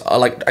he gets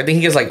I think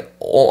he gets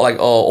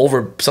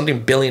over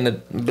something billions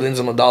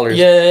of dollars.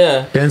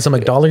 Yeah. Billions of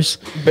McDollars.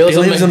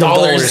 Billions of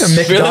dollars. dollars.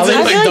 McDonald's. Billions of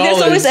I feel like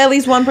there's always dollars. at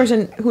least one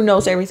person who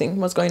knows everything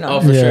what's going on.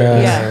 Oh, for sure.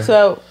 Yeah. Yeah,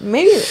 so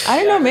maybe I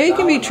don't know. Maybe it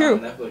can be true.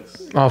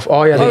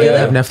 Oh yeah, they yeah.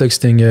 have Netflix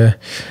thing. Yeah.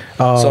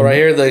 So right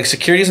here, the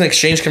Securities and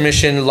Exchange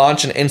Commission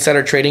launched an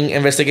insider trading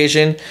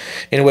investigation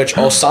in which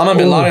Osama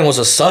bin Laden was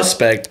a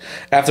suspect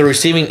after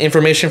receiving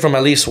information from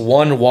at least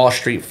one Wall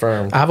Street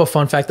firm. I have a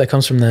fun fact that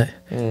comes from that.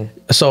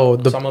 So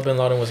the Osama bin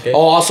Laden was gay.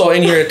 Oh, also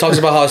in here it talks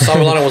about how Osama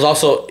bin Laden was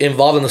also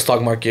involved in the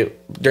stock market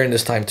during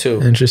this time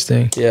too.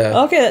 interesting.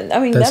 Yeah, Okay, I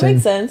mean That's that makes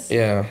in- sense.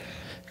 yeah.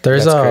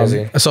 There's That's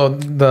crazy. so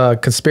the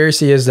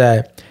conspiracy is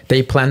that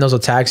they planned those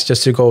attacks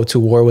just to go to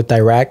war with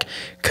Iraq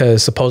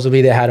because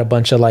supposedly they had a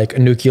bunch of like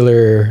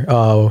nuclear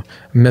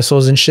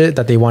missiles and shit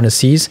that they want to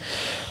seize,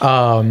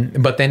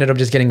 but they ended up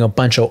just getting a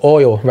bunch of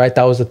oil. Right,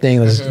 that was the thing.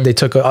 They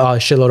took a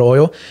shitload of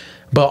oil,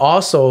 but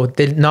also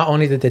they not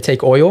only did they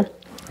take oil,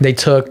 they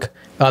took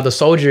the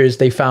soldiers.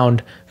 They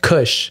found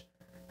Kush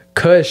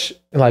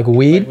like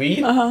weed,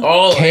 Weed?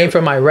 Oh, came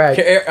from Iraq.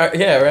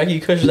 Yeah, Iraqi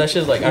Kush. That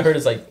shit's like I heard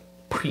it's like.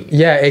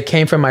 Yeah, it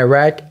came from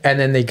Iraq, and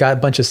then they got a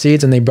bunch of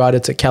seeds and they brought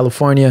it to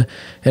California,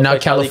 and now Why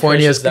Cali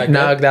California Kush is is that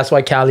now good? that's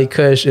why Cali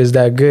Kush is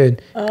that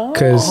good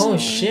because Oh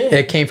shit.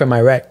 it came from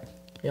Iraq.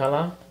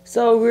 Yalla.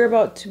 So we're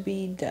about to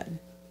be done.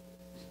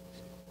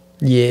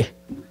 Yeah,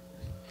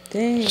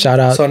 Dang. shout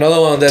out. So another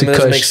one of them to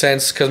doesn't Kush. make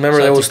sense because remember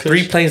Shout there out was to 3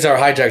 Kush. planes that were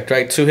hijacked,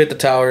 right? 2 hit the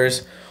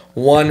towers,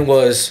 1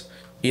 was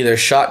either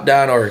shot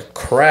down or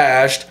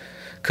crashed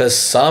because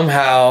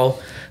somehow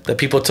the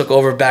people took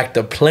over back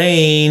the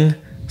plane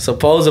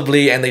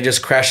supposedly and they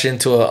just crashed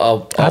into a I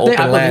open think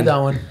I believe land. that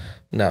one.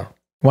 No,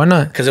 Why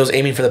not? because it was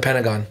aiming for the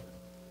Pentagon.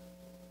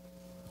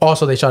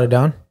 Also, they shot it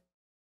down.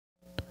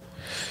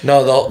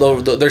 No,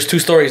 there's 2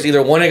 stories.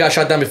 Either one, it got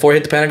shot down before it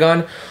hit the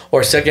Pentagon,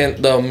 or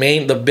second,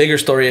 the bigger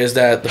story is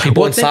that the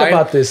people Well, think inside,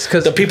 about this,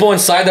 'cause- the people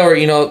inside that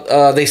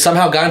were, they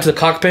somehow got into the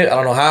cockpit. I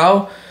don't know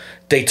how.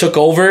 They took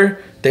over.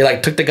 They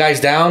like took the guys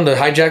down, the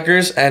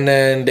hijackers, and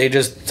then they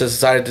just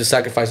decided to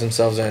sacrifice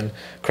themselves and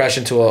crash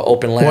into an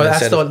open land. Well,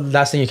 that's instead. the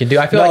last thing you can do.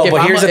 I feel No, like if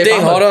but I'm here's a- the if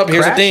thing. I'm a Hold up. Here's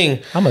the crash, thing.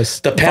 I'm a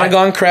The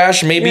Pentagon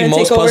crash may be You're gonna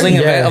most take over? puzzling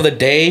event Yeah. of the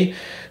day.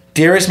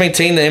 Theorists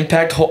maintain the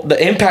impact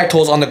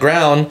holes on the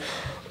ground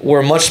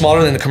were much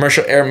smaller than the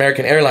commercial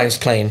American Airlines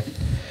plane.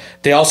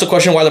 They also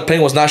question why the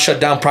plane was not shut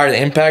down prior to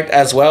impact,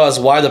 as well as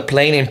why the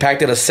plane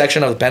impacted a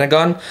section of the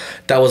Pentagon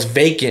that was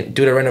vacant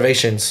due to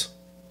renovations.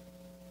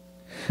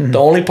 The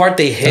only part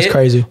they hit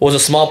crazy. was a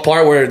small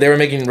part where they were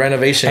making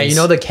renovations. And you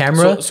know the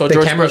camera, So the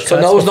George camera Bush- so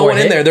cuts there was no before one it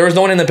in hit. there. There was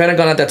no one in the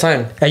Pentagon at that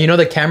time. And you know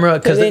the camera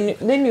because They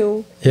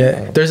knew.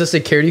 yeah, there's a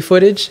security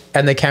footage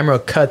and the camera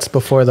cuts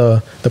before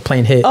the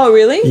plane hit. Oh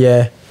really?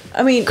 Yeah,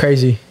 I mean,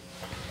 crazy.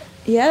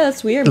 yeah,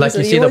 that's weird. Like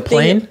because you see the would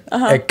think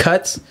plane, it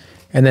cuts,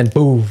 and then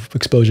boom,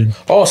 explosion.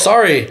 Oh,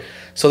 sorry.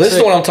 So this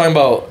is what I'm talking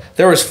about.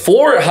 There was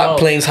 4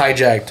 planes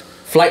hijacked.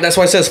 That's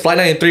why it says Flight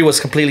 93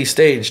 was completely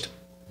staged.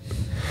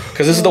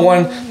 Because this is the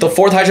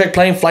 4th hijacked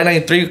plane, Flight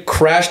 93,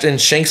 crashed in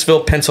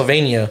Shanksville,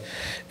 Pennsylvania.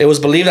 It was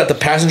believed that the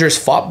passengers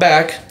fought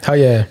back Hell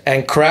yeah.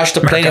 and crashed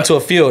the plane into a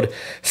field.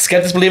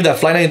 Skeptics believe that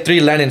Flight 93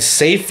 landed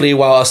safely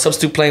while a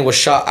substitute plane was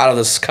shot out of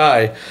the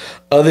sky.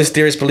 Other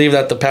theorists believe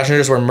that the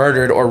passengers were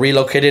murdered or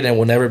relocated and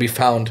will never be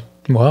found.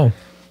 Wow.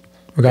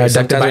 We got abducted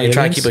Sometimes by when you're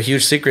trying to aliens? keep a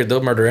huge secret,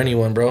 they'll murder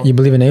anyone, bro. You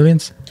believe in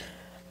aliens?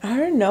 I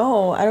don't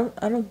know. I don't.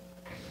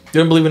 You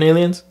don't believe in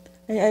aliens?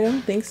 I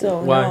don't think so.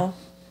 Why? No.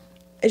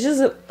 It's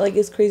just like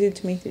it's crazy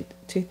to me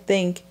to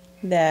think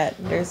that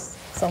there's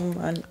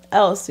someone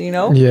else, you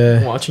know?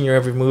 Yeah. Watching your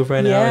every move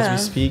right now Yeah. as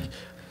we speak.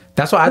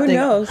 That's what I Who think.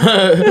 knows?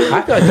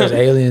 I feel like there's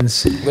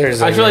aliens. I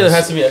feel like there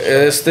has to be.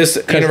 This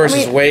universe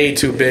is way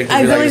too big. To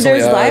I be feel like like it's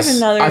there's only life us.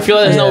 in other. I feel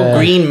like there's no Yeah.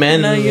 green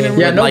men. No universe.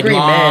 Yeah, no like green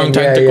long men.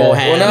 tentacle Yeah, yeah.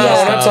 hands. Well, no, and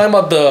we're not stuff. talking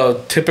about the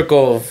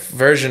typical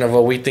version of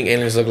what we think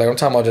aliens look like. I'm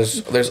talking about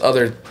just there's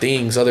other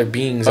things, other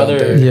beings out Other-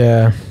 there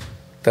Yeah.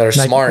 that are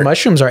Like smart.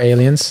 mushrooms are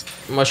aliens.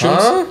 Mushrooms.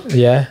 Huh?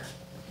 Yeah.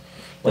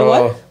 The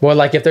what? Oh, Well,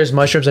 like if there's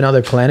mushrooms in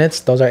other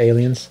planets, those are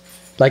aliens.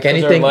 Like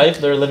Anything. anything. Life,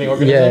 they're a living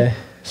organism. Yeah.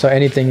 So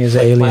anything is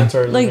Like alien. plants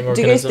are a living Like,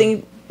 do you guys organism.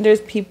 think there's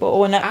people?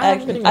 Well, not. I I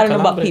don't don't think know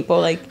about but-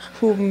 people like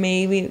who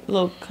maybe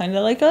look kind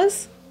of like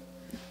us.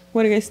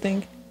 What do you guys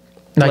think?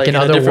 Like in a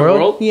other different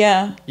world?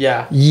 Yeah,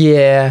 Yeah.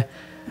 Yeah.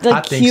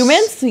 like think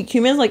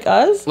humans like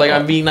us. Like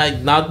I mean, like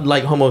not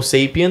like Homo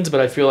sapiens, but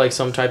I feel like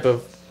some type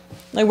of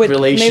like with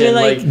relation. maybe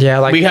like, Yeah,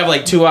 like- we have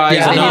like two eyes,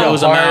 Yeah, a they need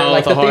nose, a heart, mouth,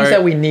 like a the heart. things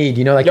that we need,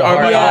 you know, like Yeah, the our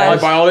heart, Yeah. eyes.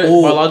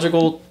 Ooh.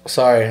 biological.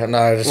 sorry, no,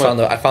 I just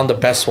What? found the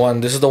best one.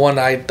 This is the one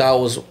I thought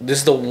was. This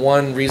is the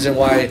one reason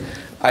why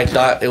I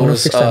thought it Wanna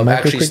was fix that mic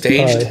actually real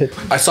quick? staged.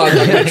 I saw a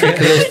documentary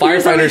because there was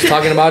firefighters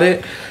talking about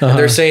it, and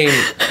they're saying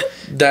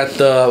that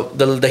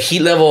the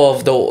heat level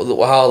of the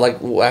how like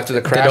after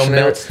the crash don't and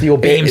melt everything, steel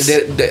beams.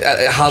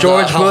 How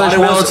George how Bush hot it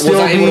melted was steel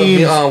not able to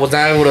beams. was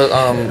not able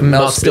to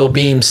Melt steel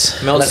beams.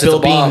 Melt unless steel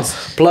it's a bomb.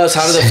 beams. Plus,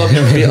 how did the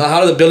fucking how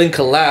did the building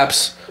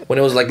collapse when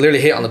it was like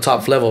literally hit on the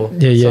top level?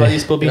 Yeah, So yeah.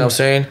 these spill You know what I'm beams.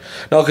 saying?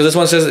 No, because this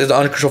one says it's the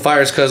uncontrolled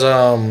fires because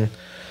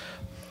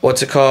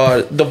what's it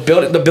called? The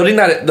building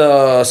that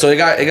so it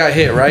got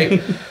hit,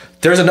 right?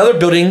 There's another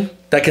building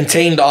that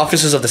contained the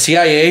offices of the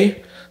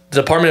CIA,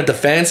 the Department of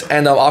Defense,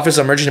 and the Office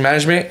of Emergency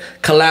Management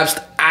collapsed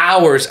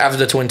hours after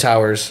the Twin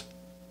Towers.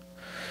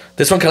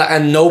 This one collapsed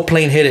and no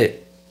plane hit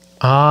it.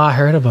 Ah, I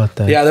heard about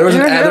that. Yeah, there was I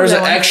never heard of an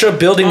that one. extra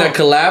building that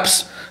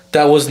collapsed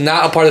that was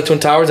not a part of the Twin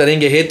Towers that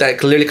didn't get hit that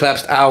clearly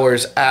collapsed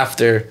hours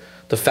after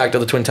the fact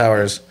of the Twin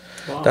Towers.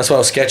 That's why it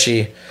was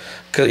sketchy.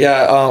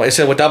 It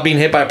said without being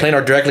hit by a plane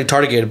or directly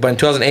targeted. But in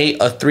 2008,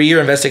 a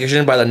 3-year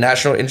investigation by the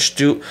National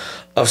Institute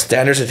of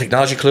Standards and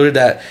Technology concluded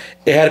that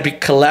it had to be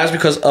collapsed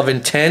because of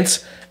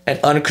intense and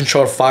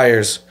uncontrolled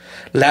fires,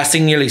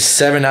 lasting nearly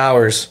 7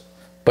 hours,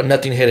 but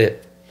nothing hit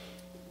it.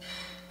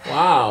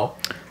 Wow.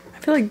 I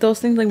feel like those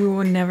things like we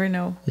would never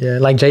know. Yeah,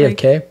 like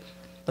JFK.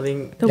 I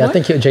think The Yeah, I what?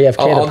 think JFK.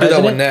 I'll the do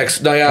that one president.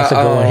 next. No, yeah, That's a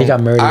good one. He got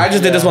murdered. I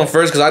just did this one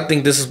first because I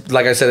think this is,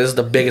 like I said, this is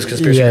the biggest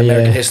conspiracy Yeah, in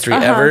American yeah. history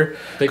ever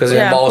because it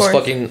Yeah, of involves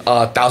course. fucking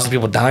thousands of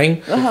people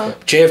dying.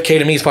 JFK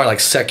to me is probably like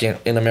second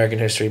in American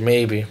history,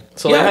 maybe.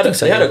 so. Yeah, I they had think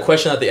so, they had yeah. a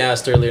question that they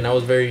asked earlier, and I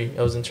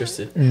was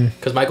interested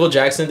because Michael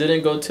Jackson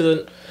didn't go to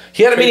the.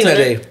 He had a meeting that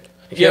day.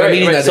 He had a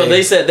meeting that So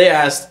day. they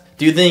asked,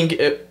 do you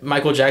think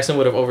Michael Jackson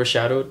would have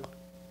overshadowed?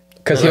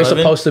 Because he was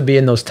 11? supposed to be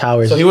in those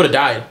towers. So he would have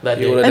died that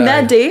He day. would've And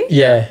died. that day,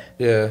 yeah.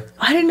 Yeah.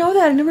 I didn't know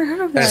that. I never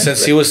heard of And that.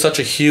 since he was such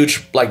a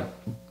huge like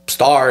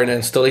star, and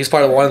then still he's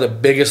probably one of the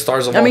biggest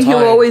stars of I all mean, he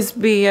time. will always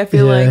be. I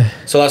feel Yeah. like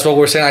So that's what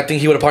we're saying. I think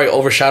he would have probably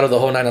overshadowed the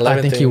whole 9/11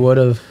 I think thing. he would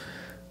have.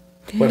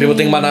 When people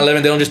think about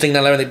 9/11, they don't just think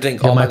 9/11. They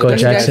think, Yeah, oh, Michael Michael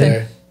Jackson.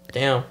 Jackson.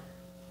 Damn.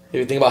 If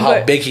you think about how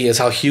But- big he is,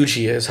 how huge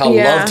he is, how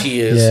Yeah. loved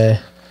he is. Yeah.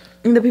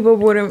 the people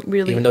wouldn't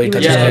really. Even though he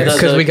touches Yeah, Yeah,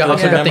 Because we got the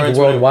also got to think cameras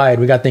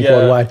worldwide. We got to think Yeah.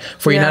 worldwide.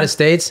 For Yeah. United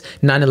States,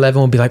 9/11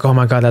 will be like, oh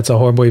my god, that's a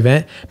horrible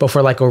event. But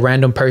for like a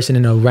random person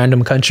in a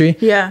random country,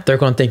 Yeah. they're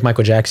gonna think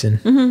Michael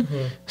Jackson.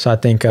 So I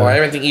think Or I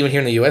even think even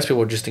here in the U.S., people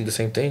would just think the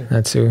same thing,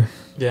 that's who.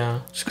 Yeah.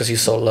 just because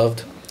he's so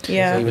loved.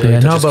 Yeah. Even though he Yeah,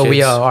 no, touches but we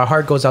kids. our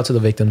heart goes out to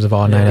the victims of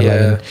all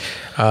 9/11.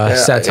 Yeah,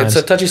 Sad times. it's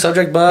a touchy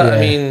subject, but I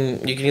Yeah.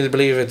 mean, you can either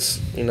believe it's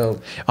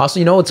Also,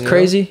 you know what's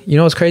crazy? You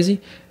know what's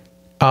crazy?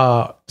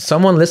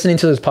 Someone listening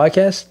to this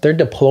podcast, they're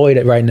deployed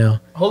right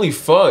now. Holy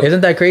fuck. Isn't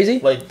that crazy?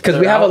 Like, Because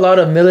we they're have out? a lot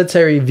of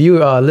military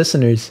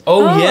listeners.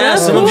 Oh, Oh, yeah,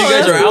 that's some of cool, you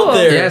guys that's are out cool.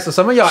 there. Yeah, so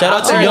some of y'all Shout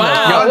out to there.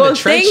 y'all. Y'all in Well, the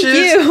trenches.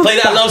 thank you. Play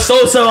that Love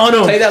Sosa on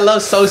them. Play that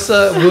Love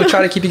Sosa. We'll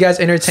try to keep you guys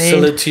entertained.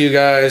 salute to you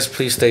guys.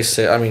 Please stay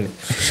safe. I mean,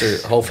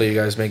 shit, hopefully you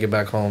guys make it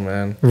back home,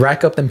 man.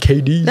 Rack up them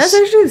KDs. That's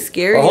actually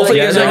scary. Well, hopefully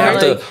yeah, you guys don't no, even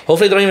have like- to.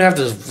 Hopefully they don't even have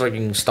to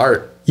fucking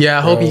start. Yeah,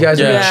 I hope you guys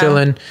are Yeah.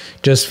 chilling.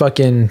 Just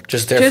fucking.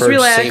 Just there Just for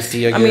relax.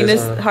 safety. I guess. mean,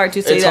 it's hard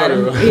to say It's that.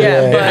 hard to-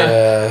 Yeah,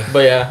 Yeah.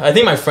 But yeah, I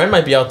think my friend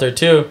might be out there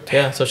too.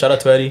 Yeah, so shout out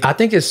to Eddie. I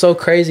think it's so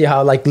crazy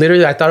how like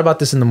literally I thought about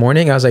this in the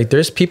morning. I was like,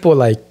 there's people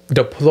like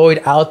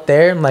deployed out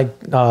there. Like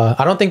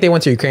I don't think they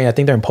went to Ukraine. I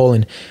think they're in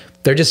Poland.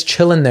 They're just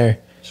chilling there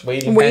Just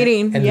waiting.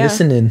 Waiting. and yeah.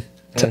 listening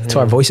to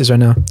our voices right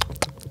now.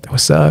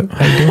 What's up?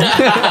 How you doing?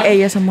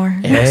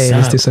 ASMR. Hey,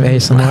 let's do some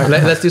ASMR.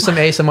 Let's do some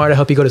ASMR to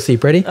help you go to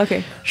sleep. Ready?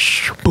 Okay.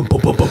 Boom, boom,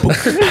 boom, boom, boom.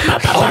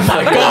 Oh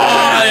my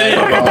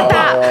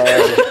god!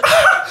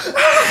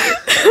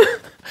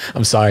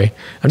 I'm sorry.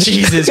 I'm just,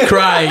 Jesus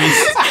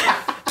Christ!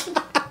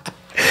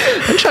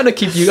 I'm trying to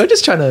keep you. I'm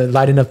just trying to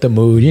lighten up the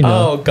mood. You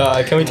know. Oh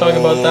god, can we talk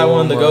about that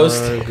one, the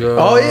ghost?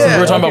 Oh, yeah.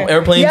 We were talking about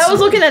airplanes. Yeah, I was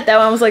looking at that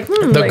one. I was like, The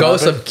like,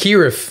 ghost of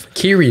Kyiv.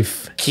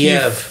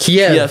 Kyiv.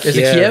 Kyiv. Is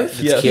it Kyiv?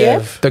 It's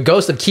Kyiv. The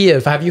ghost of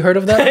Kyiv. Have you heard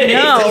of that?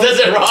 No. He does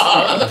it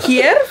wrong.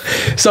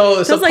 Kyiv?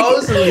 So Sounds like-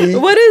 supposedly,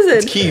 what is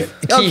it? Kyiv.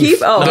 Oh, Kyiv?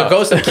 Oh. the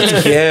ghost of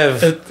Kyiv.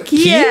 Kyiv.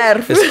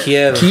 Kyiv. It's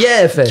Kyiv.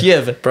 Kyiv.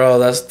 Kyiv. Bro,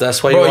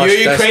 that's why you Bro, watch.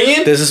 you're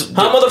Ukrainian? This is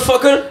Huh,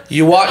 motherfucker?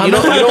 you watch. You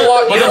don't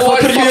watch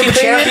Motherfucker, you fucking Ukrainian?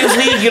 Champions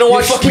League. You don't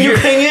watch fucking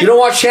Ukrainian? You don't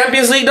watch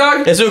Champions League,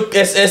 dog.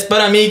 Es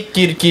para mí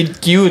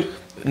cute.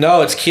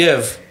 No, it's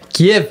Kyiv.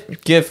 Kyiv.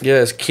 Kyiv.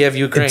 Yeah, it's Kyiv,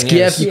 Ukraine. It's Kyiv,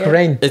 yes.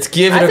 Ukraine. It's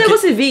Kyiv. I thought it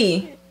was a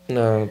V.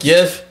 No.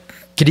 Kyiv.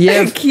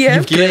 Kyiv.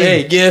 Kyiv.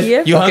 Hey, Kyiv.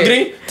 Kyiv? You Okay.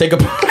 hungry? Take a.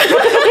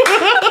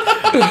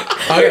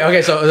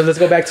 Okay, so let's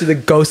go back to the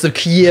ghost of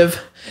Kyiv.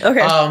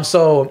 Okay.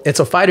 So it's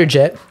a fighter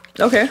jet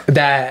Okay.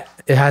 that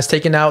it has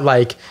taken out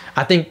like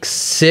I think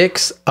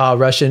 6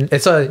 Russian.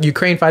 It's a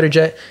Ukraine fighter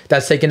jet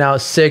that's taken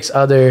out 6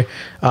 other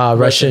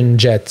Russian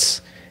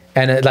jets,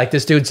 and like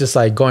this dude's just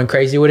like going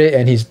crazy with it,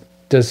 and he's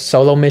does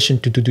solo mission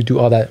to do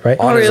all that, right?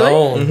 On his really?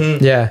 own.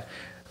 Yeah,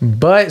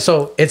 but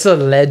so it's a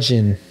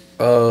legend.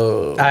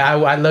 Oh.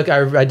 I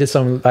did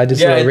some Yeah, little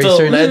it's a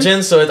research.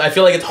 legend, so I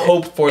feel like it's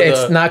hope for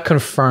It's the. not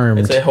confirmed.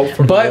 It's a hope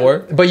for but,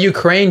 war. But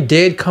Ukraine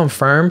did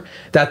confirm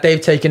that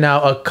they've taken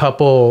out a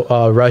couple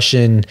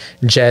Russian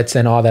jets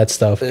and all that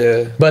stuff.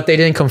 Yeah. But they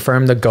didn't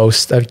confirm the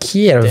ghost of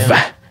Kyiv.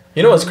 Damn.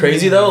 You know what's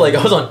crazy though? Like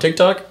I was on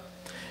TikTok,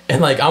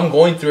 and like I'm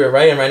going through it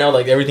right, and right now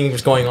like everything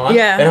was going on.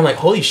 Yeah. And I'm like,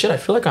 holy shit, I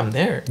feel like I'm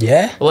there.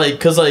 Yeah. Like,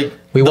 cause like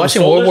We those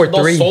watching World War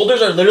soldiers- III. Those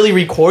soldiers are literally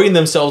recording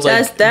themselves like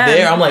That's them.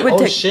 there. I'm like, With oh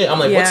tic- shit. I'm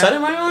like, yeah. what side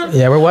am I on?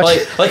 Yeah, we're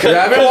watching. Like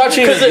Yeah, I've been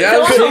watching- Cause yeah,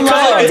 cause- I'm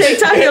cause on it's-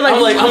 TikTok, you're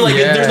like- I'm like,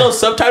 Yeah. there's no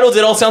subtitles.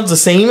 It all sounds the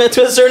same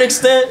to a certain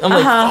extent. I'm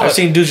like, Uh-huh. fuck. I've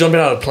seen dudes jumping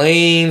out of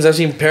planes. I've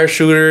seen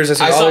parachuters. I've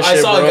seen all this I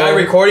shit, saw bro. a guy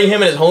recording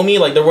him and his homie,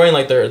 like they're wearing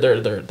like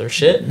their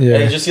shit. Yeah.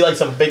 And you just see like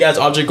some big ass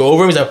object go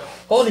over him. He's like,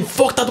 holy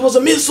fuck, that was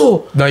a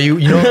missile. No, you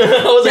know,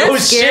 I was like, That's oh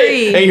scary.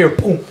 shit. And you hear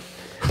boom.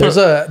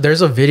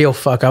 there's a video.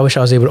 Fuck, I wish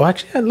I was able to.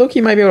 Actually, Loki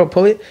might be able to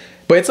pull it,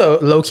 but it's a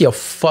low-key a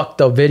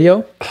fucked up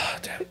video.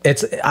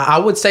 It's I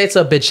would say it's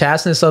a bitch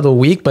assness of the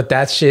week, but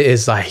that shit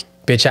is like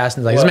bitch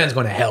assness. Like What? this man's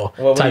going to hell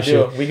What type we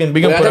do? shit. We can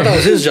I put thought that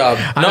was his job.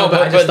 I know, no, I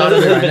but just thought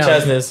of this it is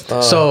right now.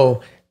 bitch-assness.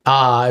 So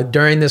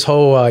during this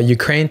whole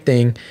Ukraine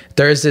thing,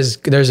 there's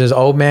this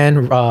old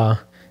man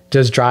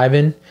just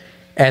driving,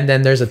 and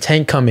then there's a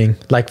tank coming,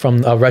 like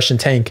from a Russian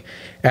tank,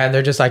 and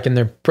they're just like in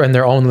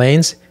their own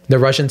lanes.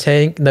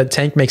 The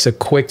tank makes a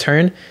quick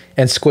turn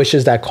and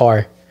squishes that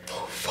car.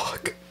 Oh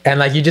fuck. And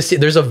like you just see,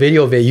 there's a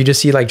video of it. You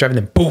just see like driving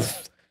and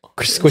poof,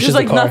 squishes Just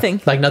like the car,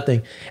 nothing. like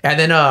nothing. And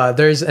then Wait,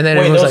 there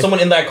everyone's was like, someone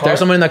in that car? There's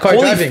someone in that car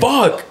Holy driving.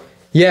 fuck.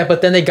 Yeah,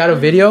 but then they got a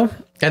video,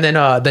 and then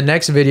the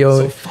next video,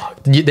 So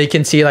fucked. they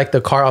can see like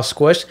the car all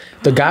squished.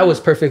 The guy was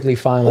perfectly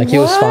fine, like he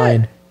was What?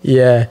 fine.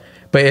 Yeah,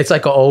 but it's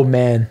like an old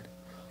man,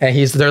 and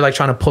they're like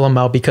trying to pull him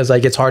out because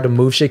like it's hard to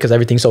move shit because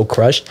everything's so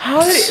crushed.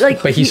 How did it,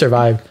 like? But he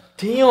survived.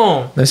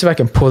 Damn. Let's see if I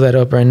can pull that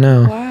up right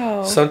now.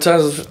 Wow.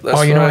 Sometimes. That's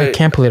Oh, you know what? I why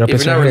can't pull it up. If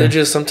It's you're not right here.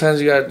 religious,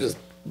 sometimes you gotta just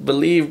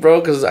believe, bro.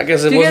 Because I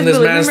guess it Do you wasn't guys this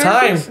believe in man's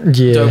miracles? time.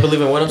 Do I Yeah,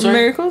 believe in what I'm sorry?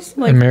 Miracles?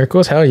 Like and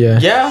miracles, hell yeah.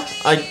 Yeah.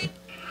 I.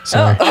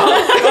 Sorry.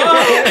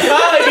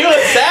 Oh, you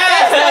was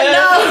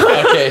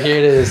sad. Okay, here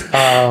it is.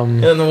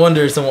 And no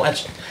wonder someone.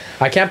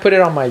 I can't put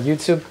it on my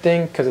YouTube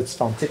thing because it's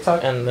on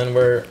TikTok. And then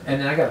we're. And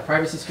then I got a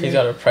privacy screen. He's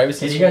got a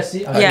privacy. Can you guys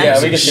see? Yeah.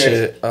 Yeah, we can share it.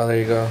 Shit. Oh, there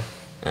you go.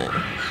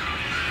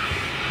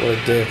 What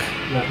a dick.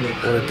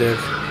 What a dick.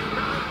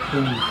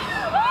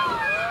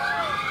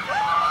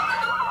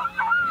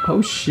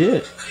 Oh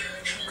shit.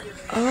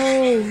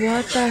 oh,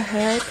 what the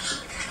heck?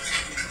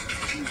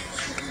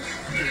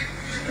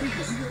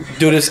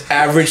 Dude, it's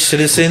average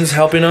citizens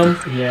helping him.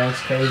 Yeah, it's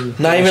crazy.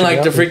 Not even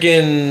like the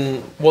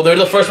freaking. Well, they're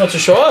the first ones to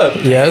show up.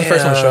 Yeah, the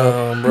first one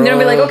show. Damn, And they'll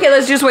be like, okay,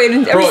 let's just wait.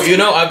 And Bro, you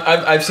know,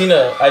 I've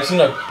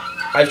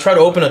tried to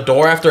open a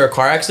door after a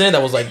car accident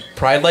that was like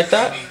pried like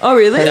that. Oh,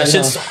 really? That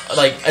shit's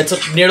like it's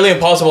nearly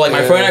impossible. Like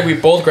my friend and I, we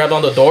both grabbed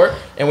on the door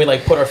and we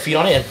like put our feet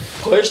on it and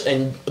pushed,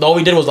 and all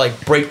we did was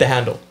like break the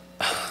handle.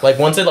 Like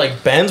once it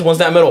like bends, once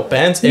that metal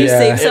bends, You it,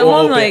 saved it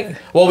won't someone, open. like.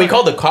 Well, we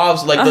called the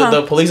cops, like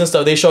the police and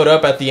stuff. They showed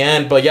up at the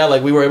end, but yeah,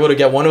 like we were able to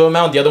get one of them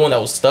out. The other one that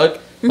was stuck,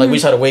 like we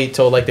just had to wait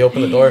till like they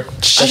opened the door. I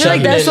feel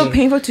like that's so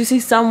painful to see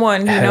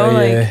someone, you know,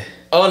 like.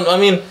 Oh, I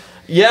mean,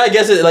 yeah, I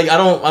guess it. Like I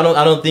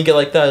don't think it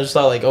like that. I just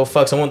thought like, oh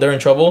fuck, they're in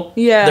trouble.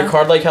 Yeah. Their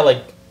car like had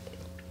like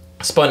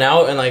spun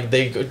out and like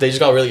they just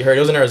got really hurt.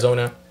 It was in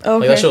Arizona. Okay.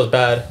 Like that shit was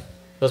bad. It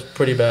was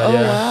pretty bad. Oh,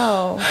 Yeah.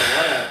 wow.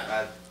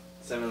 At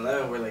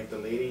 7-Eleven where like the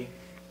lady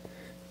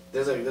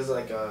there's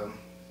like a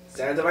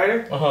center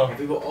divider Uh-huh. and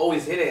people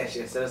always hit it and she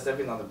instead of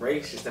stepping on the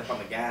brakes she stepped on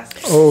the gas.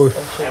 Oh,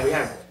 And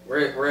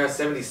we're at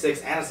 76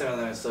 and a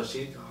 7-Eleven, so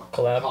she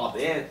Collab. called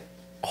in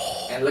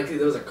and luckily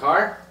there was a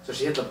car, so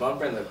she hit the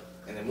bumper and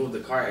it moved the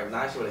car. If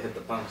not, she would have hit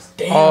the pumps.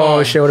 Damn.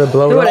 oh, shit would have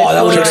blown It up. would've Oh,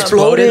 that would have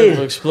exploded. It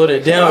exploded.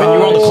 exploded. Damn. And you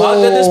were on the clock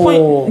at this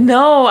point.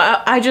 No,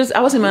 I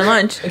was in my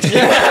lunch.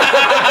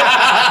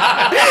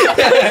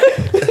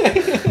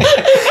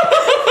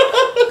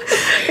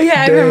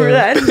 Yeah, I remember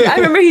that. I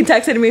remember he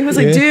texted me. He was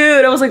like,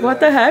 dude. I was like, what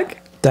the heck?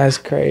 That's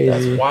crazy.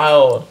 That's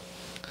wild.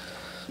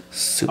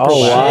 Super Oh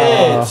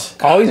loud. wow.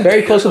 Oh, he's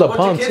very close to the There's a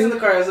bunch pump of kids in too. the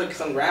car. There's like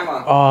some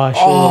grandma. Oh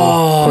shit.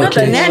 Oh, Not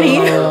the nanny.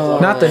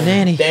 Not the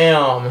nanny.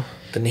 Damn.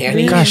 the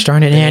nanny. Gosh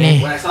darn it,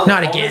 nanny. When I saw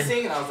Not the again.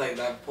 missing, I was like,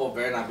 that poor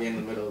bear not be in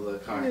the middle of the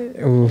car.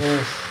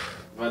 Oof.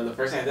 But the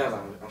first thing I did, I was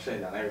like, I'm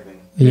shutting down everything.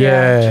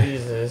 Yeah.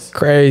 Jesus.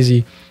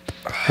 Crazy.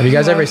 Have you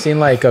guys ever seen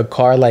like a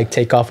car like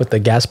take off with the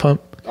gas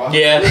pump? Oh,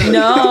 Yeah.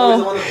 No. I was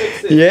the one that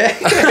fixed it. Yeah.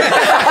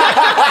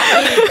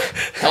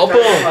 Help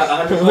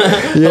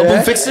him. Help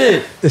him fix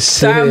it.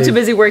 Sorry, I'm too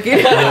busy working.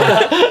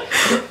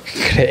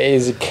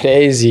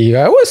 Crazy.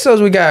 What else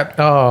we got?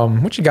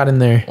 What you got in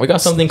there? We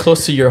got something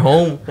close to your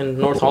home in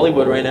North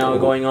Hollywood right now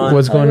going on.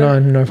 What's going on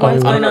in North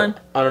What's Hollywood? going on?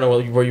 I don't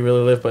know where you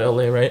really live, but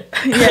LA, right?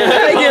 Yeah,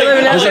 I do live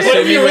in I was LA. just What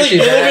if you really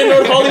live in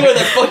North Hollywood?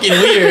 That's fucking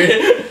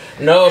weird.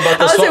 No, about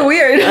the How is it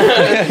weird?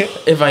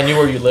 If I knew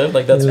where you lived,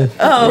 like that's weird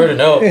to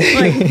know.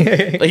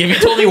 Like if you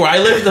told me where I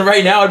lived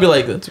right now, I'd be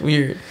like, that's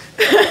weird.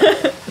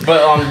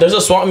 But there's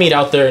a swap meet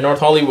out there in North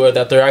Hollywood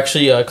that they're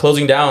actually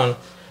closing down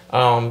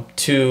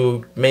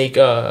to make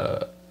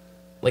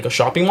like a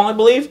shopping mall, I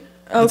believe.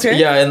 Okay.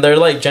 Yeah, and they're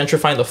like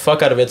gentrifying the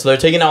fuck out of it. So they're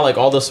taking out like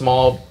all the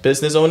small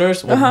business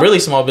owners, well, really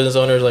small business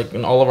owners, like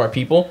in all of our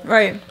people,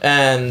 Right.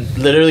 and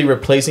literally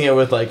replacing it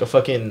with like a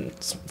fucking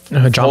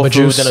Jamba Whole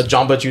Juice. Foods and a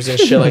Jamba Juice and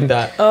shit like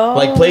that. Oh.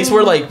 Like place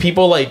where like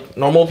people like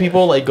normal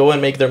people like go and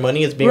make their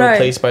money is being Right.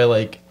 replaced by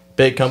like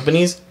big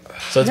companies.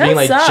 So it's That being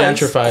like sucks.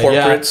 gentrified.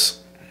 Corporates.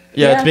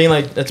 Yeah, Yeah. it's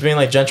being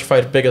like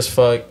gentrified big as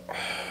fuck.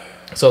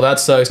 So that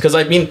sucks. Cause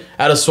I mean,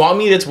 at a swap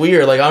meet, it's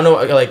weird. Like I don't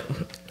know, like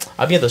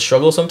I'd be at the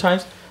struggle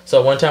sometimes.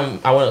 So one time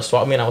I went to a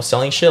swap meet and I was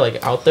selling shit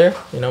like out there,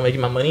 you know,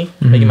 making my money,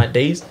 making my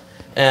days.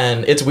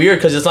 And it's weird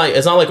because it's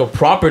not like a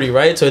property,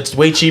 right? So it's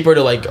way cheaper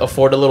to like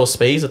afford a little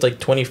space. It's like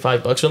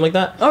 $25 or something like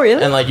that. Oh,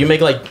 really? And like you make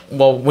like,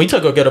 well, we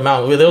took a good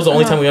amount. It was the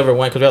only time we ever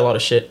went because we had a lot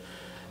of shit.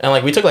 And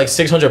like we took like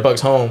 $600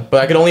 home.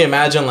 But I could only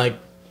imagine like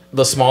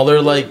the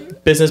smaller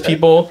like business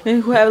people.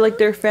 And who have like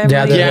their family.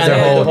 Yeah, Yeah, their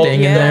and whole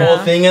thing in the there. whole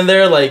thing in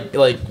there, like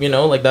you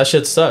know, like that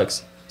shit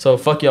sucks. So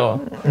fuck y'all.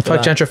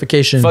 Fuck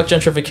gentrification. Fuck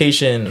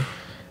gentrification.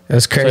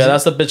 That's So crazy. yeah,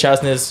 that's the bitch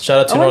assness. Shout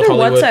out to I North wonder what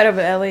Hollywood. side of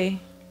LA.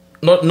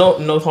 No,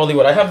 North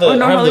Hollywood. I have the. Oh,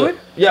 North I have Hollywood?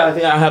 Yeah, I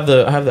think I have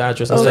the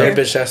address. Is and that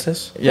your stuff. bitch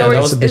assness? Yeah, that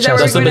was Is that where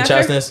that's the you're bitch going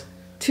after? assness.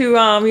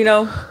 To you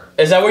know.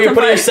 Is that where you're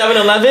putting your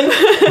 7-Eleven?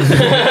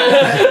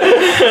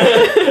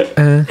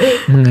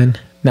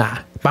 Nah.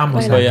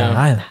 Vamos Oh, yeah.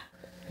 yeah.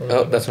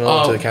 Oh, that's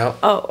another to the count.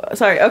 Oh,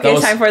 sorry. Okay, That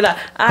was- time for that.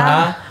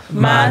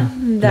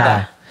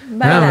 Amanda.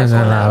 Vamos a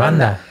la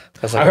banda.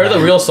 That's I heard the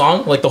real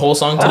song, like the whole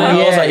song today. I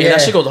was yeah, like, yeah.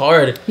 that shit goes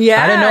hard.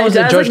 Yeah, I didn't know it was it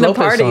a does, George like,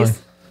 the Lopez parties.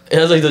 song. It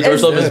has like the George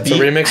It's- Lopez It's a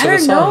beat. remix I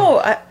of the don't song.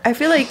 know. I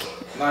feel like.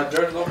 Nah,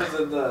 George Lopez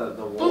did the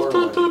war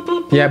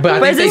one. Yeah, but I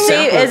But think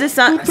they is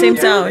sampled. it same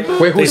sound?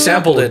 Wait, who They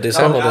sampled it. They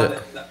sampled No,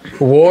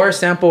 it. War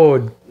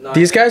sampled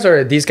these guys,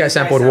 or these guys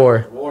sampled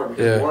War? War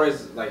because Yeah. war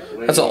is like.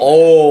 That's an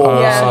old.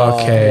 Yeah.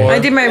 Okay. I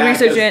did my Yeah,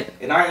 research 'cause in.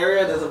 in our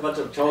area, there's a bunch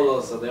of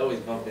cholos, so they always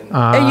bumping.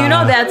 And you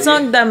know that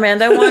song, that man,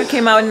 that one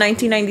came out in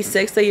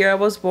 1996, the year I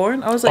was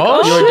born. I was like,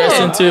 Oh, oh, You were shit.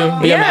 destined to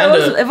be yeah,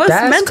 Amanda. it was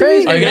That's meant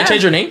crazy. to Are be. you gonna Yeah.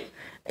 change your name?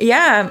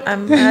 Yeah,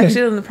 I'm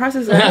actually in the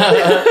process of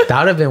that. That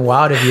would have been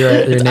wild if your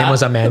name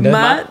was Amanda.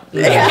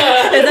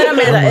 Yeah, is that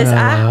Amanda? It's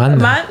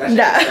Amanda.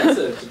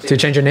 Amanda. To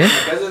change your name?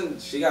 My cousin,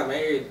 she got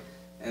married,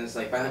 and it's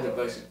like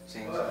 $500 to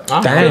change.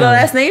 Ah. Damn. The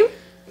last name?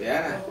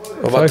 Yeah.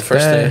 What about the Fuck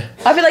first that. name?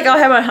 I feel like I'll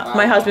have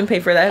my husband pay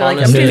for that. Like,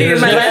 I'm Honestly. changing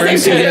my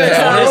last name.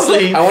 Yeah,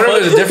 Honestly, I wonder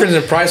if there's a difference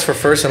in price for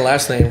first and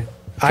last name.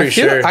 Pretty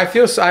sure. I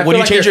feel Would you like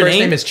change your your first name?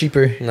 name is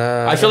cheaper.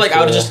 Nah, I feel like I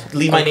would cool. just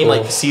leave my I'm name cool.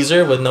 like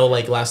Caesar with no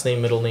like last name,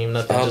 middle name,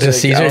 nothing. I'll Just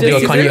Just Caesar, I'll do a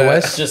take Kanye that.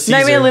 West. just Not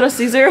Caesar. even a little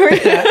Caesar.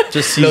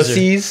 Just Little Caesar.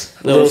 C's.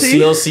 Little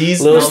C?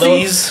 C's. Little No,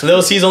 C's.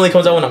 Little C's only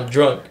comes out when I'm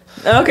drunk.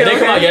 Okay. It didn't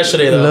come out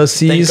yesterday though. Little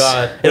Thank C's.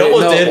 God. It Wait,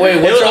 almost no, did. wait,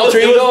 It what's was- your alter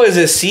it was- ego? Is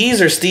it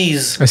C's or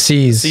Steez? A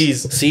C's.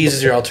 C's. C's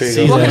is your alter ego.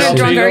 C's. What kind Yeah. of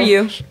drunk are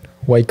you?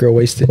 White girl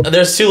wasted.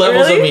 There's two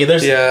levels Really? of me.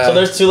 There's Yeah. so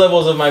there's two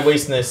levels of my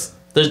wasteness.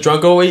 There's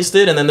drunk or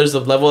wasted, and then there's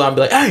the level I'm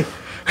be like, hey,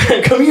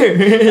 come here.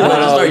 And I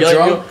just start yelling.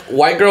 Drunk,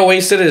 white girl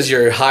wasted is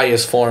your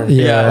highest form.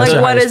 Yeah. that's Like,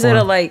 your what highest is it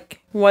form. like?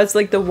 What's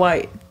like the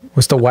white?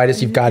 What's the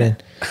whitest you've gotten?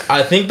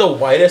 I think the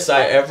whitest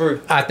I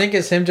ever. I think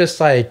it's him just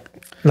like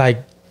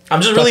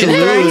I'm just really fucking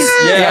loose.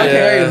 Yeah,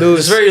 very loose.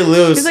 Just very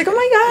loose. He's like, oh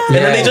my god.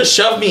 and then Yeah. they just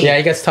shove me. Yeah,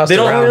 he gets tossed They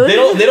don't. around.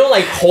 They don't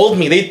like hold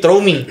me. They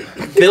throw me.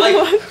 They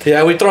like.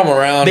 Yeah, we throw them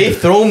around. They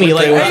throw me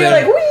like. with And you're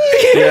like,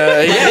 wee.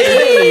 yeah,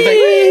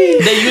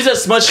 yeah. They use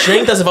as much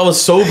strength as if I was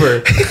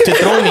sober to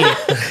throw me.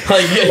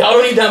 Like I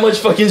don't need that much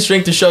fucking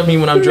strength to shove me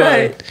when I'm drunk.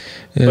 Right.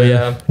 But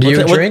yeah. Do you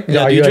What- drink?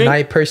 yeah, Are do you a drink?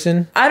 night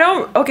person? I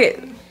don't. Okay.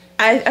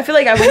 I feel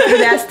like I went through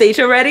that stage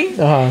already.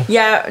 Uh-huh.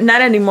 Yeah,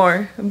 not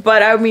anymore.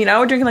 But I mean, I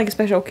would drink on, like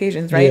special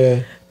occasions, right? Yeah.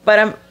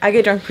 But I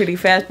get drunk pretty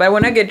fast. But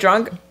when I get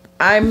drunk,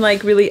 I'm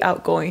like really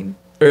outgoing.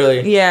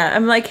 Really? Yeah,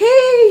 I'm like,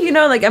 hey, you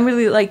know, like I'm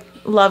really like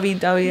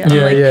lovey-dovey. I'm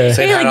Yeah, like, yeah.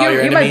 Saying hey, hi to like all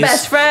you're your my enemies.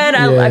 best friend.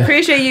 I Yeah.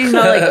 appreciate you. You know,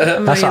 like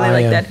I'm That's how really I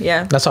like am. that.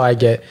 Yeah. That's how I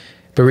get.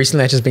 But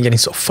recently, I've just been getting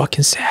so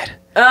fucking sad.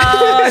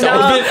 Oh no,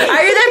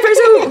 are you that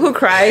person who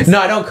cries? No,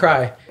 I don't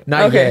cry.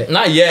 Not Okay. yet.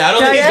 Not yet. I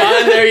don't Not think he's yet?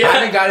 gotten there I yet.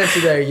 haven't gotten to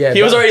there yet.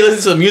 He was but- already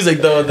listening to the music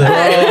though.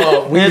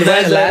 Oh, we And went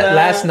then-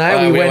 last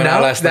night. We went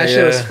out. last That night,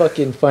 shit was yeah.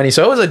 fucking funny.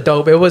 So it was a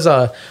dope. It was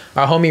our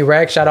homie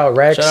Rex. Shout out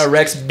Rex. Shout out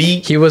Rex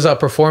B. He was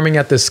performing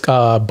at this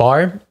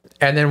bar,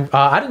 and then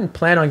I didn't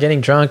plan on getting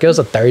drunk. It was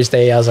a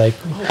Thursday. I was like,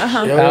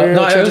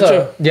 no, it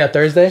was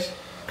Thursday.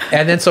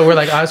 And then so we're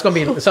like, oh, it's gonna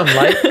be something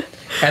light.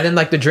 And then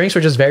like the drinks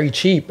were just very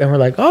cheap, and we're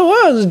like, oh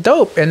wow, this is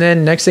dope. And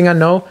then next thing I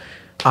know,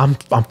 I'm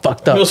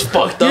fucked up. He was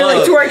fucked You're like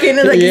up. twerking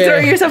and like Yeah. you throw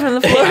yourself on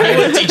the floor. He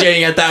was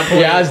DJing at that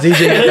point. Yeah, I was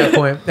DJing at that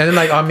point. And then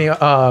like I mean,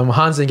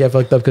 Hans didn't get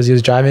fucked up because he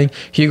was driving.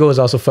 Hugo was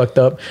also fucked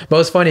up. But it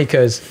was funny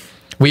because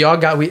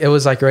it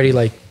was like already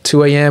like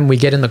 2 a.m. We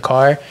get in the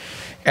car,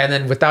 and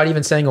then without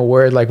even saying a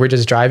word, like we're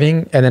just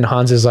driving, and then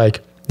Hans is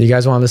like, "You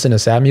guys want to listen to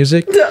sad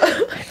music?"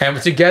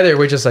 And together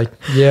we're just like,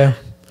 "Yeah."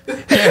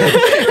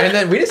 And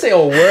then we didn't say a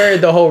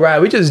word the whole ride.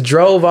 We just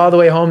drove all the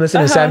way home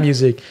listening to sad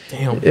music.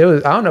 Damn. It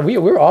was, I don't know, we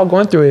were all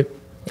going through it.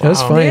 It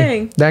was Wow. funny.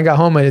 Dang. Then I got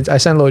home and I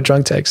sent a little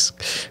drunk text,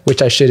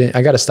 which I shouldn't.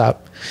 I gotta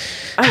stop.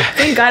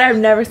 Thank God I've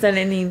never sent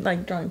any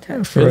like drunk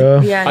text. For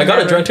real. Yeah, I got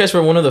never. a drunk text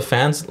from one of the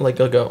fans like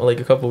a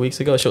couple weeks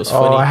ago. That shit was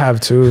Oh, funny. I have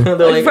too. They're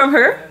Like, like, from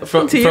her?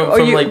 from to you? Or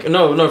from you? like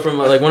from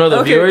like one of the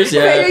Okay. viewers.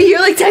 Yeah.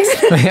 You're like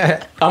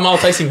texting. I'm all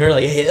texting her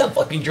like, "Hey, I'm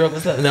fucking drunk."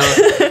 What's that? No,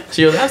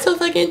 she was, "I'm so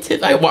fucking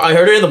tipped." I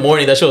heard her in the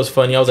morning. That shit was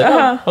funny. I was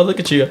like, "Oh, look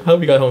at you. I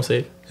hope you got home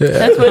safe."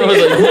 That's I what was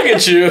like, "Look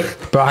at you."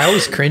 Bro, I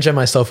always cringe at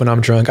myself when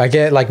I'm drunk. I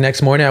get like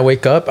next morning, I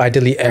wake up, I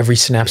delete every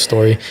Snap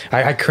story.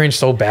 I cringe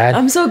so bad.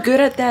 I'm so good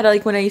at that.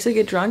 Like when I used to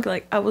get drunk,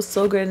 like I was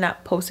so good at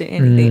not posting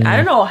anything. I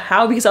don't know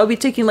how because I'll be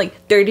taking like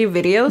 30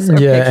 videos or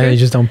Yeah, and you pictures.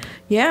 just don't.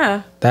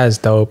 Yeah. That is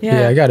dope.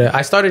 Yeah. Yeah,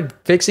 I started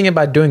fixing it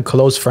by doing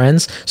close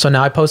friends. So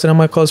now I post it on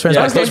my close friends.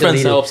 Yeah, but I still close friends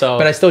delete it. helps out.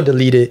 But I still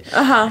delete it.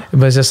 But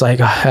it's just like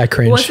I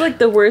cringe. What's like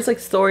the worst like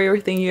story or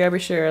thing you ever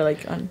share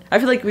like on? I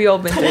feel like we all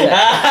been through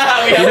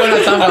that. You know what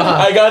I'm talking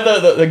about? I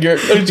got the girl.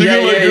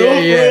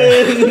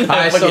 Yeah.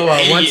 Alright, so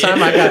one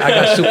time I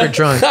got super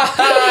drunk.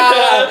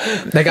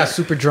 I got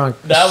super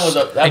drunk. That was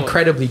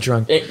incredibly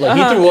drunk. Like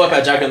he threw up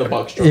at Jack in the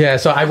Box. Drunk. Yeah,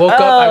 so I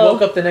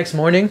woke up the next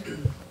morning.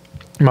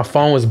 My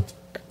phone was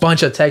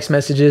bunch of text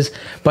messages,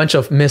 bunch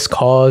of missed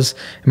calls.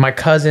 My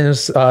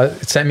cousins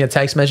sent me a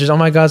text message. Oh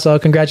my God, so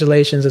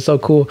congratulations. It's so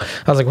cool.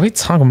 I was like, what are you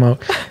talking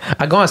about?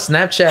 I go on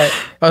Snapchat.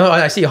 Oh, no,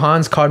 I see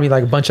Hans called me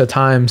like a bunch of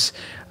times.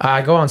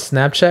 I go on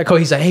Snapchat.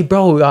 He's like, hey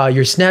bro,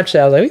 your Snapchat.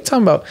 I was like, what are you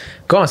talking about?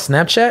 Go on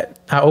Snapchat.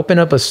 I open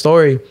up a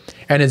story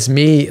and it's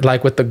me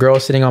like with the girl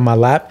sitting on my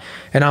lap.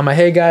 And I'm like,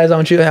 hey guys, I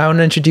want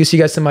to introduce you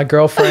guys to my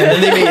girlfriend.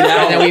 And they made out.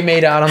 And then we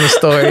made out on the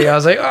story. I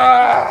was like,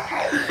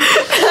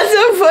 That's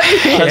so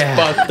funny. That's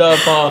fucked up,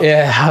 huh?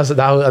 yeah,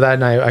 that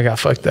night I got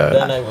fucked up.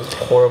 That night was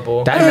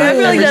horrible. That I night,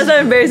 feel like that's not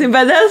embarrassing,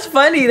 but that's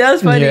funny.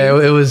 That's funny. yeah,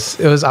 it was.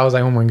 I was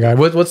like, oh my God,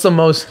 what's the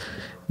most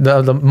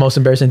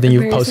embarrassing thing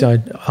you've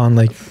posted on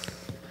like?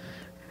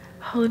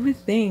 Oh, let me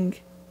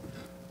think.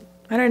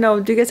 I don't know.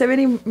 Do you guys have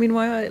any?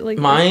 Meanwhile, like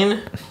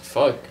Mine?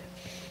 Fuck.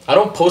 I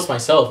don't post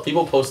myself.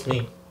 People post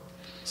me.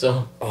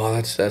 So. Oh,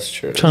 that's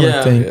true. Trying Yeah.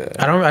 to think. Yeah.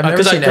 I don't. I've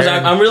never seen Because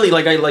Aaron. I'm really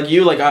like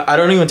I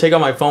don't even take out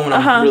my phone when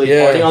I'm really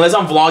Yeah. partying unless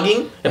I'm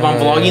vlogging. If I'm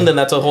vlogging, then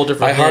that's a whole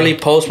different. I hardly thing.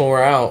 post when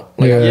we're out.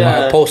 Like,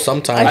 Yeah. I post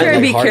sometimes. I try to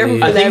like, be careful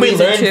for I that think we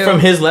reason, learned too. from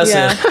his lesson.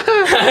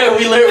 Yeah.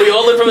 we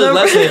all learned from his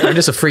lesson. I'm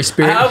just a free I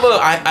spirit. have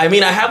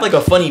I have like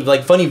funny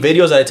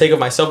videos that I take of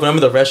myself when I'm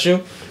in the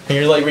restroom and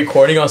you're like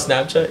recording on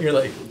Snapchat. You're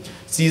like,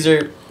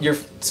 Caesar, you're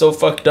so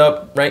fucked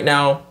up right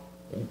now.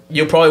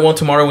 You'll probably won't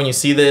tomorrow when you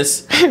see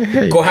this.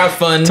 Go have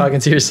fun. Talking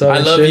to yourself. I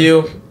and love shit.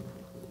 you.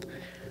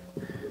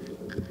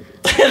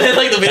 And then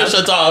like the video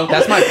shuts off.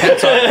 That's my pep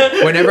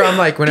talk. Whenever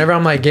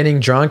I'm like getting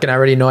drunk and I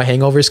already know a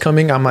hangover's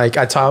coming, I'm like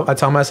I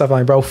tell myself, I'm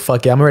like, bro,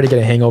 fuck it, I'm ready to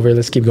get a hangover.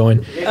 Let's keep going.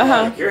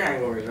 Like your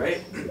hangovers,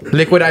 right?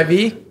 Liquid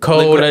IV, code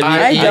Liquid IV.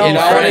 I.E I don't. In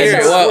I want to hear it.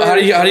 Friends. Well, how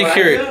do you What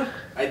cure I it? do,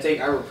 I take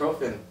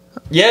ibuprofen.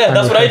 Yeah,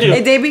 that's what I A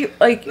do. day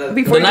like The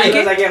before night-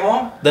 you as I take it. get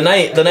home, The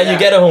night you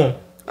get at home.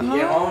 you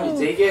get home, you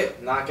take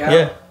it, knock out.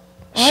 Yeah.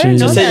 I didn't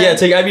know Just that.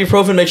 say take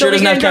ibuprofen. Make sure it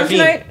So doesn't we have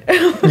getting drunk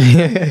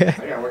caffeine. tonight?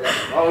 I gotta work out.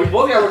 Oh, we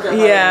both gotta work out.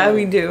 Yeah,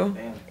 we do.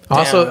 Damn.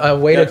 Also, a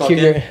way to cure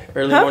your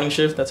early morning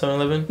shift. That's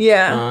 7-Eleven.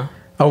 Yeah.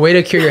 A way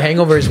to cure your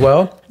hangover as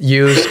well.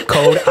 Use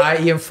code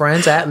I.E In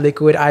Friends at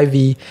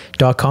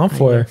liquidiv.com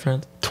for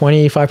Friends.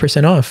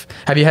 25% off.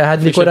 Have you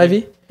had Liquid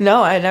shipping. IV?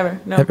 No, I never.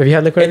 No. Have you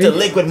had Liquid It's a IV?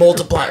 liquid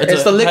multiplier.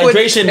 It's the liquid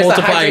hydration it's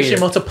multiplier. The hydration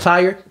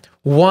multiplier.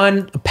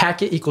 One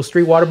packet equals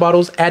 3 water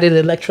bottles. Added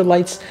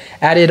electrolytes.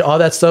 Added all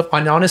that stuff.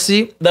 And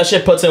honestly, That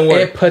shit puts in it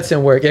work. puts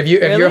in work. If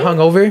you're Really?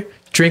 hungover,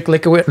 drink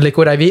liquid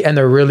IV, and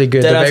they're really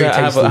good. They're very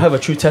tasty. I have a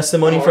true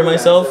testimony for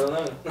myself.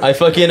 I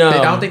fucking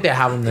I don't think they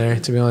have them there,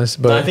 to be honest.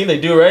 But I think they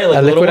do, right? Like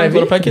a little liquid ones, IV,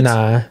 little packets.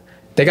 nah.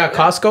 They got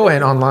Costco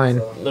and online.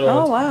 Little Oh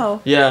ones.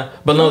 wow. Yeah,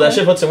 but no, that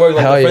shit puts in work.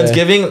 Like Hell the yeah.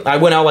 Friendsgiving, I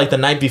went out like the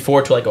night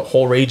before to like a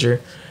whole rager,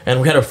 and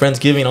we had a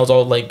Friendsgiving. I was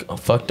all like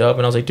fucked up,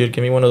 and I was like, dude,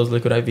 give me one of those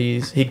liquid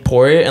IVs. He'd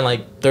pour it, and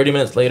like 30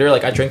 minutes later,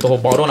 like I drank the whole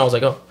bottle, and I was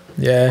like, oh,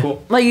 Yeah.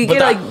 Cool. Like you But get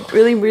that- like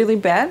really, really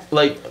bad.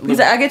 like Because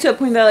I get to a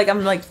point that like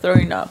I'm like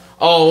throwing up.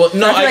 oh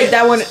no, I feel like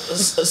that one-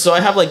 So I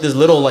have like this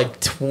little like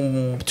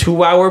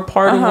 2 hour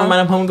part of Uh-huh. when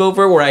I'm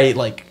hungover where I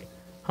like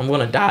I'm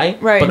gonna die.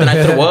 Right. But then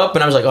I throw up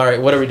and I was like, all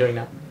right, what are we doing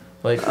now?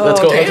 Like let's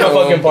go damn.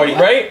 fucking party,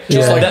 right?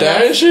 Just Yeah. like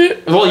that and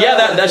shit. Well, yeah,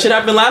 that shit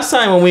happened last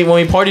time when we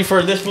partied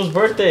for this fool's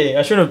birthday.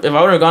 I should have if I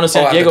would have gone to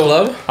San at the Diego.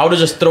 club? I would have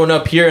just thrown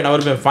up here and I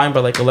would have been fine by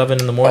like 11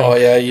 in the morning. Oh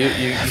yeah, you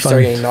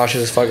started getting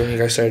nauseous as fuck when you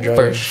guys started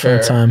driving. For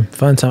sure.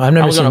 Fun time. I've I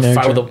never was seen gonna Eric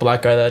fight with a drunk.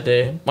 black guy that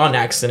day on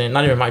accident.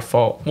 Not even my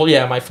fault. Well,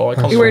 yeah, my fault.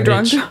 I called You him were a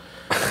drunk. bitch.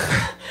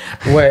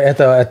 Wait,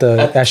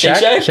 at Shake Shack?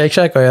 Shack? Shake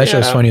Shack? Oh yeah, that shit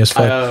was Yeah. funny as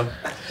fuck.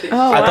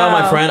 Oh,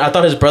 I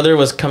thought his brother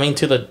was coming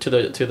to the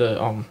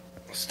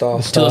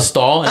Stop.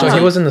 stall. And So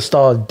he was in the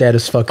stall dead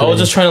as fuck. I was already.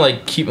 just trying to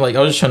like keep like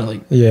I was just trying to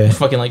like Yeah.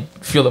 fucking like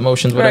feel the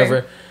emotions whatever.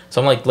 Right. So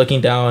I'm like looking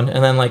down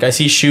and then like I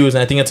see shoes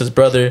and I think it's his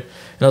brother and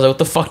I was like, what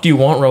the fuck do you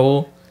want,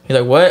 Raul? He's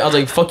like, what? I was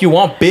like, fuck you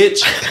want,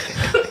 bitch.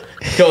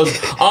 He goes,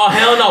 oh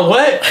hell no,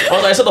 what? I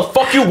was like, I said the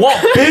fuck you want,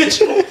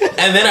 bitch.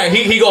 And then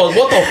he goes,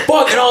 what the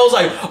fuck? And I was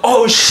like,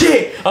 oh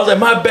shit. I was like,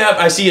 my bad.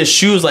 I see his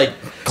shoes like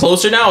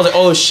closer now. I was like,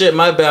 oh shit,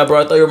 my bad,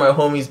 bro. I thought you were my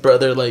homie's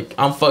brother. Like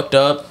I'm fucked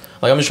up.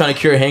 Like I'm just trying to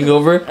cure a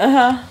hangover.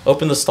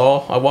 Open the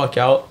stall. I walk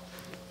out.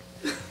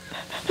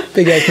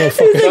 big ass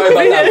motherfucker. Sorry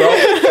about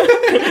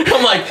that, bro.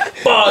 I'm like,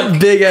 fuck.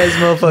 Big ass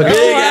motherfucker.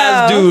 Big wow.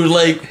 ass dude.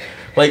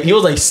 Like he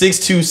was like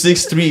 6'2",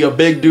 6'3", a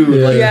big dude.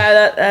 Yeah. Like,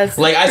 Yeah, that's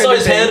like I saw pretty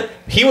his big. head.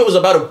 He was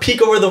about to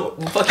peek over the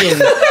fucking thing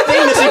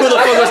to see who the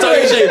fuck was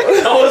talking shit.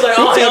 I was like,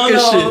 oh hell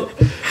no.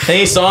 And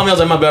he saw me. I was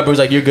like, my bad, bro. He's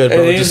like, you're good, And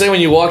bro. then you say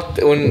when you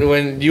walked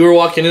when you were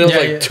walking in, it was Yeah,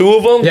 like yeah. two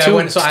of them. Yeah, two.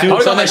 when- so I- two- I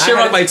was so on my like, shit I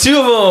rock had- by 2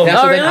 of them. Yeah,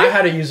 so then really? I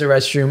had to use the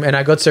restroom, and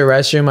I go to the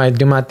restroom, I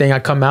do my thing, I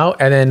come out,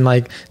 and then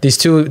like these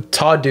two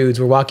tall dudes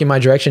were walking my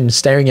direction,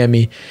 staring at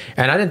me,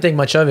 and I didn't think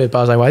much of it, but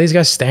I was like, why are these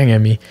guys staring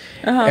at me?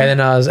 And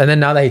then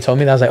now that he told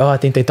me that, I was like, oh, I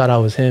think they thought I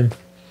was him.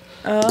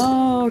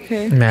 Oh,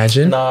 okay.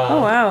 Imagine, Nah.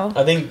 Oh, wow.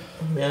 I think,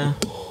 yeah.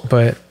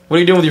 but What are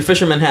you doing with your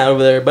fisherman hat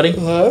over there, buddy?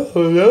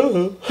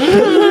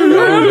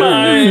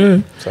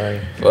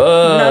 Sorry.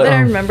 Now that I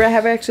remember, I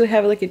actually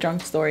have like a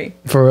drunk story.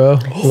 for real,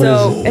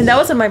 So, and that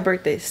was on my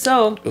birthday.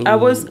 So I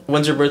was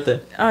When's your birthday?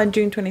 on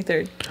June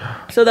 23rd.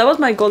 So that was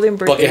my golden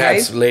birthday, Bucket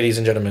hats, right? ladies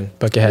and gentlemen.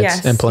 bucket hats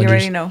Yes, and you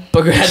already plungers. know.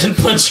 Booger hats and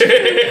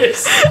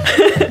punchers.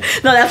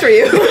 No, that's for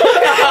you.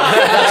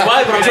 That's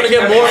why, but I'm trying to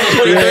get more on the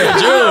 23rd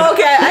of June. Oh,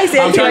 okay, I see.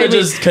 I'm I see trying what to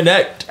you mean. just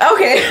connect.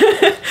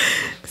 Okay.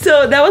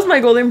 So that was my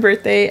golden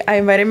birthday. I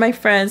invited my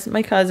friends,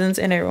 my cousins,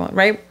 and everyone,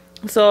 right?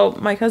 So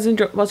my cousin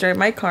was driving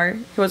my car.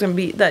 He was gonna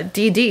be the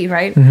DD,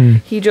 right?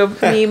 He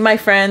drove me, my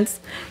friends,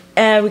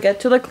 and we got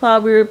to the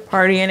club. We were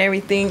partying and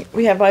everything.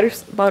 We had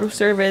bottle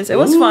service. It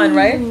was fun,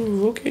 right?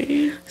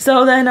 Okay.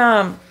 So then,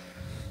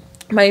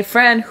 my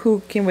friend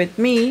who came with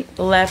me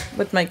left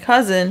with my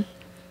cousin,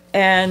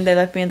 and they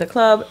left me in the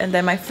club. And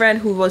then my friend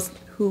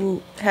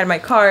who had my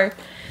car,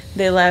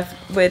 they left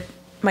with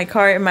my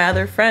car and my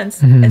other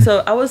friends. And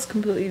so I was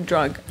completely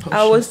drunk.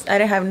 I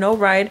didn't have no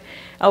ride.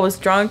 I was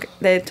drunk.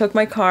 They took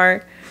my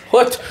car.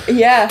 What?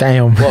 Yeah.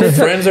 Damn. What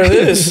friends are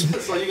this?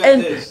 So you got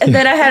And, this. and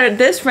then I had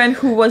this friend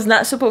who was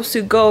not supposed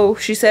to go.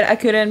 She said, I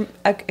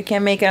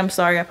can't make it. I'm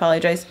sorry. I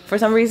apologize. For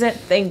some reason,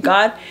 thank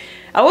God.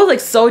 I was like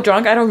so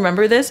drunk. I don't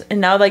remember this.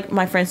 And now like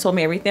my friends told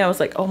me everything. I was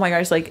like, oh my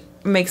gosh, like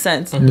makes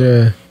sense.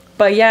 Yeah.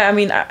 But yeah, I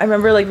mean, I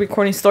remember like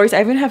recording stories.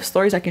 I even have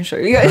stories I can show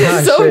you guys.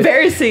 It's so shit.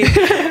 embarrassing.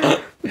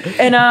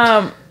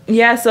 And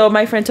yeah, so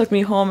my friend took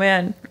me home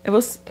and it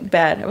was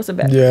bad. It was a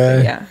bad Yeah.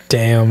 thing, yeah.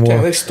 Damn. Damn,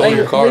 Well, they stole Like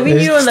your car.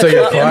 leaving you in the Stole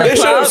your club, in car? the They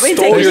should've club, and stole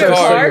taking your your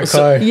car. car. Your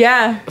car.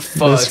 Yeah.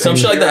 Fuck, some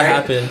shit like that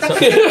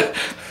happened.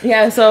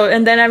 Yeah, so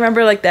and then I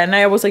remember like that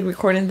night I was like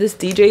recording this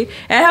DJ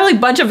and I have like a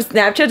bunch of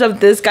Snapchats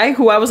of this guy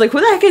who I was like, who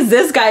the heck is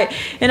this guy?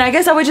 And I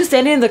guess I was just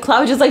standing in the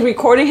cloud just like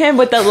recording him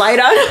with the light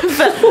on.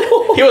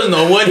 He was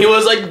no one. He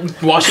was like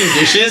washing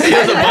dishes. He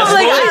was a I was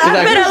like, busboy.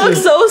 I bet I look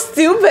so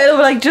stupid,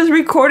 like just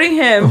recording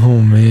him.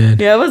 oh man.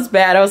 Yeah, it was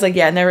bad. I was like,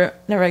 yeah, never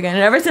again.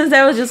 And ever since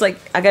then, I was just like,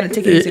 I gotta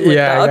take it easy with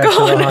Yeah, I the got you.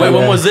 alcohol. Wait,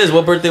 when Yeah. was this?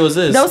 What birthday was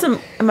this? That was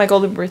my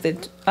golden birthday.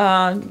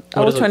 I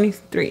What was is it?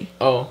 23.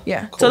 Oh.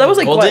 Yeah. So that was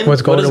like Golden? what?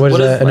 What's golden? What is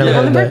that? I never yeah,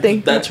 heard Golden that. birthday.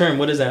 that term,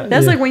 what is that?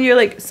 That's Yeah. like when you're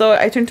like, so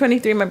I turned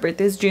 23. My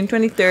birthday is June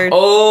 23rd.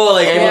 Oh,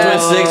 like April Yeah.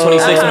 26,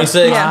 26,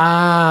 26. Yeah.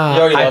 Ah.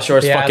 You already lost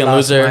yours, yeah, I fucking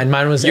lost loser.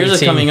 Mine was Yours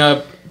 18. are coming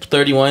up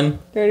 31.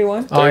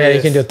 31. Oh yeah,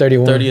 you can do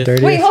 31. 30th.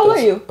 30th. Wait, how old are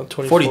you? I'm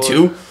 24.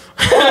 42? Okay.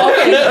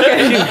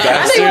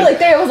 I thought you were like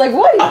there. I was like,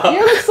 what? You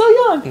look so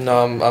young.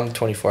 No, I'm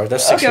 24.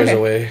 That's 6 Okay, years okay.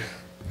 away.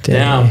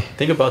 Damn.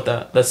 Think about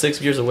that. That's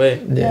 6 years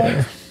away.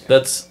 Yeah.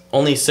 That's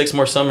only 6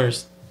 more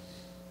summers.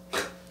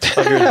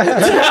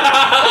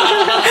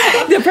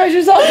 The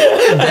pressure's on.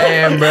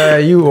 Damn, bro,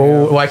 you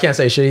old. Well, I can't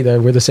say shit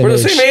either. We're the same We're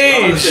age. the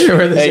same age.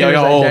 We're the Hey, same yo, age.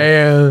 yo, Like, old.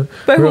 damn.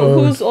 But Bro.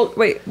 who's old?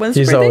 Wait, when's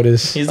He's the birthday?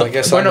 oldest. He's I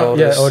guess Well, I'm no,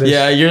 oldest. yeah, oldest.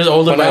 Yeah, yours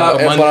older But by now,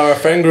 a month. but our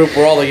friend group,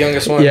 we're all the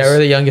youngest ones. Yeah, we're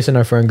the youngest in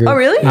our friend group. Oh,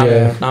 really?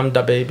 Yeah. I'm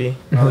the baby.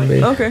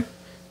 Baby. Okay.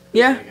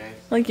 Yeah,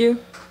 like you.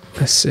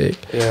 That's sick.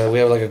 Yeah, we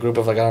have like a group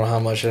of like I don't know how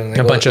much, and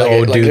A bunch of like,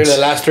 old like, dudes.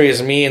 The last three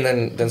is me, and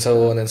then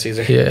Saul, and then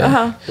Cesar.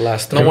 Yeah.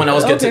 Last three. No one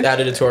else gets Okay.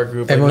 added into our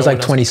group. Everyone's no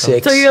like one else can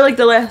 26. So you're like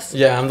the last. come.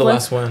 Yeah, I'm the One.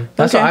 last one.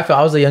 That's Okay. what I felt.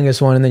 I was the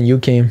youngest one, and then you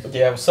came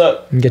Yeah, what's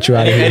up? and get you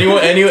out of here.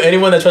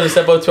 Anyone that tries to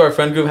step up to our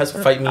friend group has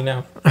to fight me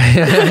now.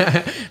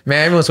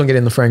 Man, everyone's gonna get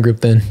in the friend group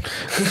then.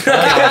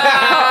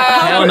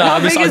 Hell no, How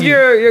I'm big just is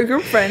your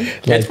group friend?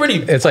 It's pretty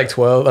It's like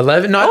 12,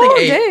 11. No, I Oh, think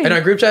 8. dang. In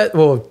our group chat,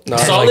 well, No,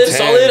 it's solid. like 10.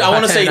 Solid. I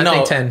want to 10, say I no.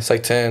 think 10. It's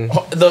like 10,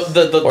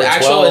 The Or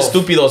actual 12.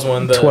 Estupidos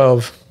one. The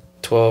 12.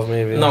 12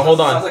 maybe. No, hold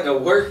Sounds on. like a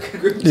work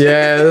group.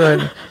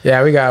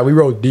 Yeah, we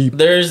rolled deep.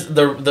 There's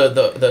the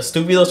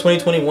Stupidos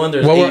 2021.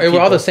 There's Well, 8 we're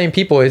all the people. same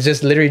people. It's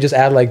just literally just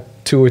add like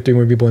 2 or 3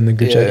 more people in the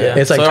group Yeah. chat.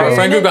 Yeah. It's like so our 12.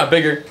 friend group got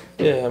bigger.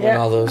 Yeah, I mean Yeah.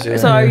 all those. Yeah.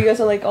 So are you guys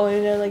like all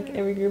in there like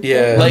every group?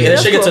 Yeah. Like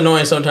That's this shit gets cool.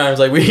 annoying sometimes.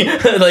 Like we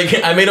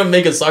like I made them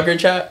make a soccer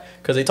chat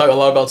because they talk a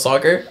lot about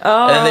soccer.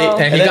 Oh.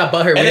 And he got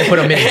butthurt. We didn't put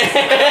him in.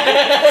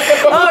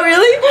 Oh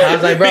really? I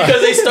was like, bro.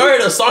 Because they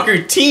started a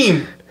soccer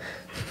team.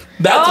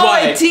 That's oh, why.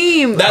 a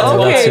team. That's That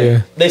why. too.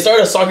 They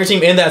started a soccer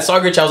team in that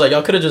soccer chat. I was like,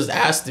 y'all could have just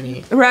asked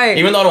me. Right.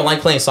 Even though I don't like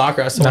playing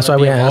soccer, I still That's wanna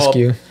why we be didn't ask involved.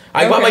 you.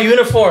 I bought my Okay.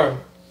 uniform.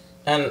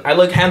 And I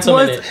look handsome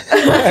What? in it.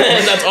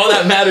 And that's all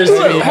that matters to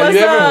me. Have What's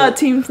you ever- the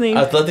team's name?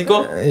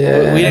 Atletico?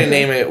 Yeah. We didn't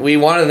name it. We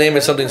wanted to name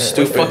it something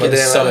stupid, but fucking they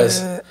didn't let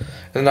sucks. us.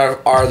 And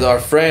our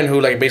friend who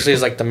like basically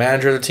is like the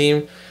manager of the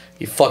team,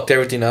 he fucked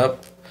everything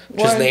up.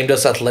 Just Why? named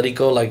us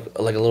Atletico like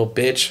a little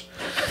bitch.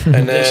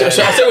 And then I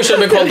said we should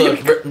have been called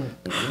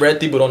the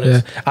Red Tiburones.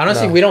 Yeah.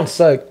 Honestly, No. we don't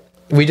suck.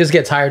 We just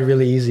get tired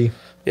really easy.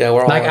 yeah,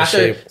 we're all Like out of after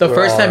shape. the We're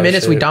first all 10 out of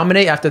minutes, we shape.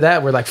 dominate. After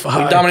that, we're like, fuck.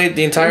 We dominate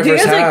the entire Do you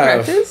first guys like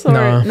half. practice or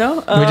No. no?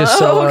 We just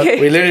show up. okay.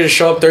 We literally just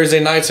show up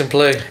Thursday nights and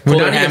play. We're Pull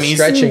not their even hammies.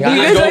 stretching. You I,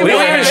 guys go- like we We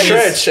don't Yeah. even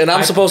stretch, and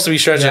I'm supposed to be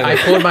stretching. I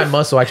pulled my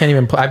muscle. I can't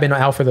even. I've been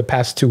out for the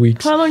past 2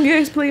 weeks. How long do you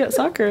guys play at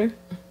soccer?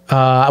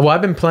 Well,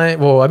 I've been playing.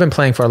 Well, I've been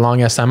playing for a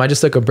long ass time. I just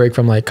took a break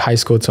from like high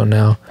school till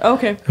now.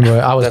 Okay. But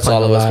I was That's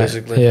playing all a of us, lot.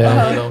 basically. Yeah,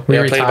 Uh-huh. we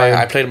I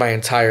retired. played my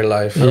entire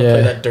life. I don't play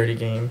Yeah. that dirty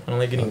game. I don't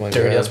like getting Oh my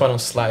dirty. God. That's why I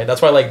don't slide.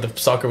 That's why I like the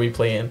soccer we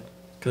play in.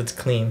 Because it's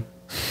clean.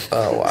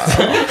 Oh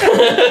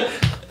wow.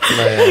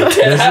 Man.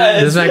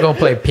 This man gonna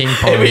play ping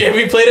pong. If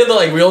we played in the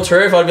like real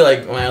turf, I'd be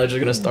like, man, we're just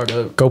gonna start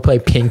up. Go play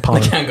ping I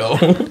pong. can't go.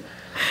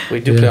 We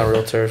do play on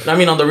real turf. I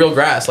mean, on the real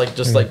grass, like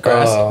just like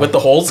grass Oh. with the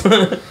holes,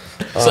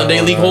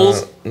 Sunday league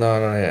holes.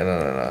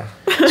 No.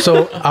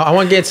 So I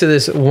want to get to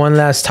this one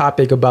last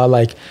topic about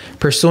like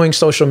pursuing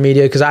social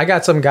media, because I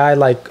got some guy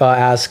like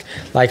ask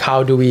like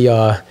how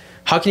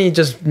can you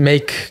just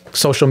make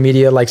social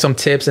media, like some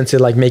tips into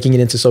like making it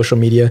into social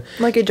media.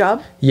 Like a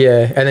job?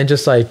 Yeah, and then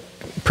just like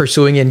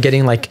pursuing it and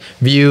getting like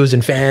views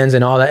and fans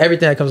and all that,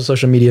 everything that comes to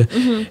social media.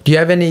 Mm-hmm. Do you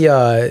have any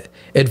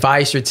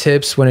advice or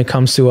tips when it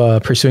comes to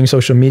pursuing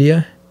social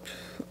media?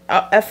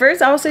 At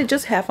first, I would say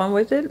just have fun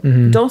with it.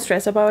 Mm-hmm. Don't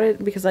stress about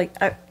it because like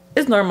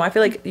it's normal. I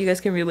feel like you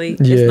guys can relate.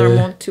 Yeah. It's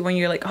normal to when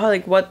you're like, oh,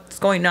 like what's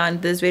going on?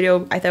 This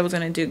video I thought was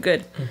gonna do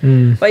good,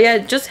 Mm. but yeah,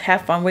 just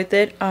have fun with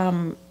it.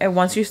 And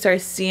once you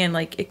start seeing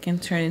like it can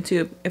turn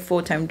into a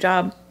full-time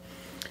job,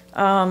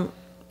 I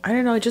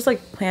don't know. Just like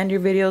plan your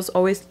videos.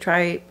 Always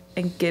try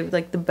and give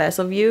like the best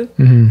of you.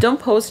 Mm-hmm. Don't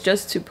post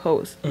just to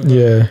post.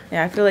 Yeah.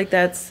 Yeah, I feel like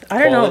that's I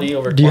don't Quality know.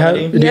 over Do you have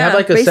quantity. do you have Yeah,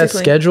 like a set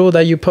basically. schedule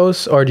that you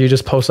post, or do you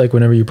just post like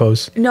whenever you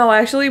post? No,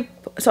 actually,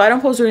 so I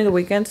don't post during the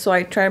weekend. So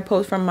I try to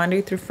post from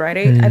Monday through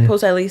Friday. Mm-hmm. I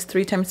post at least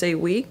 3 times a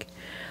week.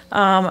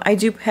 I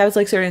do have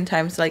like certain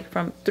times, like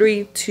from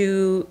 3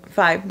 to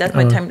 5. That's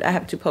my time I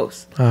have to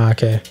post.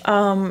 Okay.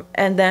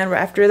 And then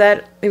after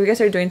that, if you guys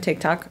are doing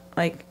TikTok,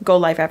 like go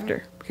live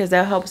after, because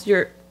that helps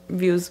your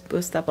views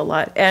boost up a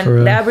lot, For and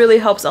real. that really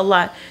helps a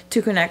lot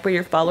to connect with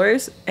your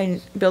followers and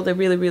build a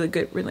really, really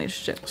good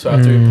relationship. So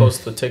after you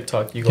post the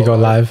TikTok, you You go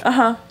live.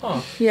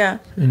 Oh. Yeah.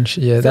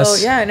 Yeah, that's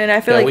So yeah, and then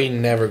I feel Yeah, like we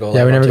never go.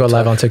 yeah. We never go TikTok.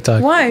 live on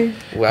TikTok. why?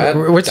 What?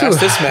 We're too. That's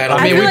this man. I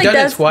over mean, feel we've like done it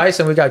that's- twice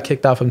and we got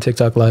kicked off from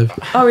TikTok live.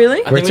 Oh really?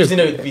 I think we just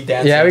need to be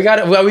dancing. Yeah, we got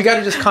to. Well, we got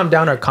to just calm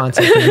down our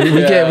content. 'Cause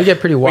we get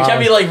pretty We wild. can't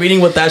be like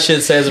reading what that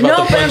shit says about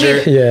No, the but I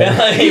mean- plunger. Yeah.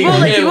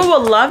 Like, People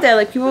will love that.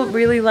 Like people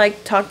really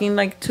like talking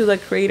like to the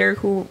creator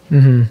who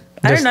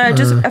I Just, don't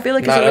know. I feel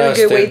like it's Not a really us.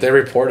 good way. They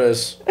report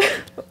us.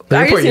 They Are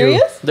you report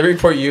serious? They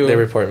report you. They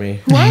report me.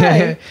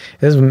 Why?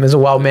 This is a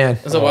wild man.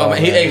 It's a wild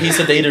man. man. He's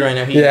sedated right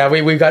now. Yeah,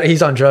 we got.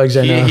 He's on drugs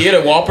right now. He hit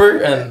a Whopper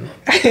and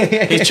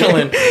he's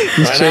chilling.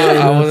 Right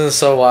now, I wasn't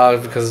so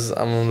wild because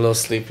I'm a little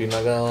sleepy.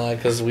 Not gonna lie,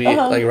 because we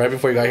like right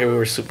before you got here, we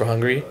were super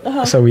hungry.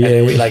 So we And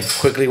ate. we like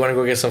quickly want to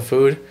go get some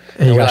food.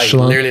 And you we got like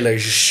schlump. literally like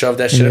just shoved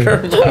that shit in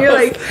our mouth. You're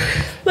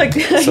like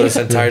So this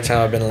entire time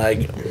I've been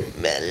like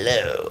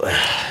mellow.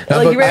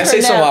 like you I ready say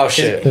for some nap? wild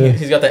shit.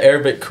 He's got the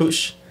Arabic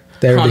kush.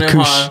 There on the him,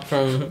 kush.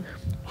 from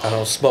I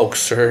don't smoke,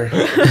 sir.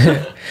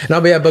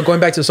 No, but yeah, but going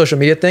back to the social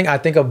media thing, I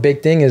think a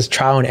big thing is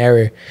trial and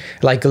error.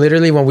 Like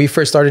literally when we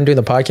first started doing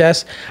the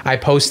podcast, I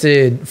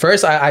posted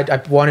first.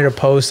 I wanted to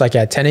post like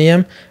at 10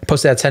 a.m. I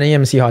posted at 10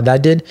 a.m. and see how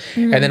that did,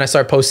 and then I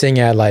started posting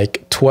at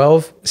like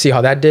 12, see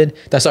how that did.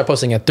 Then I started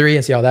posting at 3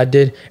 and see how that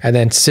did, and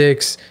then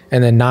 6,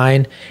 and then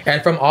 9.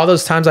 And from all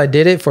those times I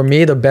did it, for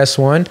me the best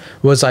one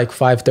was like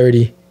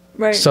 5:30.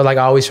 Right. So like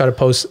I always try to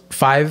post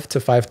 5 to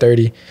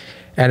 5:30.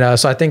 And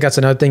so I think that's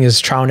another thing is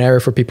trial and error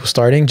for people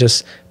starting.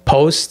 Just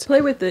post.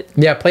 Play with it.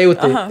 Yeah, play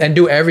with it and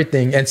do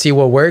everything and see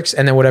what works.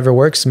 And then whatever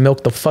works,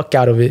 milk the fuck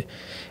out of it.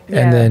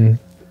 And then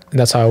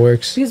that's how it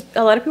works. Because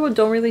a lot of people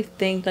don't really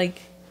think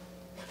like.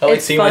 I like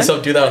It's seeing fun.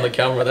 myself do that on the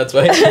camera. That's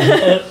why.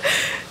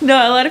 No,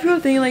 a lot of people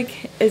think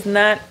like it's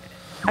not.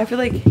 I feel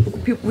like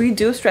we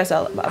do stress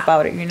out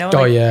about it, you know.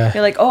 Oh, Like, yeah.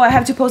 You're like, oh, I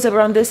have to post it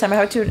around this time. I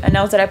have to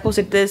announce that I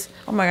posted this.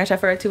 Oh my gosh, I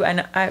forgot to.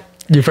 I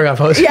You forgot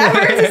to post? yeah,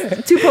 I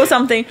forgot to post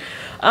something.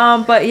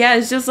 But yeah,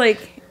 it's just like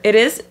it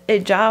is a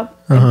job,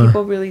 and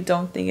people really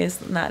don't think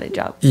it's not a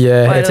job.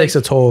 Yeah, But, it takes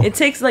like, a toll. It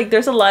takes like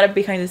there's a lot of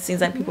behind the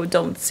scenes that people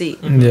don't see.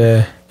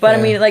 Yeah. But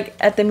I mean, like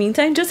at the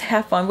meantime, just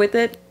have fun with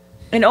it,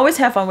 and always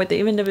have fun with it,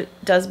 even if it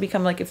does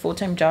become like a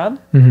full-time job.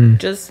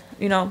 Just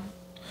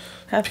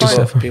have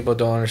fun. People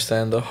don't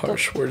understand the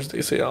harsh words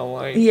they say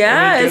online.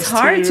 Yeah, When it it's gets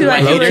hard you. to My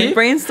actually hater? like,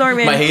 brainstorm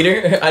it. My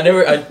hater. I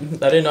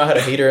didn't know how to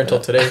hate her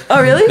until today.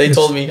 Oh really? They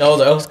told me. I was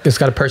like, oh, It's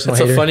got a personal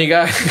It's a hater. funny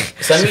guy.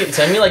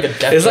 send me like a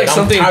death. It's like I'm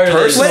something tired of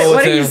this. personal. What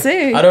with did you him.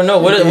 say? I don't know.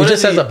 What He does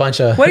just he? says a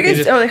bunch of. What do you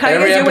guys? Oh, like, how do you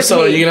Every guys do with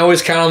episode, hate? you can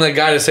always count on the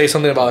guy to say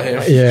something about him.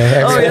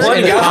 Yeah. Oh, every- really?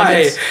 One guy.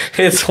 Comments.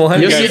 It's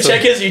one You guy.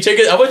 check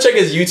his. I would check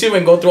his YouTube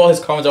and go through all his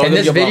comments. In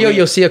this video,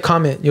 you'll see a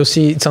comment. You'll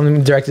see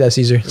something directed at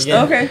Cesar.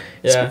 Yeah. Okay.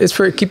 Yeah. It's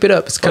for keep it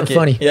up. It's kind of Okay.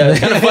 funny. Yeah, it's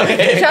kind of funny.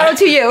 Shout out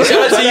to you.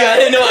 Shout out to you. I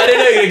didn't know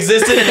it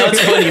existed, and now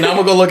it's funny. Now I'm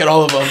gonna go look at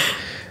all of them.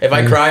 If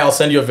I cry, I'll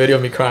send you a video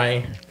of me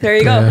crying. There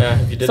you go.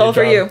 Yeah, if you did Sold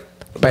your for you. job.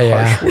 But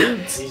yeah.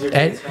 He's your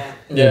And-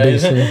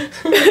 biggest fan.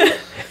 Yeah.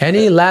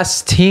 Any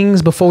last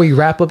things before we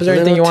wrap up? Is there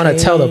anything you want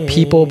to tell the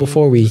people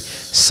before we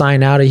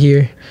sign out of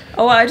here?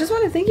 Oh, I just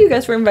want to thank you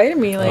guys for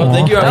inviting me. Like, Oh,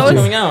 thank you That for was-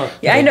 coming out.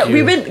 yeah, I know Thank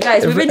you.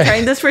 we've been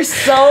trying this for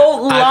so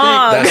long.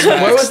 that's facts.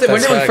 Where was it?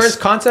 When That's did we facts. first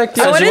contact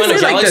you? Since you It went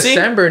was to like Galaxy?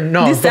 December.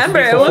 No, December.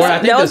 It before, was I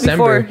think that was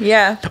December. before.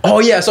 Yeah. Oh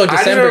yeah, so I just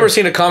December. remember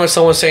seeing a comment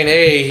someone saying,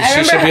 "Hey,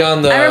 she should be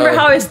on the." I remember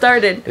how it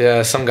started.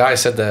 Yeah, some guy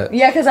said that.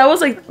 Yeah, because I was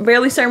like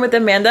barely starting with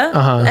Amanda,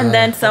 Uh-huh. and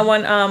then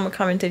someone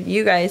commented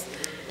you guys,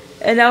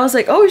 and I was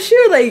like, oh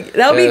shoot, like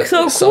that would be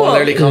so Someone cool.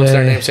 literally commented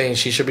their Yeah. name saying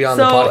she should be on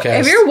the So podcast.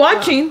 if you're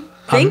watching,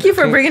 thank you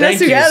for bringing us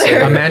thank you, together.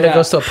 sir. Amanda Yeah.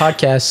 goes to a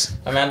podcast.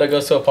 Amanda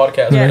goes to a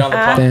podcast Yeah. right on the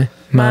podcast.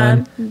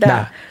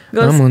 Amanda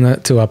goes- I'm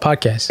on to a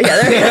podcast. Yeah,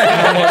 there you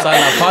go. Almost on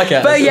that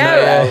podcast. But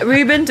yeah, Yeah.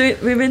 we've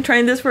been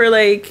trying this for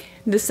like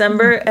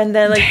December, and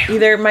then like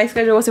either my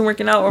schedule wasn't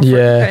working out or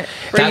Yeah,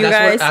 for you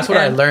guys. that's what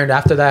I and- learned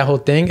after that whole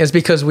thing. Is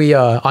because we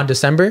on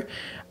December,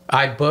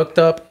 I booked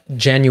up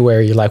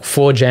January, like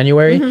full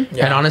January, and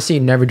Yeah. honestly,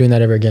 never doing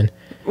that ever again.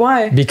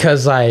 Why?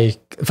 Because like,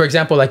 for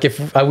example, like if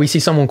we see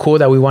someone cool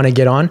that we want to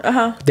get on,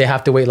 they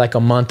have to wait like a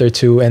month or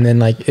two, and then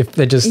like if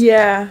they just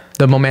Yeah.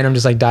 the momentum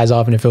just like dies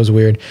off and it feels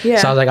weird. Yeah.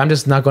 So I was like, I'm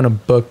just not gonna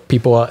book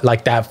people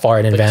like that far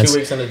in like advance. 2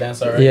 weeks in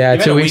advance, already. Yeah,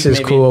 Even 2 a weeks week, is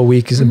maybe. cool. A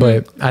week is,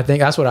 but I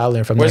think that's what I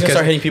learned from We're that. just gonna 'Cause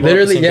start hitting people up the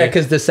literally, same yeah, day.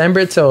 because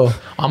December till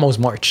almost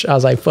March, I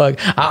was like, fuck.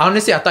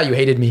 Honestly, I thought you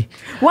hated me.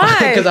 Why?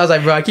 Because I was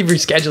like, bro, I keep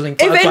rescheduling.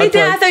 If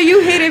anything, I thought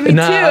you hated me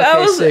Nah, too. okay, I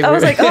was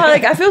sick. like, oh,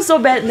 like I feel so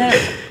bad now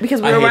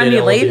because we I were hated running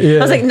it late. already.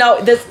 I was like, no,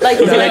 this like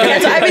he's gonna No.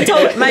 cancel. I even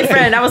told my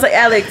friend, I was like,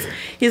 Alex,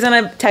 he's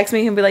gonna text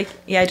me and be like,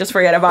 yeah, just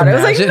forget about it. I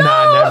was like, no.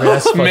 nah, never.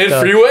 That's fucked Mid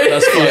up. freeway.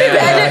 That's fine.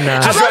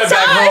 Nah. Just drive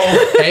back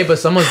home. Hey, but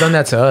someone's done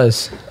that to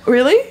us.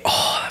 Really?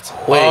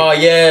 Wait, Oh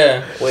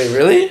yeah. wait,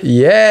 really?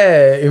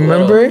 Yeah, you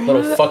remember?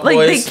 Little fuck Like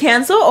boys. they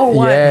cancel or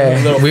what?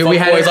 Yeah, Little we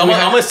fuck had boys. I'm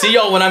gonna see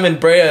y'all when I'm in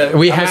Brea.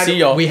 we I'ma had see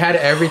y'all. we had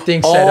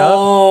everything set up.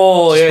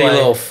 Oh, yeah, you Just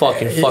little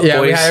fucking fuck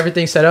Yeah, we boys. had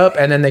everything set up,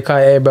 and then they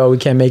called, hey, bro, we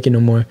can't make it no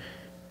more.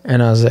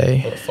 And I was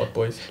like, Little fuck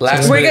boys.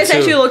 Last Were you minute guys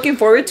actually too. looking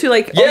forward to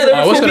like? Yeah, there it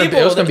was were some gonna be- people.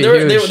 it was gonna be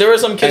there, huge. there were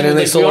some kids And then who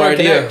they stole our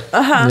idea.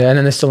 yeah, and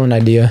then there's still an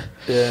idea.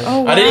 Yeah.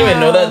 Oh, I didn't even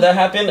know wow. that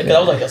happened because I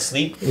was like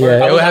asleep.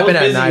 Yeah, it happened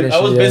at busy. night and I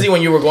was shit, yeah. busy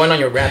when you were going on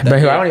your rant. But That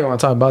I day. don't even want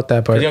to talk about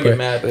that part. You don't get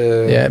But,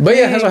 mad. yeah, but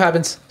yeah, that's what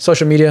happens.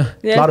 Social media.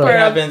 Yeah, a lot of, part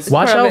of- happens.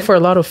 watch part of out it. for a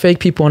lot of fake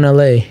people in LA. lot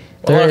of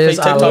There is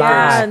fake a TikTokers. lot.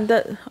 Yeah,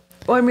 that.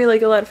 Oh, I mean,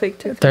 like a lot of fake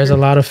TikTokers. There's a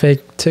lot of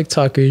fake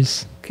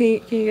TikTokers.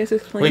 Can you guys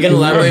explain? We can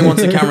elaborate once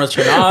the cameras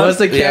turn off. What's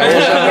the Yeah, camera?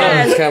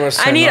 Yes. Cameras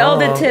I need all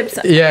the turned tips.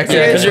 Yeah, because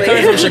you're Seriously.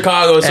 coming from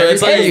Chicago, so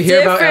it's Everything like you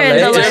hear about different, LA.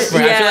 the it's life-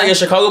 different. I feel yeah. like in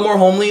Chicago more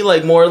homely,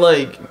 like more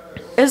like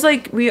It's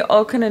like we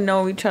all kind of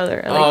know each other.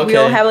 Like Oh, we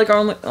all okay. have like our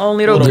own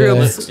little Little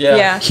groups. cliques, yeah.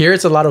 Yeah. Here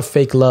it's a lot of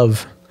fake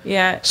love.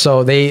 Yeah.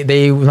 So they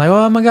like,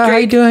 oh my god, how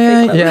you Drake, doing?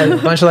 fake love. Yeah,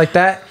 a bunch of like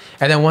that.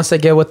 And then once they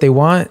get what they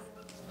want,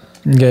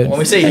 good. when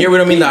we say here, we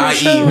don't mean the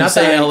IE. We Not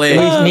say that LA.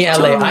 we mean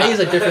LA. I use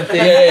a different thing.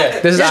 Yeah.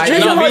 This is Just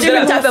drink I. a whole me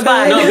different that. type of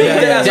vibe. No,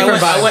 Yeah,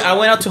 different I vibes.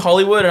 went out to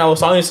Hollywood and I was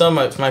talking to some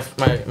of my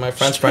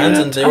friends' friends,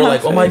 and they were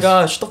like, "Oh my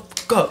gosh, shut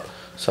the fuck up!"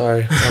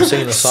 Sorry, I'm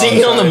singing a song.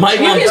 Singing on the mic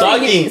while I'm You can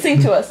talking.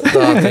 sing to us. Go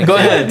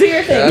ahead. Do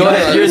your thing. Go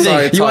ahead. Your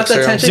Sorry, thing. You want the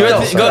Tok, attention? sir. Do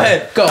I'm your sorry. thing. Go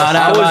ahead. Go.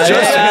 I was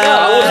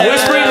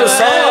whispering the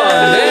song.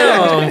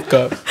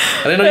 Damn.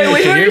 I didn't know Wait, you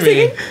which could one are hear you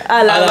singing? me.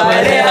 A la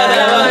marea, a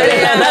la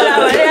marea, a la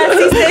marea,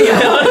 sí,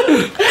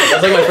 señor.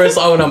 That's like my first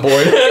song when I'm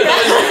bored.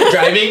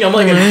 Driving, I'm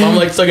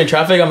like stuck in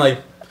traffic. I'm like,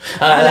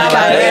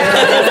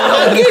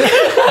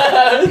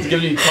 It's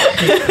giving me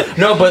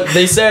no, but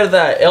they said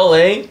that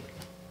LA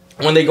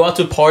when they go out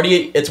to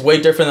party, it's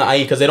way different than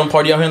IE because they don't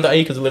party out here in the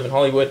IE because they live in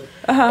Hollywood.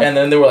 And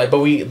then they were like,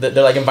 but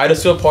they're like, invite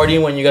us to a party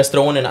when you guys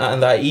throw in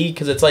the IE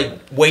because it's like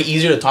way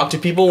easier to talk to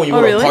people when you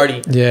go to a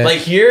party. Yeah. Like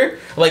here,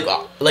 like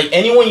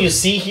anyone you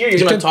see here,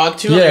 you're gonna talk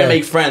to and you're gonna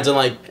make friends and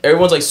like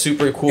everyone's like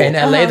super cool. In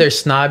LA, they're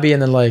snobby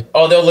and then like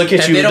they'll look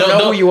at you. They don't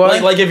know who you are.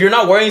 Like if you're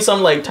not wearing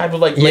some like type of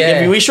like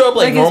if we show up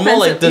like normal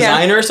like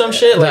designer or some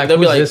shit, like they'll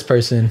be like this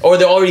person, or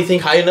they already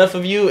think high enough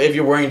of you if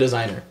you're wearing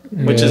designer,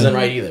 which isn't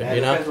right either.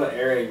 You know. Depends what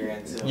area you're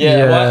into.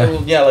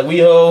 Yeah, like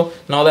WeHo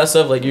and all that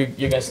stuff. Like you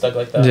get stuck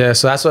like that. Yeah,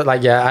 so that's what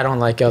like I don't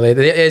like LA.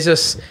 It's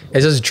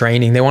just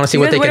draining. They want to see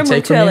what they can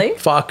take from you.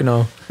 Fuck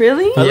no.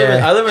 Really?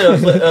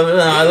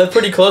 I live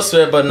pretty close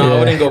to it, but no, I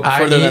wouldn't go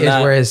further than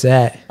that. Where it's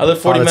at. I live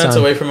 40 minutes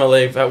away from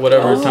LA at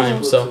whatever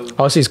time. So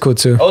OC's cool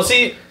too.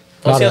 OC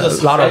has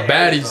a lot of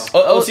baddies.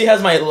 OC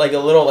has my like a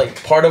little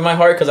like part of my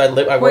heart because I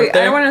work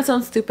there. I don't want to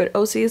sound stupid.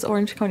 OC is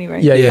Orange County,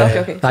 right?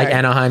 Yeah. Okay. Like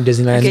Anaheim,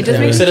 Disneyland. Okay, just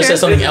you should have said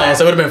something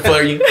else. I would have been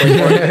flirting.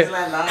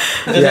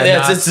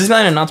 It's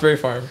Disneyland and Knott's Berry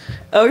Farm.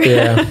 Okay.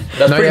 Yeah.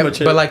 That's pretty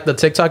much it. But like the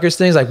TikTokers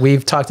things, like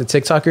we've talked to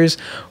TikTokers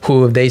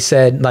who they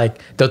said like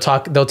they'll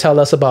tell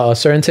us about a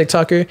certain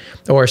TikToker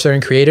or a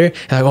certain creator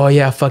and like, oh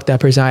yeah, fuck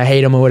that person, I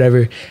hate him or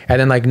whatever. And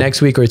then like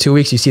next week or 2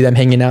 weeks you see them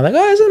hanging out like,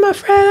 oh, this is my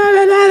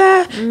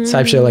friend,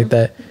 type shit like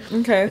that.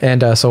 Okay.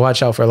 And so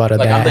watch out for a lot of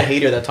like, that. I'm the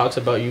hater that talks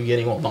about you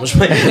getting old. I'm just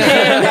playing.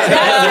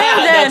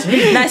 That's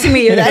me. Nice to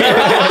meet you.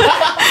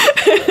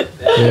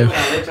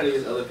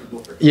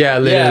 Yeah,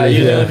 literally.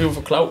 Using other people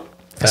for clout.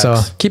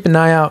 So keep an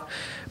eye out.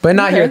 But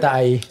not here at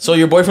the IE. So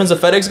your boyfriend's a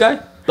FedEx guy?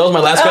 That was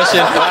my last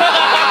question.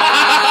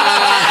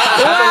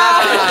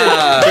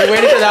 We're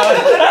waiting for that one.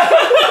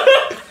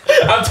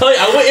 I'm telling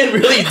you, I went in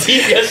really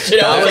deep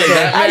yesterday. I was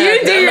like, you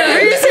did your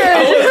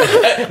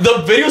research. The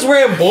videos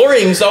weren't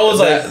boring, so I was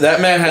like, that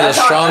man has a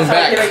strong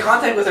back. I get in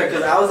contact with her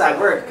because I was at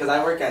work because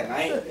I work at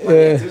night,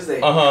 Monday and Tuesday.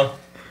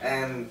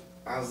 And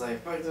I was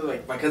like, fuck, dude,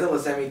 like my cousin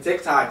would send me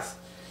TikToks.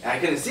 And I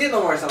couldn't see it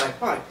no more, so I'm like,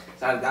 fuck.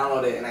 So I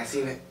downloaded it, and I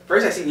seen it.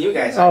 First, I seen you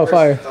guys. So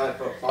fire.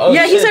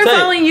 Yeah, he started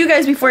following you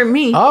guys before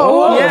me.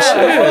 Oh,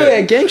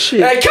 yeah, gang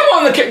shit. Hey, come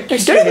on, come on,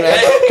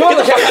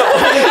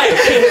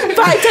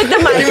 Bye, take the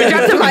mic.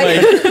 Drop the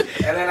mic.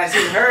 And then I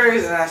seen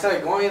hers, and I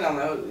started going. I'm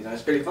like, oh,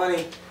 it's pretty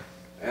funny.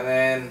 And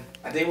then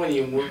I think when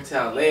you moved to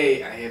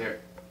LA, I hit her.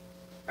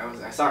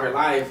 I saw her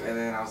live, and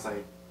then I was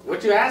like,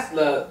 what you asked?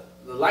 The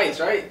lights,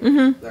 right?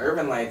 The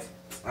urban lights.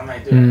 I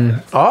might do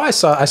that. Oh, I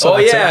saw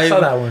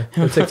that one.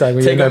 The TikTok.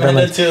 Take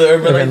Amanda to the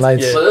urban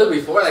lights. Yeah. So it was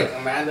before like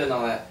Amanda and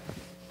all that.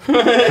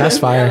 That's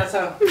fire. Yeah, that's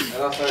how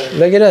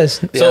Look at us.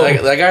 Yeah, so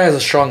that guy has a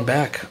strong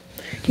back.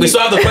 We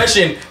still have the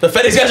question. The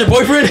FedEx guy's your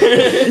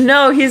boyfriend?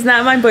 No, he's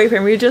not my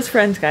boyfriend. We're just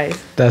friends, guys.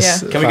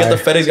 Can we get the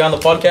FedEx guy on the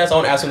podcast? I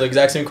want to ask him the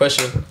exact same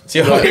question. See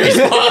how he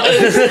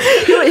responds.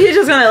 He's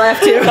just gonna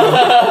laugh too.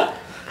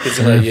 He's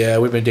like, yeah,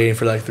 we've been dating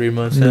for like 3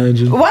 months now.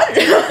 What?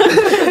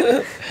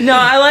 No,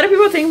 a lot of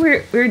people think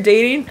we're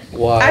dating.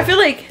 Why? I feel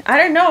like I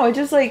don't know. It's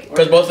just like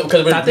because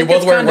you're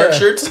both wearing work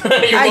shirts.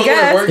 I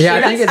guess. Yeah,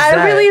 I think it's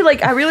I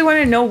really want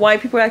to know why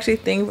people actually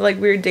think like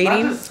we're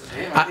dating. I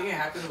think it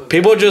happens with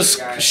people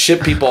just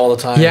ship people all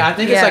the time. Yeah, I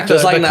think it's like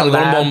just the like that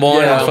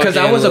collab. Because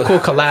that was a cool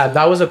collab.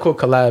 That was a cool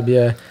collab.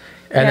 Yeah.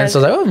 And then so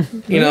like, oh,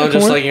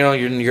 just like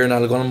you're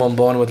not going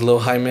bonbon with Lil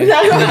Jaime.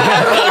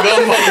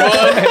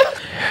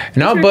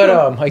 No,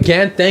 but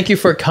again, thank you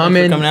for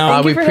coming.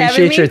 We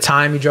appreciate your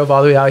time. You drove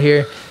all the way out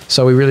here,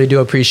 so we really do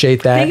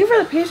appreciate that. Thank you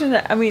for the patience.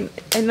 I mean,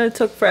 I know it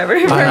took forever.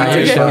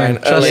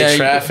 LA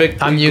traffic.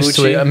 I'm used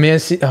to it. I mean,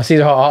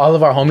 see, all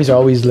of our homies are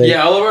always late.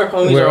 Yeah, all of our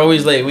homies are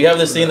always late. We have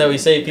this thing that we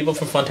say people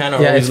from Fontana are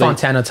always late. Yeah, it's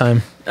Fontana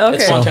time. Okay.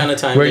 It's Fontana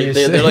time.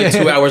 They're like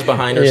 2 hours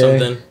behind or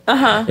something.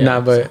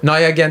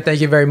 Again,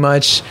 thank you very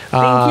much.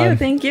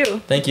 Thank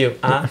you. Thank you.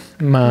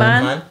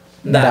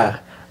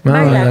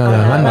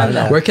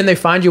 Where can they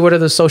find you? What are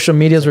the social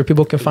medias where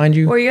people can find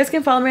you? Or you guys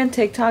can follow me on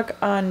TikTok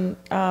on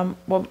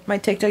my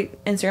TikTok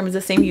Instagram is the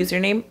same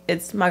username.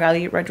 It's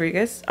Magaly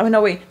Rodriguez. Oh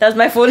no, wait, that's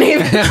my full name.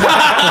 Give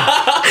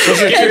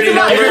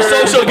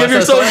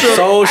your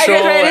social.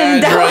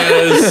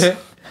 Address.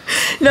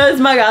 No, it's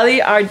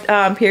Magaly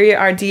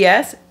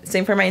RDS.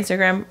 Same for my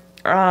Instagram.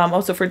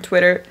 Also for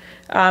Twitter.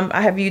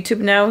 I have YouTube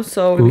now,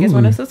 so if you guys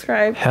want to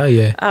subscribe. Hell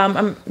yeah.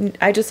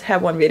 I just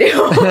have one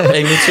video.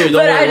 Hey, me too.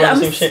 Don't worry, I'm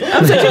switching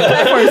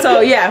platforms,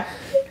 so yeah.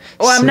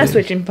 Oh, I'm not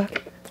switching.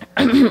 Fuck.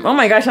 Oh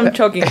my gosh, I'm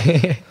choking.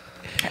 But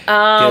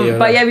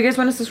yeah, if you guys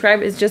want to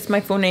subscribe, it's just my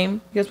full name.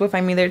 You guys will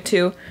find me there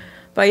too.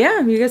 But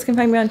yeah, you guys can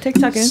find me on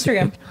TikTok and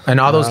Instagram. And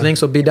all those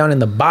links will be down in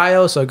the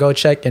bio, so go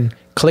check and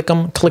click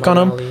on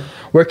them.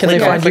 Where can they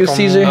find you,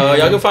 Cesar? Y'all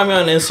can find me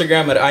on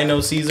Instagram at I Know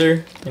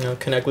Cesar.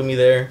 Connect with me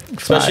there.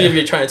 Especially if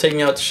you're trying to take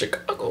me out to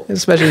Chicago.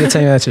 Especially if you're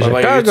taking me out to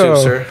Chicago.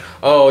 YouTube, sir?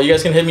 Oh, you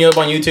guys can hit me up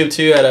on YouTube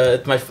too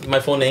at my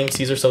full name,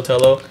 Cesar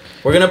Sotelo.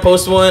 We're gonna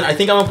post one. I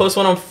think I'm gonna post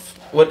one on.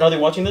 What are they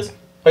watching this?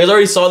 You guys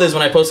already saw this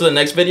when I posted the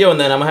next video, and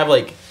then I'm gonna have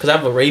because I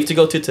have a rave to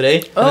go to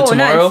today, and then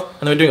tomorrow,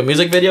 and then we're doing a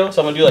music video,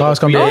 so I'm gonna do it's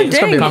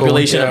gonna be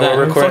compilation of that.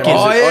 We're recording.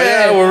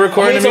 We're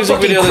recording a music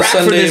video this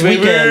Sunday,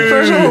 baby.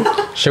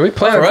 Should we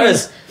play for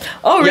us?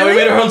 Oh, really? Yeah, we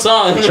made our own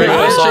song. Sure, Oh,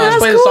 let's that's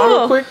play the song cool.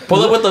 real quick.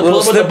 Pull up with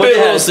the snippet, bucket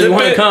little hat so you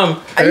want to snippet.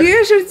 come. You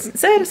guys should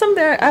say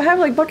something. I have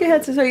like bucket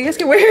hats so you guys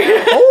can wear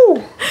it.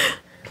 Oh.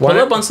 Pull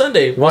up on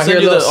Sunday. Want to hear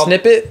a little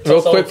snippet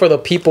real quick for the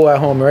people at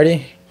home?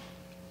 Ready?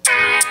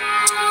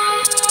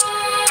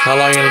 How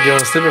long are you gonna give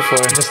him a snippet for?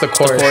 Just the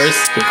chorus.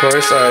 The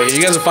chorus. All right,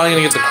 you guys are finally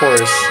gonna get the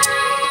chorus.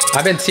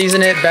 I've been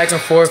teasing it back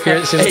and forth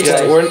here since. Hey,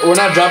 Yeah, we're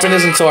not dropping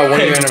this until our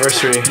 1 year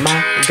anniversary.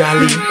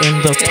 Magaly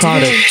in the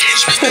product.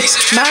 Let's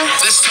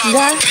talk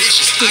about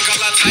bitches. I got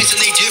a lot of tights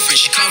and they different.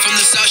 She come from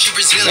the south, she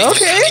Brazilian.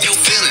 Okay. You your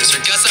feelings, her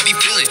guts I be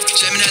feeling.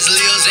 Gemini's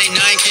Leos ain't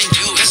nothing can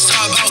do. Let's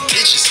talk about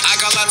bitches. I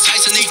got a lot of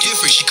tights and they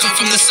different. She come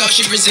from the south,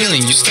 she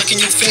Brazilian. You stuck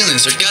in your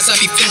feelings, her guts I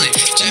be feeling.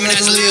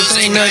 Gemini's Leos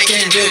ain't nothing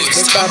can do.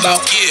 Let's talk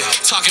about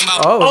talking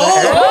about.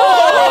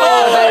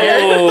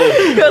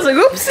 He was like,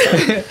 oops.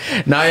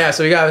 Nah, yeah.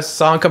 So we got a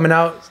song coming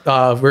out.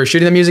 We're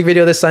shooting the music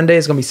video this Sunday.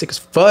 It's gonna be sick as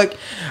fuck.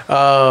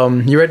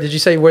 You ready? Did you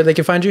say where they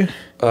can find you?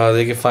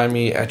 They can find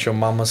me at your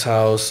mama's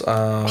house.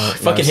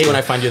 Fucking hate when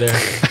I find you there.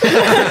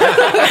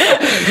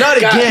 Not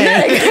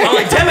again. I'm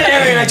like, damn it,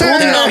 Aaron. I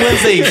told you not on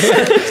Wednesdays.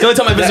 The only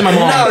time I visit my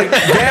mom.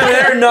 Damn it,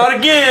 Aaron, not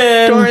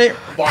again. Darn it.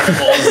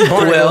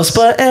 Who else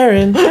but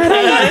Aaron?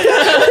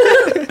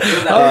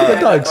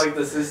 Like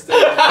the sister.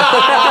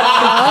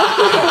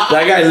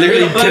 That guy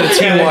literally did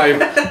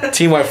a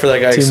team wipe for that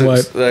guy. Team So,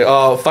 wipe. like,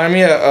 find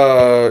me at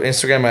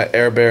Instagram at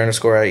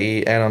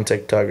airbear_IE and on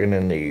TikTok, and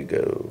then there you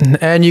go.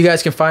 And you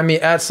guys can find me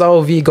at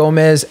Saul V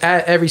Gomez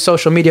at every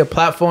social media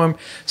platform.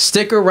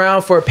 Stick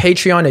around for a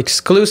Patreon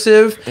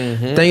exclusive.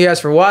 Thank you guys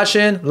for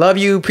watching. Love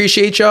you.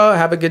 Appreciate y'all.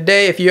 Have a good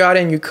day. If you're out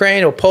in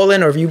Ukraine or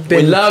Poland, or if you've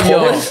been love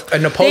y'all.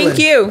 in Poland, Thank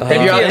you. if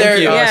you're out there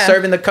Yeah.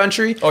 serving the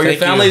country, Or your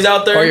Thank you. family's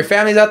out there. or your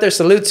family's out there,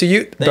 salute to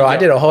you, bro. you. I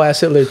did a whole ass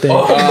Hitler thing.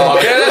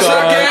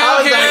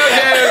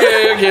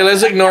 Okay,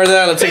 let's ignore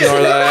that. Let's ignore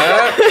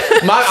that.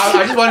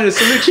 I just wanted to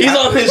salute you. He's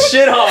on his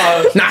shit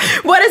hog.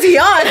 What is he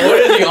on? What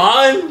is he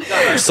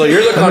on? So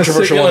you're the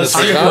controversial one this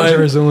week, huh?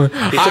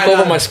 He took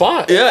over my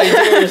spot. Yeah, he's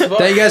on his spot.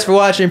 Thank you guys for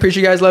watching.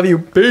 Appreciate you guys. Love you.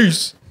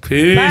 Peace.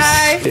 Peace.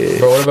 Bye.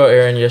 Bro, what about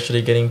Aaron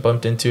yesterday getting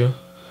bumped into?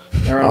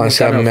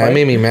 Honestly, that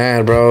made me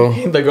mad, bro.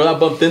 The girl that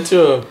bumped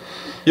into him.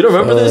 You don't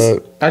remember this?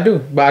 I do,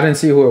 but I didn't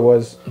see who it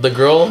was. The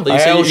girl that you I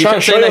said was you trying to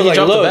kept show saying you, that he like,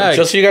 dropped the look, bag.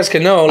 just so you guys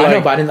can know. Like, I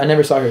know, but I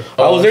never saw her.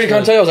 I was literally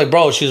trying to tell you, I was like,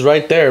 bro, she's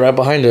right there, right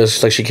behind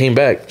us. Like, she came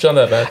back. Show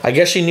that bag. I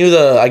guess she knew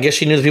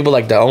the people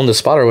like that owned the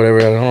spot or whatever.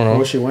 I don't know. What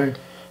was she wearing?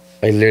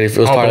 Like literally, it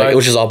was All probably like, black. it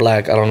was just all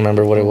black. I don't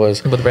remember what it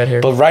was. With red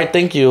hair. But right,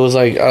 thank you. It was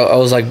like I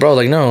was like, bro,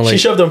 like no, like She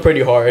shoved him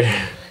pretty hard.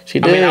 she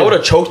I did. mean, I would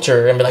have choked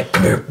her and be like,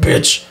 come here,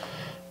 bitch.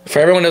 For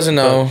everyone who doesn't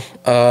know,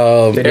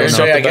 don't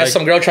know. I guess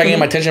some girl trying to get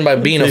my attention by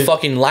being a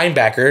fucking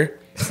linebacker.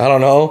 I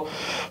don't know.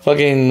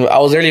 Fucking, I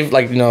was literally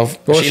like, you know.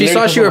 Well, she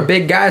saw literally you were a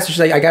big guy, so she's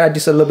like, I gotta do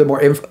a little bit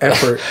more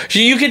effort.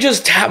 You could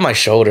just tap my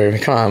shoulder.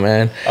 Come on,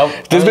 man.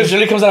 This bitch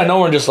literally comes out of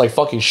nowhere and just like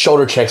fucking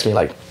shoulder checks me,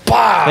 like,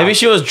 bah. Maybe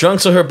she was drunk,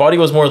 so her body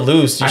was more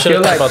loose. You I should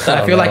feel have thought like about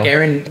that. I feel like know.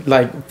 Aaron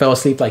like fell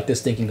asleep like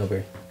this, thinking of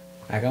her.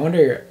 Like, I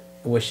wonder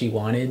what she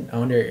wanted. I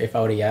wonder if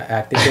I would have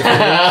acted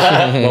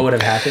differently, what would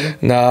have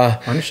happened. Nah,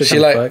 wonder she she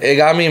kinda like fucked. it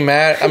got me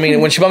mad. I mean,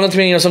 when she bumped into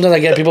me, you know, sometimes I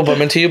get people bump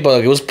into you, but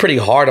like, it was pretty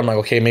hard. I'm like,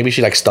 okay, maybe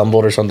she like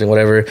stumbled or something,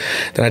 whatever.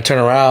 Then I turn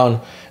around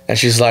and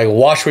she's like,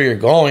 "Watch where you're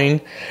going."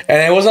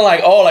 And it wasn't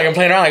like, oh, like I'm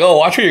playing around, like, oh,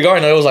 watch where you're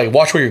going. No, it was like,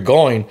 watch where you're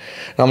going.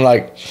 And I'm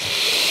like,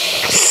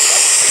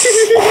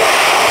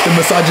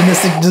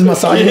 The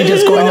misogyny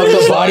just going up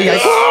the body.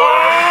 Like,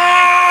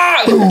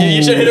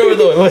 you should hit her with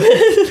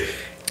the.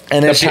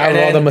 and then The power of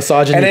all the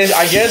misogyny. And then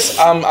I guess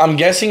I'm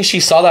guessing she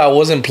saw that I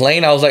wasn't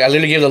playing. I was like, I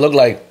literally gave the look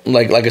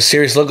like a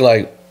serious look,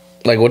 like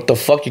what the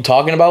fuck you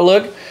talking about?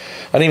 Look.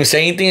 I didn't even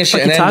say anything and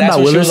shit. Fuck And you then talking that's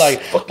about, when she was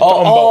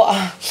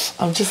Willis? like,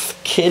 I'm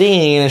just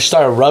kidding. And she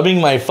started rubbing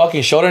my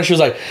fucking shoulder. And she was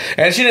like,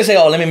 and she didn't say,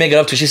 oh, let me make it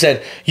up to you. She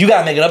said, you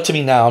gotta make it up to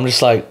me now. I'm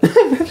just like,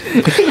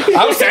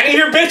 I'm standing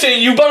here, bitch,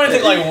 and you bumping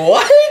into like,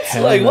 what?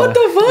 Like, what the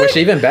fuck? was she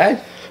even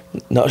bad?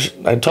 No,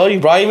 I told you,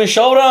 bro. I even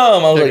showed him.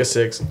 I was Like like, a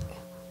 6.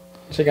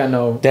 She got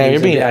no. damn,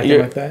 you're reason to be being, acting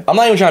like that. I'm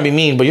not even trying to be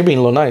mean, but you're being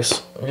a little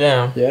nice.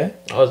 Yeah. Yeah.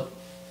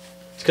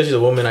 It's because she's a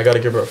woman. I gotta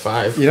give her a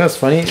 5. You know what's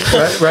funny?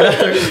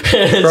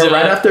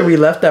 Right after we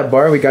left that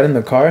bar, we got in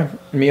the car.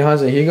 Me,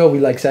 Hans, and Hugo, we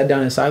like sat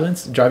down in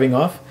silence, driving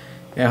off.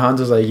 And Hans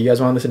was like, "You guys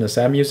want to listen to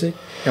sad music?"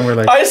 And we're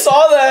like, I saw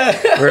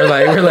that. we're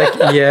like,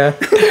 yeah.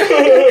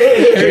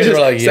 You guys were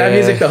like, Sad yeah.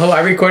 music the whole.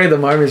 I recorded the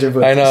Marmons,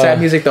 but I know. sad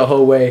music the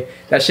whole way.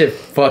 That shit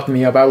fucked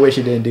me up. I wish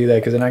you didn't do that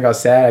because then I got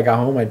sad. I got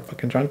home. I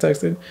fucking drunk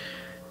texted,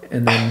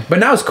 and then. But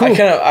now it's cool.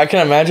 I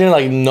can imagine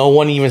like no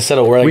one even said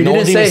a word. Like, We no didn't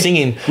one's even say-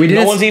 singing. we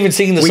didn't No one's even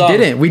singing the We song.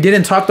 didn't. We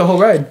didn't talk the whole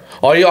ride.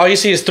 All you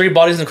see is 3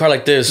 bodies in the car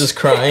like this. Just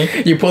crying.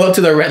 You pull up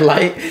to the red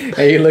light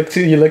and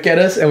you look at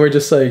us and we're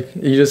just like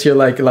you just hear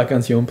like La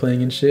Canción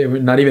playing and shit.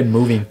 We're not even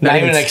moving. not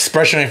even an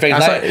expression on your face. I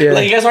saw- Not- yeah.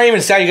 Like you guys aren't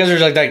even sad. You guys are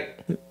just like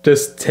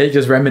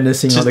just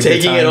reminiscing all Just the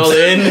good taking it times.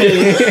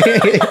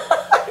 all in.